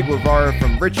 Jay Guevara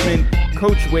from Richmond,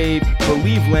 Coach Wade,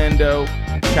 Believe Lando.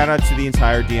 Shout out to the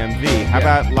entire DMV. How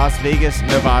about Las Vegas,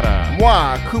 Nevada?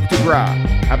 Moi, Coupe de Gras.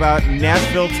 How about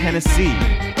Nashville, Tennessee?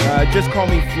 Just call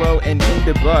me Flo and In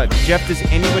the Bud. Jeff, does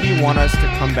anybody want us to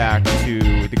come back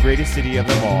to the greatest city of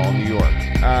them all, New York?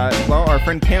 Well, our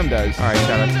friend Cam does. All right,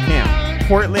 shout out to Cam.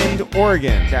 Portland,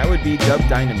 Oregon. That would be Dub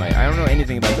Dynamite. I don't know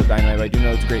anything about Dub Dynamite, but I do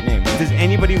know it's a great name. Does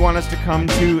anybody want us to come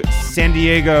to San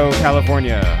Diego,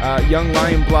 California? Young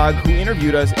Lion Blog, who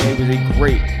interviewed us, and it was a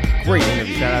great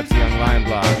interview. Shout out to Young Lion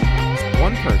Blog.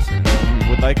 One person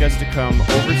would like us to come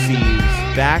overseas,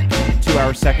 back to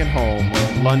our second home,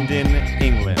 London,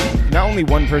 England. Not only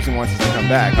one person wants us to come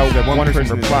back. One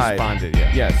person replied. Responded.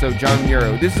 Yeah. Yeah. So John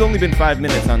Muro. This has only been 5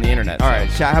 minutes on the internet. All right.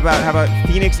 How about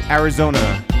Phoenix,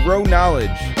 Arizona? Row Knowledge.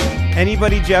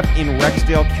 Anybody, Jeff, in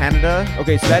Rexdale, Canada?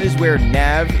 Okay, so that is where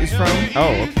Nav is from.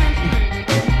 Oh, okay.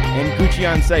 And Gucci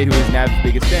on Site, who is Nav's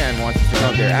biggest fan, wants us to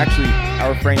come up there. Actually,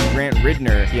 our friend Grant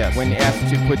Ridner, yes, when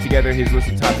asked to put together his list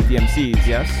of top 50 MCs,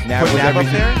 yes, Nav was up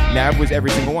there? Nav was every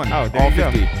single one. Oh, there all you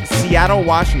 50. Go. Seattle,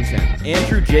 Washington.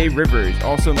 Andrew J. Rivers,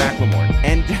 also Macklemore.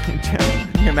 And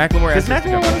yeah, Macklemore does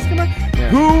Macklemore want us to come back? Yeah.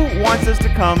 Who wants us to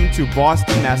come to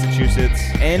Boston, Massachusetts?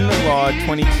 N Law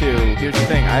 22. Here's the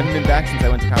thing, I haven't been back since I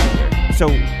went to college there. So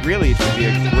really, it should be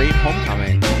a great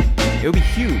homecoming. It would be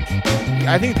huge.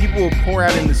 I think people will pour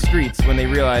out in the streets when they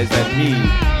realize that me,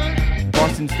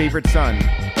 Boston's favorite son,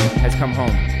 has come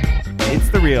home. It's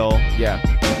The Real. Yeah.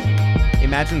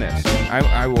 Imagine this.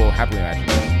 I will happily imagine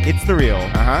this. It's The Real.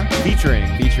 Featuring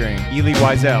Ely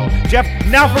Wiesel. Jeff,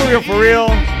 now for real. For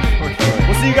sure.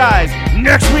 We'll see you guys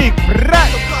next week.